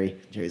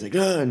 Jerry's like,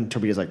 and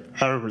Torpedo's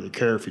like, I don't really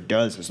care if he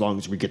does as long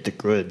as we get the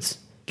goods.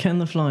 Can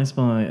the Fly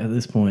Spy at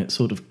this point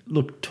sort of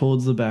look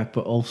towards the back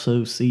but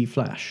also see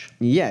Flash?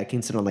 Yeah, it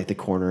can sit on like the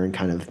corner and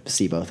kind of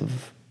see both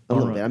of a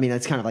little right. bit. I mean,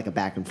 it's kind of like a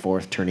back and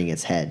forth turning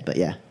its head, but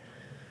yeah.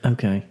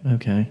 Okay,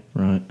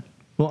 right.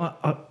 Well,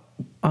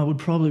 I would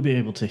probably be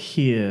able to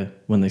hear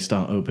when they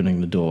start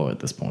opening the door at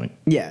this point.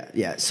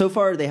 Yeah. So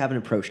far, they haven't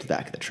approached the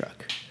back of the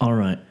truck. All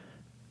right.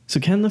 So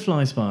can the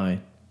Fly Spy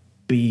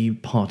be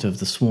part of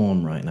the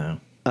swarm right now?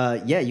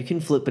 Yeah, you can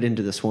flip it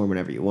into the swarm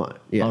whenever you want.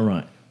 Yeah. All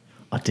right.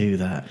 I do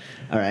that.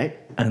 All right.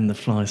 And the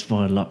Fly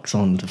Spy locks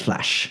on to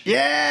Flash.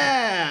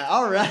 Yeah.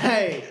 All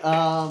right.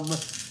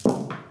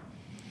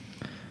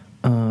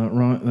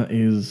 Right, that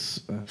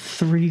is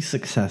 3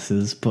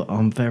 successes, but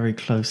I'm very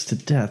close to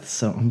death,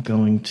 so I'm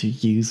going to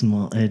use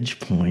my edge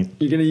point.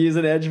 You're gonna use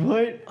an edge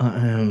point.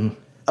 I am.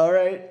 All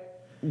right.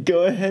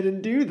 Go ahead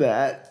and do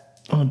that.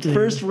 Oh, dear.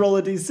 First, roll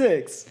a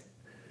d6.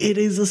 It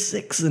is a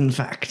 6, in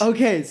fact.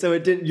 Okay, so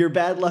it didn't. Your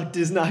bad luck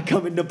does not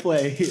come into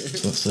play here.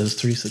 So it says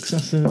 3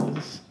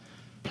 successes,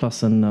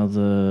 plus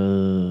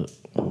another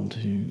 1,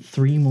 2,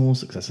 3 more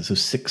successes, so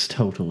 6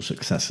 total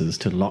successes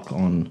to lock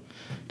on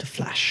to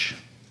Flash.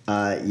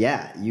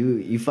 Yeah,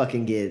 you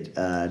fucking get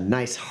a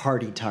nice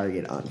hearty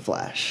target on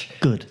Flash.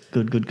 Good.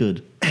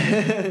 It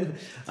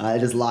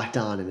is locked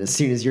on, and as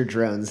soon as your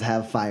drones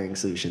have firing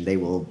solution, they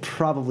will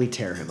probably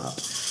tear him up.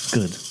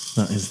 Good.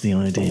 That is the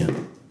idea.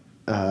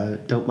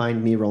 Don't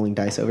mind me rolling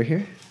dice over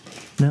here.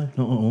 No, not at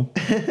all.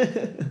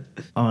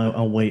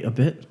 I'll wait a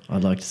bit.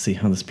 I'd like to see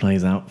how this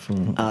plays out for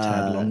a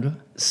tad longer.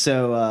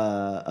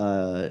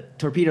 So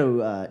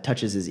Torpedo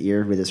touches his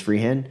ear with his free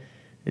hand,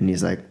 and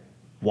he's like,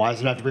 Why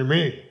does it have to be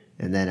me?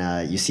 and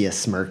then you see a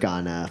smirk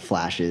on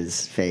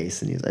Flash's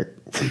face, and he's like,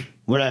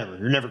 Whatever,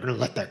 you're never gonna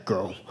let that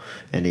go.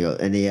 and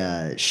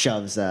he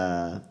shoves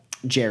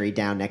Jerry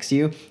down next to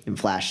you, and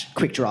Flash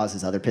quick draws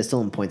his other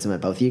pistol and points him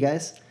at both of you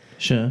guys.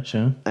 Sure.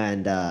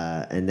 And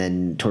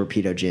then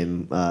Torpedo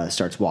Jim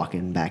starts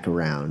walking back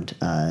around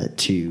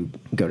to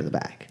go to the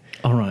back.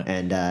 All right.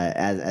 And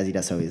as he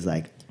does so, he's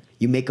like,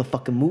 "You make a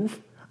fucking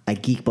move, I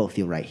geek both of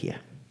you right here."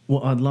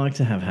 What I'd like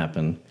to have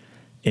happen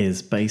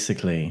is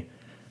basically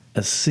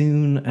as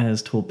soon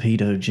as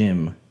Torpedo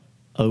Jim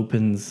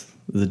opens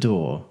the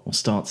door, or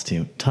starts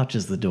to,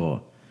 touches the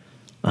door,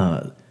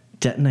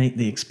 detonate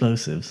the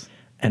explosives,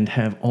 and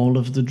have all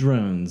of the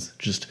drones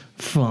just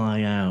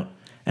fly out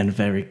and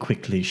very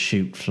quickly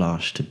shoot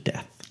Flash to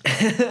death.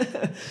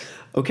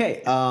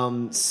 Okay,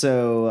 or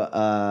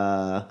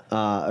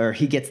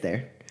he gets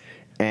there,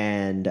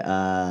 and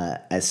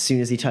as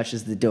soon as he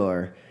touches the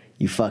door,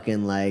 you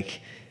fucking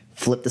like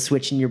flip the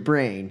switch in your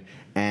brain,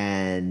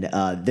 and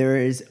there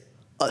is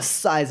a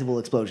sizable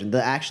explosion.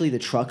 The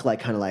truck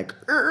like kind of like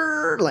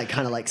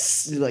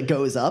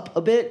goes up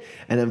a bit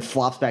and then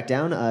flops back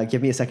down.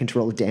 Give me a second to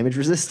roll a damage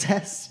resist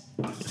test.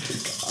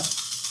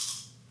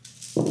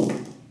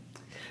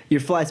 Your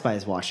Fly Spy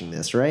is watching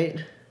this,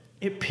 right?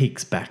 It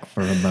peeks back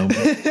for a moment.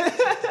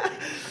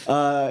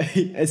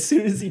 As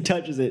soon as he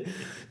touches it,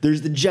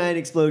 there's the giant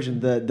explosion.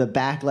 The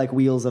back like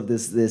wheels of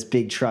this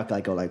big truck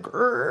like go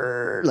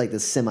like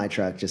this semi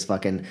truck just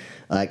fucking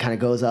kind of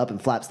goes up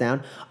and flaps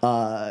down.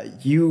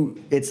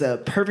 It's a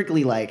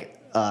perfectly like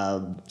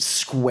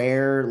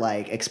square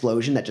like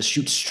explosion that just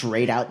shoots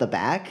straight out the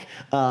back.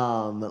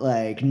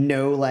 Like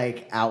no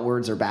like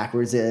outwards or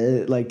backwards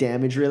like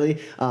damage really.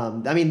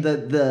 I mean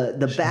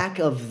the back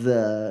of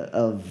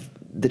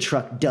the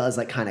truck does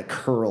like kind of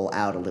curl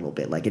out a little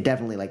bit. Like it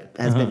definitely like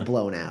has been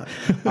blown out.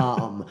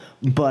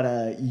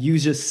 But you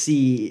just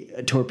see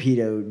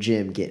Torpedo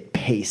Jim get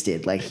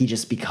pasted. Like he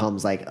just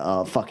becomes like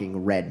a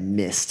fucking red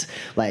mist.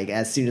 Like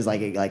as soon as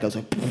like it like goes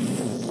like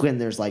and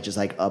there's like just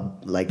like a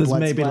like There's blood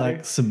maybe splatter.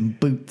 like some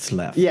boots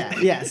left.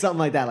 Yeah, something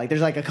like that. Like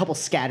there's like a couple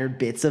scattered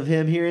bits of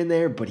him here and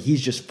there, but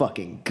he's just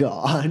fucking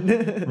gone.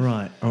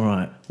 Right, all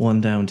right. 1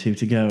 down, 2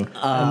 to go.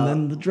 And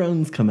then the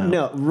drones come out.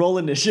 No, roll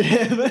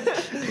initiative.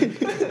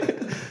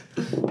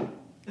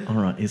 All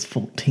right, it's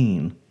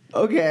 14.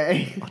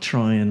 Okay. I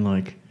try and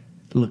like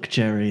look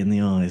Jerry in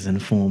the eyes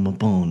and form a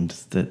bond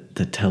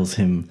that tells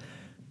him,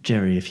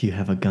 Jerry, if you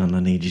have a gun, I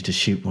need you to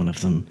shoot one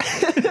of them.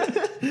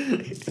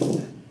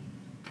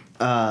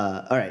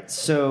 All right,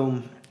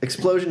 so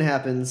explosion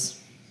happens,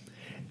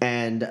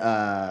 and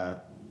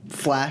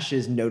Flash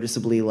is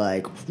noticeably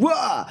like,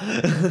 wah!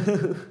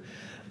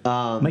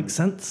 Makes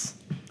sense.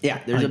 Yeah,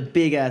 there's a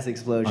big ass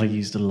explosion. I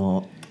used a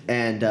lot.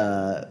 And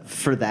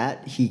for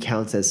that, he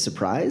counts as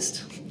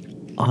surprised.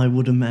 I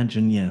would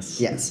imagine yes.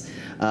 Yes,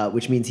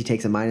 which means he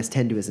takes a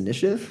 -10 to his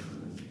initiative,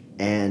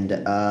 and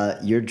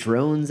your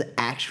drones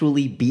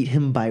actually beat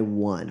him by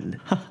 1.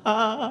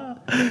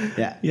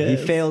 Yeah, Yes.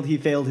 He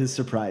failed his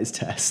surprise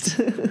test.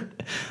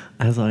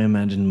 As I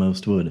imagine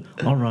most would.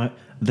 All right,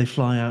 they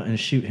fly out and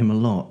shoot him a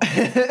lot.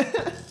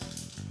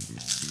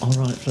 All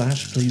right,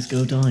 Flash, please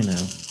go die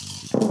now.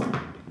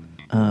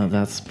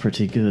 That's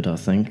pretty good, I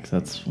think.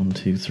 That's 1,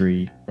 2,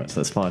 3. Right,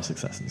 so that's 5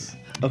 successes.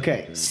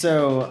 Okay,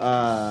 so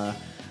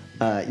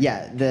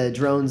yeah, the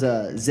drones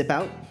zip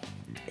out,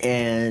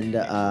 and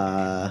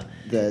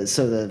the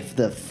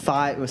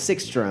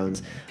 6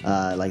 drones,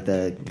 like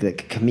the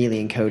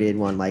chameleon coated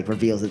one, like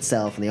reveals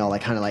itself, and they all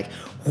like kind of like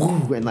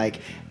whoo, and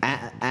like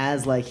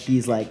as like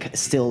he's like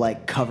still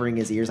like covering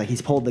his ears, like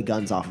he's pulled the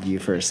guns off of you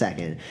for a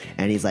second,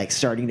 and he's like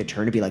starting to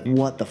turn to be like,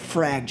 what the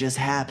frag just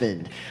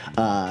happened?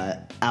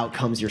 Out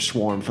comes your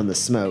swarm from the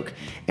smoke,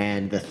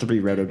 and the 3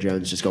 roto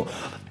drones just go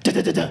da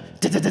da da da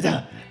da da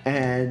da,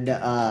 and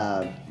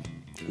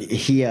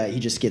he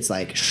just gets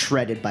like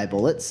shredded by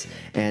bullets,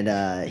 and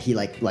he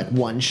like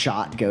one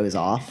shot goes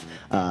off,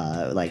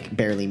 like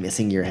barely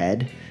missing your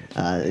head.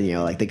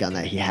 Like the gun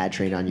that he had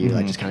trained on you,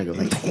 like just kind of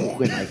goes like, and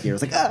like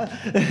it's like ah,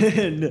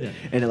 and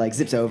it like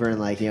zips over and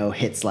like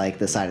hits like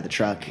the side of the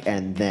truck,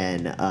 and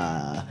then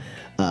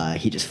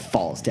he just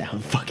falls down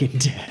fucking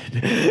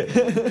dead.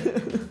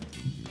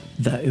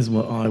 That is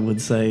what I would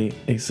say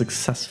a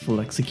successful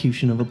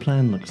execution of a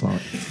plan looks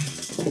like.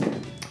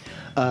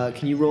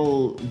 Can you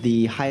roll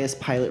the highest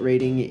pilot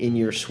rating in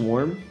your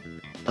swarm,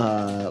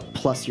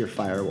 plus your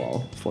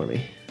firewall for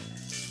me?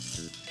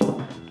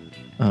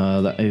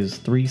 That is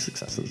 3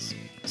 successes.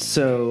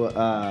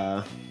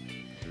 So,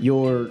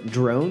 your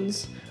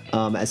drones,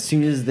 as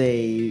soon as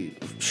they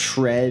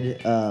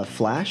shred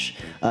Flash,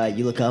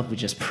 you look up with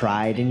just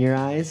pride in your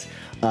eyes,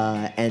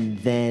 and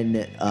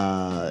then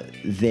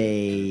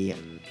they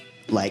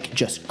like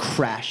just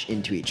crash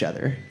into each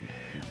other.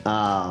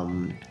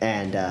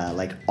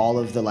 Like all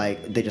of the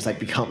like they just like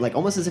become like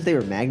almost as if they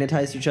were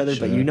magnetized to each other,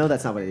 but Sure.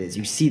 that's not what it is.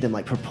 You see them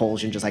like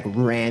propulsion just like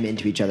ram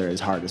into each other as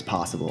hard as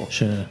possible.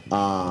 Sure.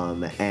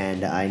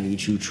 And I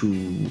need you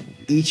to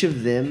each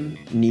of them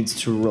needs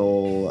to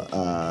roll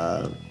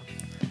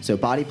so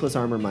body plus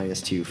armor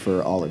 -2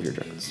 for all of your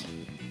drones,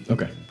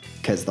 Okay.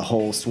 because the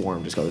whole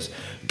swarm just goes.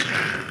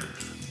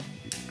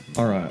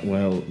 All right.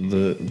 Well,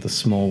 the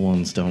small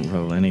ones don't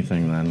roll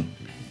anything then.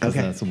 'Cause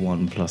Okay. That's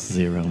 1 +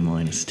 0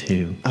 -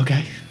 2.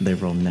 Okay. They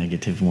roll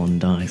 -1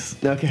 dice.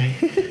 Okay.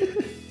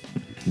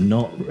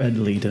 Not Red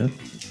Leader.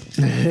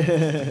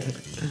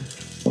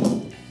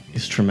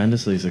 He's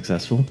tremendously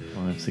successful.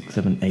 5, 6,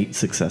 7, 8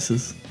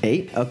 successes.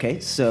 8. Okay.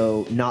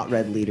 So not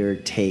red leader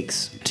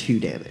takes 2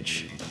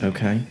 damage.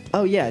 Okay.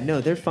 Oh yeah,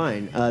 no, they're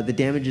fine. The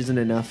damage isn't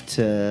enough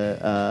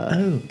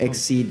to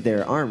exceed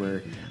their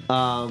armor.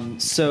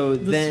 So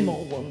then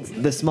small ones.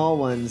 The small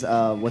ones.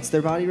 What's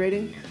their body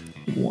rating?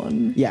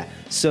 1. Yeah.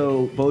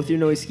 So both your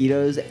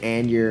Noisquitos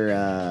and your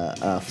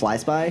Fly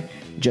Spy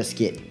just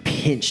get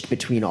pinched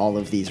between all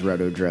of these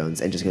roto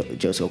drones and just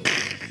go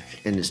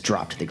and just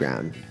drop to the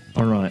ground.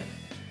 All right.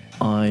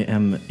 I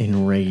am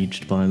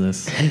enraged by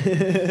this.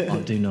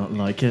 I do not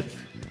like it.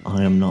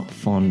 I am not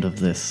fond of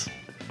this.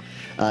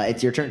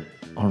 It's your turn.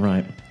 All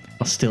right.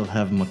 I still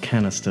have my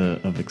canister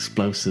of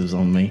explosives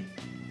on me.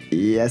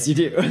 Yes, you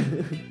do.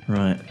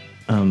 Right.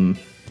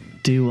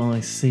 Do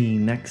I see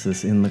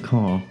Nexus in the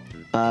car?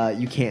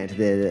 You can't.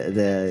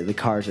 The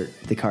car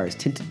is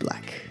tinted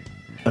black.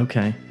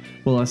 Okay.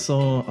 Well, I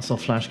saw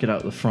Flash get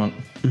out the front.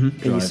 And you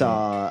driving.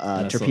 saw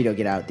And I saw- Torpedo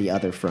get out the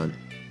other front.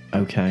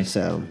 Okay.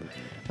 So,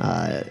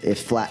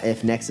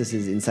 if Nexus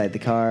is inside the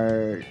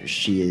car,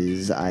 she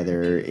is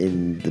either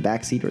in the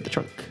back seat or the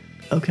trunk.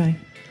 Okay.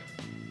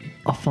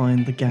 I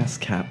find the gas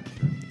cap,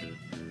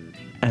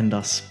 and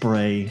I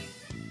spray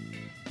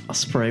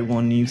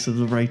one use of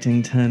the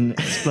rating 10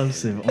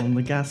 explosive on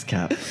the gas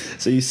cap.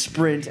 So you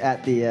sprint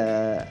at the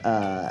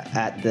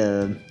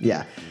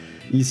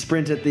you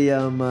sprint at the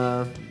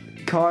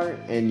car,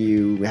 and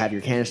you have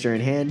your canister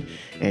in hand,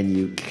 and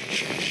you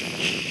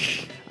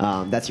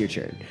that's your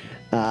turn.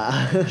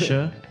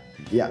 Sure.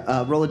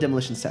 Yeah, roll a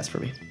demolitions test for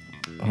me.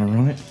 All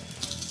right.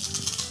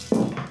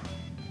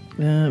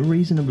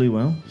 Reasonably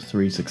well.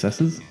 3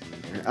 successes.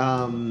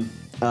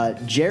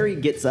 Jerry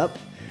gets up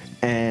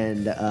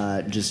and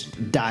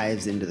just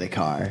dives into the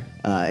car,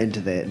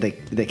 into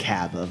the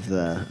cab of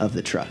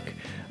the truck.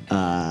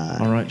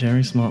 All right,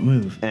 Jerry. Smart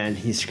move. And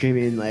he's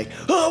screaming like,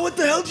 "Oh, what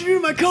the hell did you do to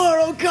my car?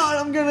 Oh God,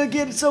 I'm gonna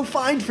get so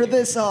fined for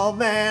this. Oh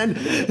man,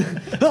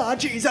 oh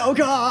jeez, oh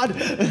God."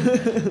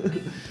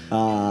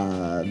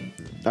 All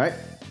right.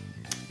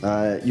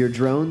 Your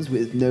drones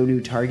with no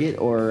new target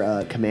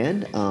or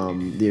command,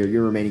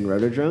 your remaining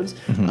rotor drones,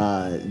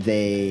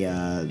 they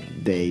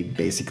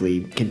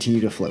basically continue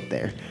to float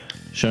there.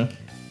 Sure.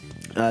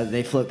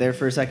 They float there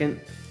for a second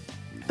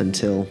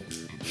until.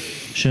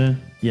 Sure.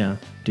 Yeah.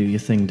 Do your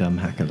thing, dumb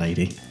hacker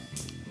lady.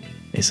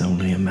 It's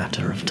only a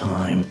matter of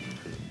time.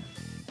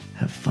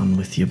 Have fun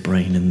with your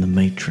brain in the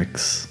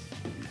Matrix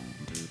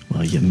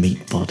while your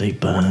meat body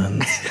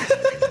burns.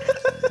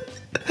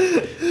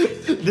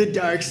 the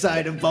dark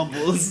side of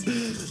Bumbles.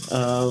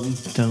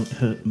 Don't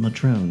hurt my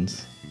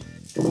drones.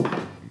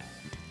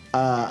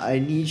 I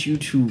need you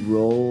to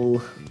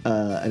roll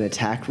an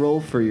attack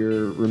roll for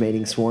your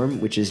remaining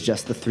swarm, which is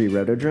just the 3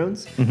 roto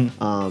drones.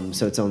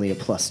 So it's only a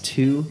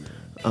 +2.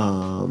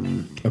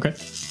 Okay.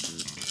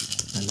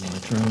 And my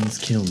drones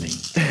kill me.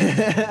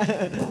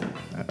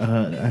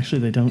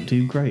 Actually, they don't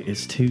do great.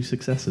 It's 2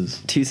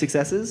 successes. 2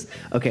 successes.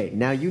 Okay,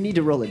 now you need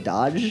to roll a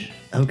dodge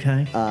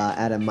Okay.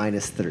 at a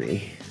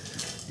 -3.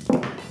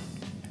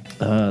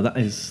 That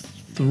is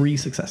 3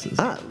 successes.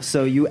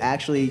 So you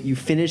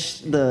finish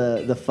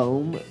the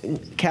foam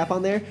cap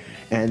on there,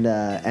 and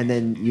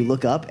then you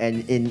look up,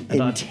 and in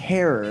I-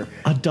 terror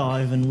I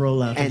dive and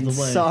roll out and of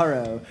the way.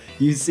 sorrow,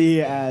 you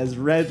see as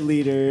Red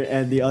Leader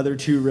and the other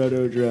 2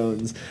 roto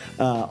drones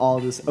all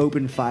just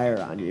open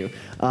fire on you,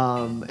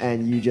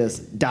 and you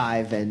just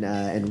dive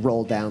and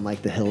roll down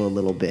like the hill a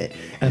little bit.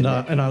 And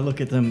I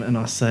look at them and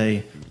I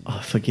say,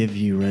 I forgive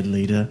you, Red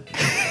Leader.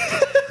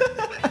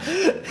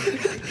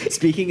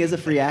 Speaking is a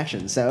free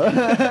action, so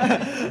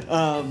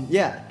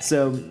yeah.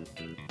 So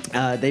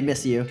they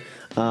miss you.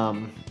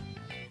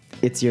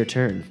 It's your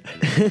turn.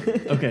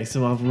 Okay,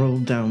 so I've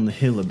rolled down the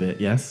hill a bit,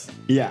 yes?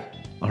 Yeah.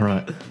 All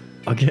right.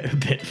 I'll get a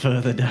bit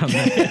further down the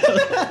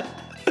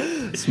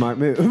hill. Smart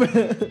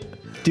move.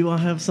 Do I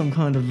have some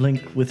kind of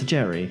link with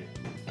Jerry?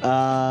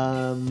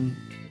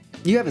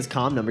 You have his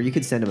comm number. You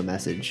could send him a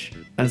message.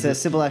 It's a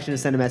simple action to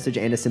send a message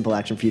and a simple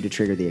action for you to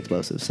trigger the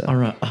explosive. So All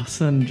right, I'll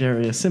send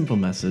Jerry a simple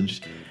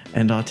message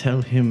and I'll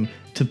tell him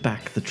to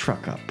back the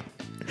truck up.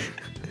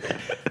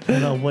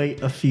 And I'll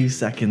wait a few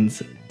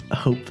seconds,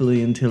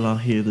 hopefully until I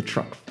hear the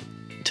truck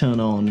turn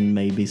on and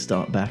maybe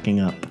start backing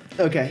up.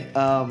 Okay.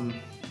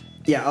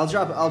 Yeah, I'll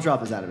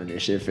drop us out of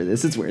initiative for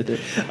this. It's worth it.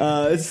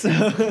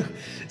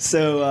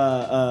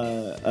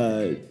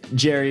 So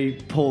Jerry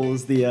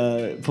pulls the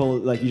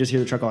like you just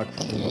hear the truck going,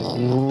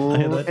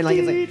 and like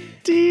it's like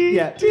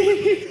yeah,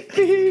 beep,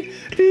 beep,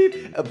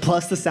 beep,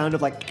 plus the sound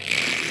of like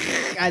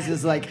as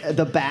is like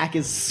the back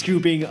is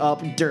scooping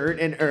up dirt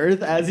and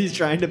earth as he's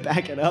trying to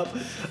back it up.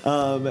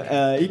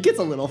 He gets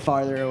a little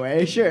farther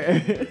away, sure.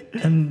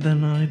 And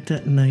then I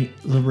detonate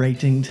the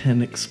rating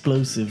 10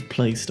 explosive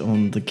placed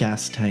on the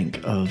gas tank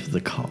of the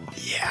car.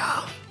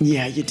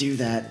 Yeah, you do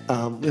that.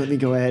 Let me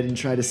go ahead and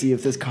try to see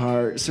if this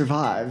car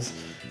survives.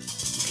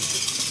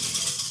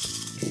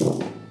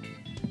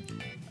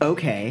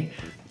 Okay,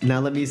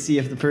 now let me see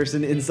if the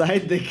person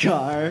inside the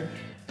car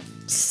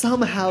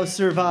somehow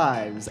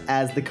survives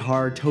as the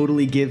car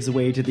totally gives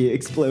way to the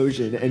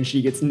explosion and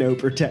she gets no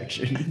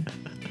protection.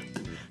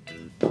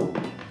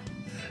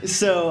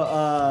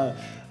 So,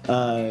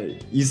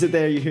 you sit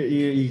there,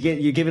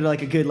 you give it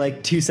like a good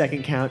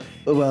 2-second count.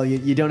 Well,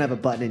 you don't have a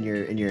button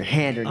in your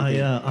hand or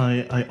anything.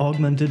 I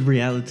augmented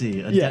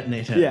reality, a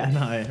detonator, yeah.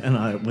 and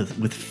I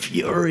with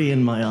fury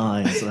in my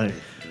eyes, I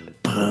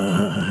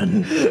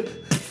burn.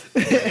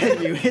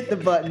 And you hit the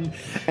button,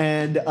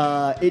 and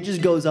it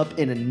just goes up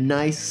in a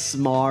nice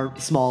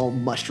small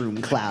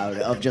mushroom cloud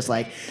of just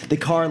like the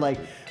car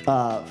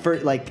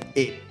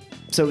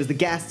So it was the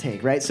gas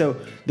tank, right? So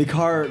the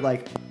car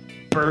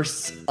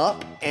bursts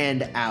up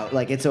and out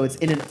so it's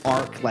in an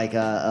arc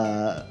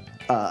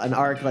an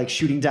arc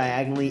shooting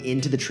diagonally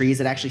into the trees.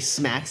 It actually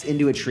smacks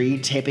into a tree,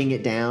 tipping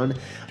it down,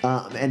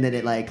 and then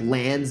it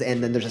lands,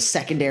 and then there's a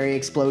secondary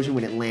explosion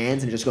when it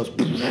lands, and it just goes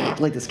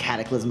like this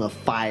cataclysm of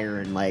fire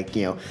and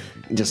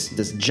just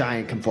this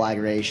giant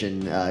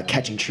conflagration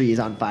catching trees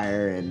on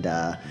fire. And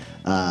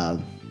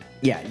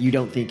yeah, you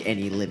don't think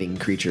any living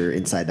creature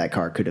inside that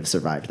car could have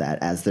survived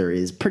that, as there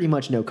is pretty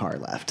much no car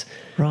left.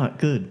 Right,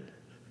 good.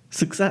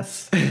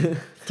 Success.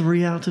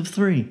 3 out of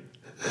 3.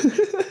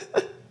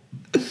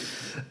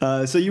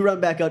 So you run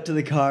back up to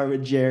the car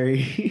with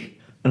Jerry.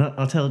 And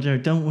I'll tell Jerry,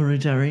 don't worry,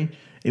 Jerry.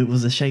 It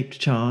was a shaped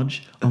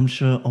charge. I'm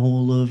sure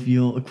all of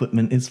your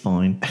equipment is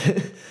fine.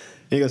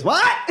 He goes,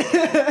 "What?"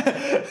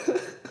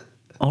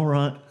 All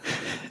right.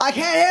 I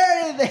can't hear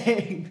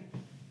anything.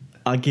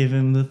 I give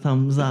him the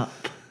thumbs up.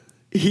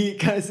 He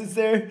kind of sits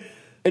there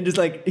and just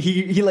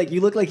you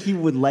look like he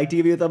would like to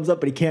give you a thumbs up,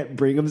 but he can't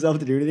bring himself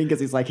to do anything because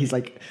he's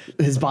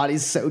his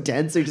body's so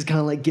tense. So he just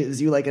kind of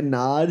gives you a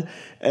nod,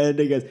 and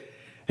he goes,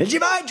 "Did you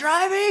mind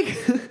driving?"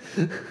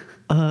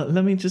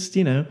 Let me just,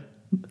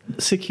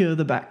 secure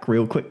the back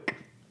real quick.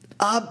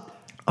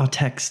 I'll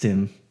text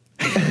him.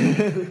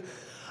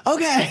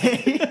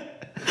 Okay.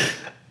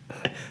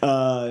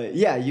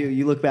 Yeah,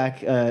 you look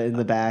back in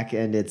the back,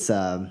 and it's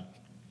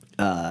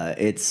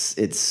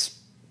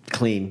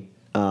clean.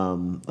 All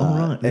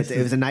right. It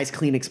was a nice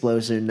clean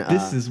explosion.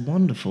 This is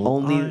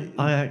wonderful.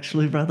 I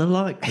actually rather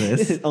like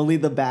this. Only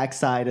the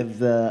backside of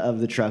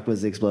the truck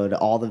was exploded.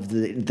 All of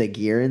the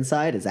gear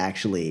inside is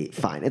actually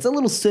fine. It's a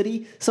little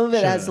sooty. Some of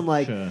it has some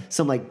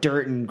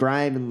dirt and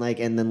grime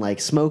and then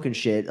smoke and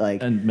shit.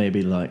 And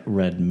maybe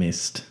red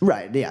mist.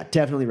 Right, yeah,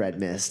 definitely red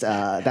mist.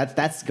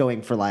 That's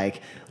going for a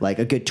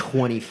good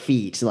 20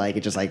 feet.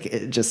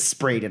 It just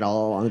sprayed it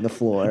all along the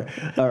floor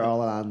or all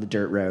on the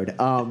dirt road.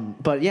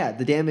 But yeah,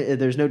 the damage.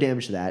 There's no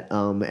damage to that.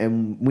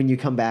 And when you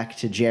come back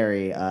to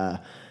Jerry,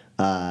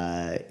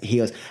 he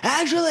goes,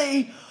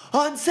 actually,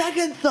 on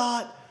second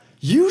thought,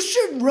 you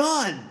should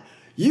run.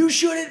 You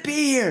shouldn't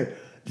be here.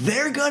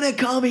 They're gonna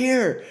come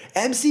here.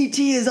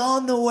 MCT is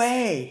on the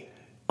way.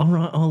 All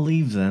right, I'll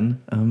leave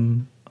then.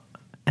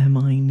 Am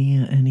I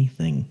near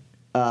anything?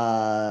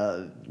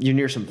 You're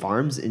near some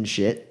farms and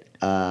shit.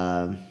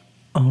 All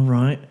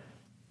right.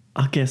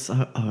 I guess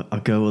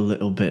I go a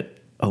little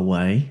bit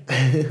away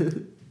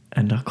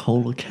and I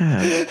call a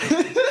cab.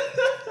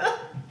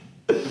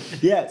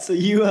 Yeah, so do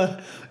you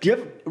have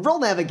roll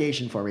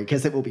navigation for me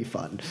because it will be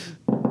fun.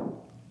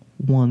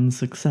 1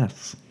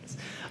 success.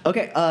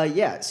 Okay,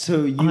 yeah,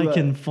 so you I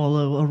can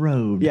follow a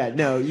road. yeah,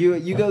 no,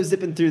 you go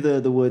zipping through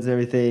the woods and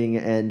everything,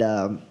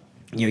 and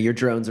your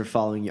drones are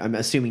following you. I'm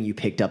assuming you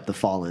picked up the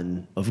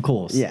fallen. Of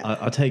course. Yeah.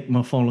 I take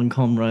my fallen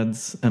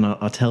comrades and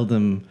I tell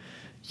them,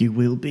 you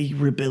will be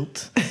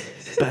rebuilt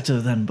better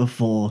than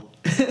before.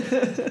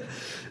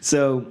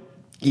 So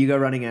you go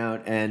running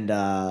out, and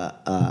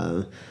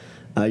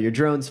your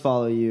drones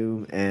follow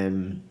you,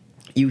 and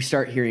you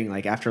start hearing,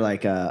 like, after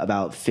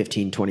about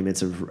 15, 20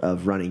 minutes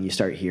of running, you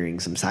start hearing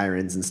some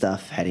sirens and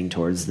stuff heading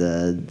towards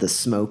the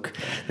smoke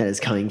that is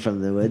coming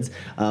from the woods.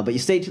 But you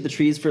stay to the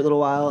trees for a little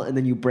while, and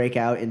then you break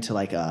out into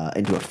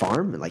into a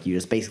farm, and you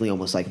just basically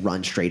almost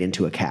run straight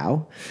into a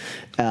cow.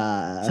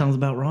 Sounds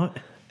about right.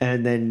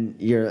 And then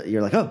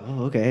you're like, oh,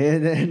 okay.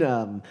 And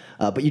then,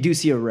 but you do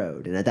see a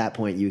road, and at that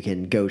point you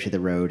can go to the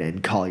road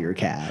and call your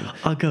cab.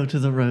 I go to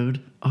the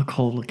road, I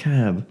call a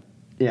cab.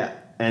 Yeah.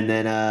 And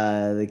then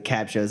the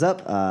cab shows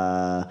up.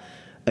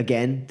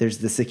 Again, there's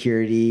the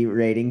security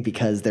rating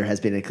because there has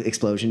been an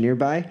explosion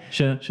nearby.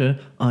 Sure.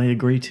 I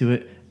agree to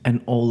it, and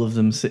all of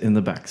them sit in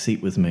the back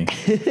seat with me.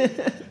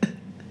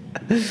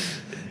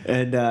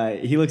 And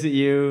he looks at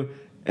you,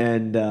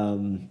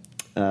 and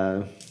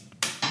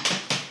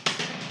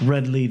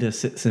Red leader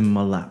sits in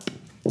my lap.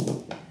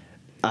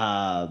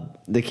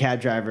 the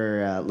cab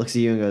driver looks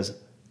at you and goes,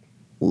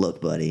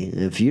 "Look, buddy,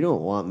 if you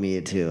don't want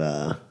me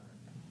to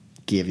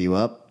give you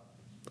up,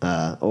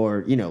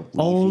 or leave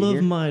All you of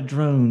here." my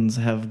drones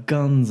have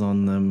guns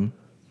on them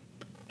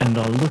and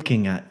are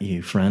looking at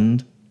you,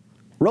 friend.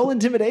 Roll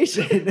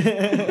intimidation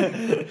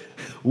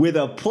with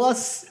a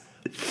 +4.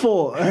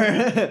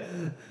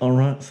 All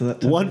right, so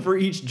that One for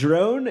each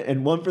drone,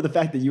 and one for the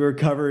fact that you are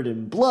covered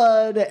in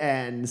blood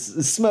and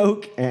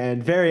smoke,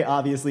 and very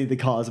obviously the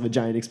cause of a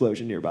giant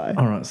explosion nearby.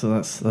 All right, so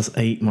that's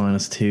 8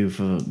 minus 2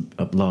 for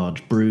a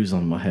large bruise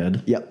on my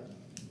head. Yep.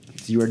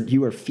 So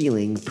you are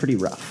feeling pretty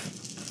rough.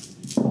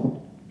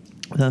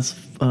 That's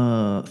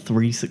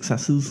 3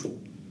 successes.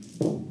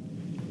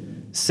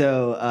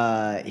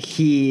 So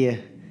he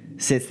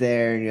sits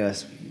there and he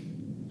goes,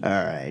 "All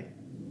right,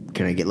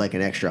 can I get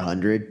an extra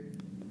 100?"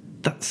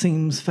 That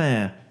seems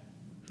fair.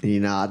 And he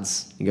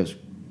nods. He goes,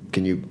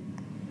 "Can you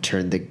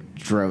turn the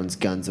drone's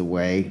guns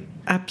away?"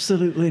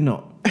 Absolutely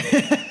not.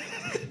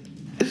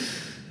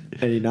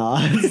 And he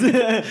nods.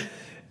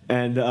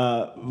 And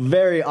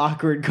very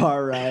awkward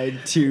car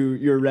ride to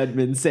your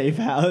Redmond safe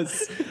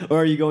house. Or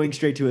are you going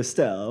straight to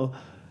Estelle?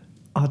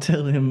 I'll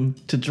tell him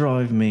to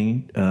drive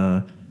me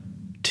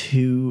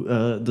to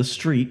the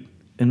street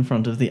in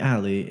front of the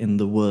alley in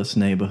the worst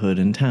neighborhood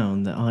in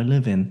town that I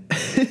live in.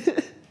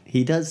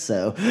 He does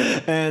so,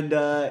 and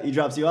he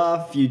drops you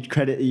off.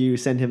 You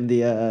send him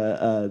the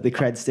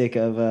cred stick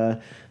of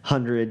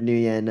 100 new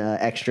yen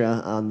extra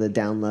on the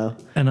down low.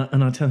 And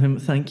I tell him,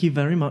 thank you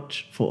very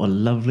much for a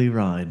lovely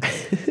ride.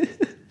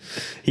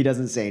 He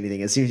doesn't say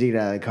anything. As soon as you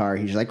get out of the car,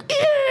 he's just like,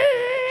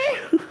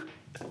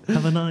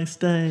 Have a nice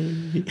day.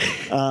 you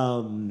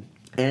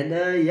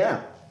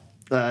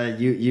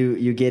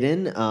get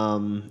in,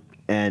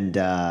 and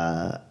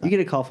you get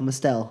a call from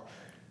Estelle.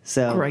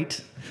 So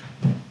Great.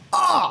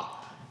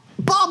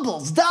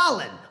 Bumbles,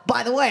 darling.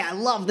 By the way, I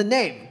love the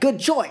name. Good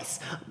choice.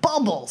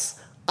 Bumbles.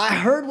 I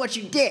heard what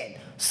you did.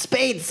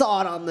 Spade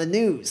saw it on the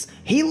news.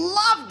 He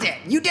loved it.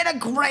 You did a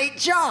great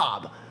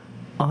job.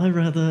 I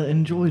rather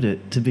enjoyed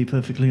it, to be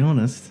perfectly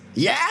honest.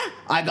 Yeah?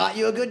 I got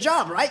you a good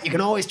job, right? You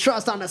can always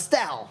trust on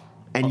Estelle.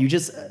 And you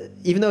just,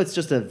 even though it's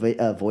just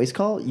a voice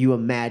call, you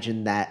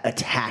imagine that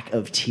attack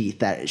of teeth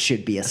that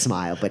should be a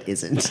smile but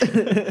isn't.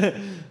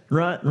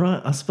 Right.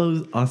 I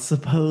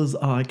suppose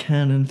I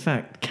can, in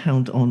fact,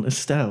 count on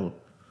Estelle.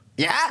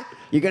 Yeah?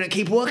 You gonna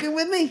keep working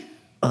with me?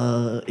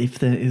 If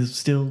there is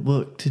still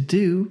work to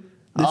do,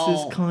 this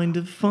is kind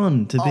of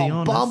fun, to be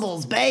honest.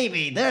 Bumbles,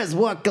 baby. There's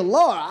work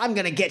galore. I'm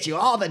gonna get you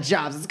all the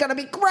jobs. It's gonna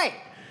be great.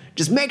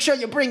 Just make sure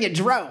you bring your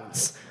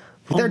drones.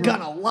 They're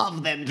gonna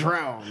love them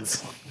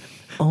drones.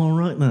 All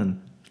right,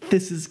 then.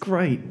 This is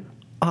great.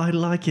 I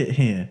like it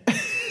here.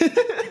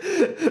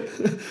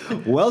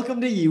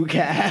 Welcome to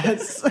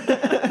UCAS.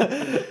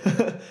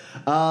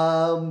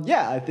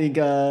 I think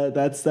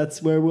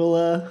that's where we'll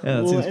that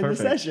we'll seems end perfect.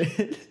 the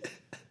session.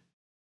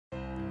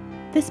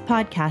 This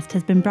podcast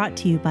has been brought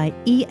to you by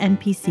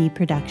ENPC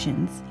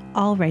Productions,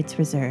 all rights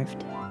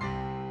reserved.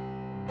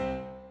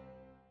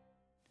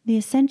 The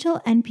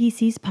Essential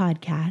NPCs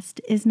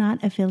podcast is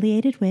not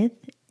affiliated with,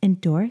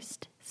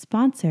 endorsed,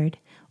 sponsored,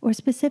 or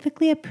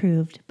specifically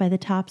approved by the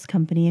Topps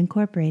Company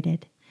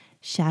Incorporated.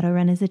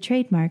 Shadowrun is a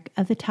trademark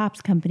of the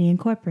Topps Company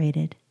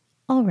Incorporated.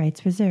 All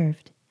rights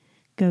reserved.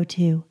 Go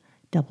to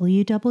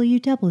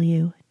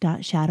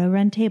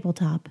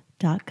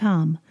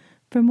www.shadowruntabletop.com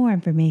for more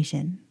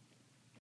information.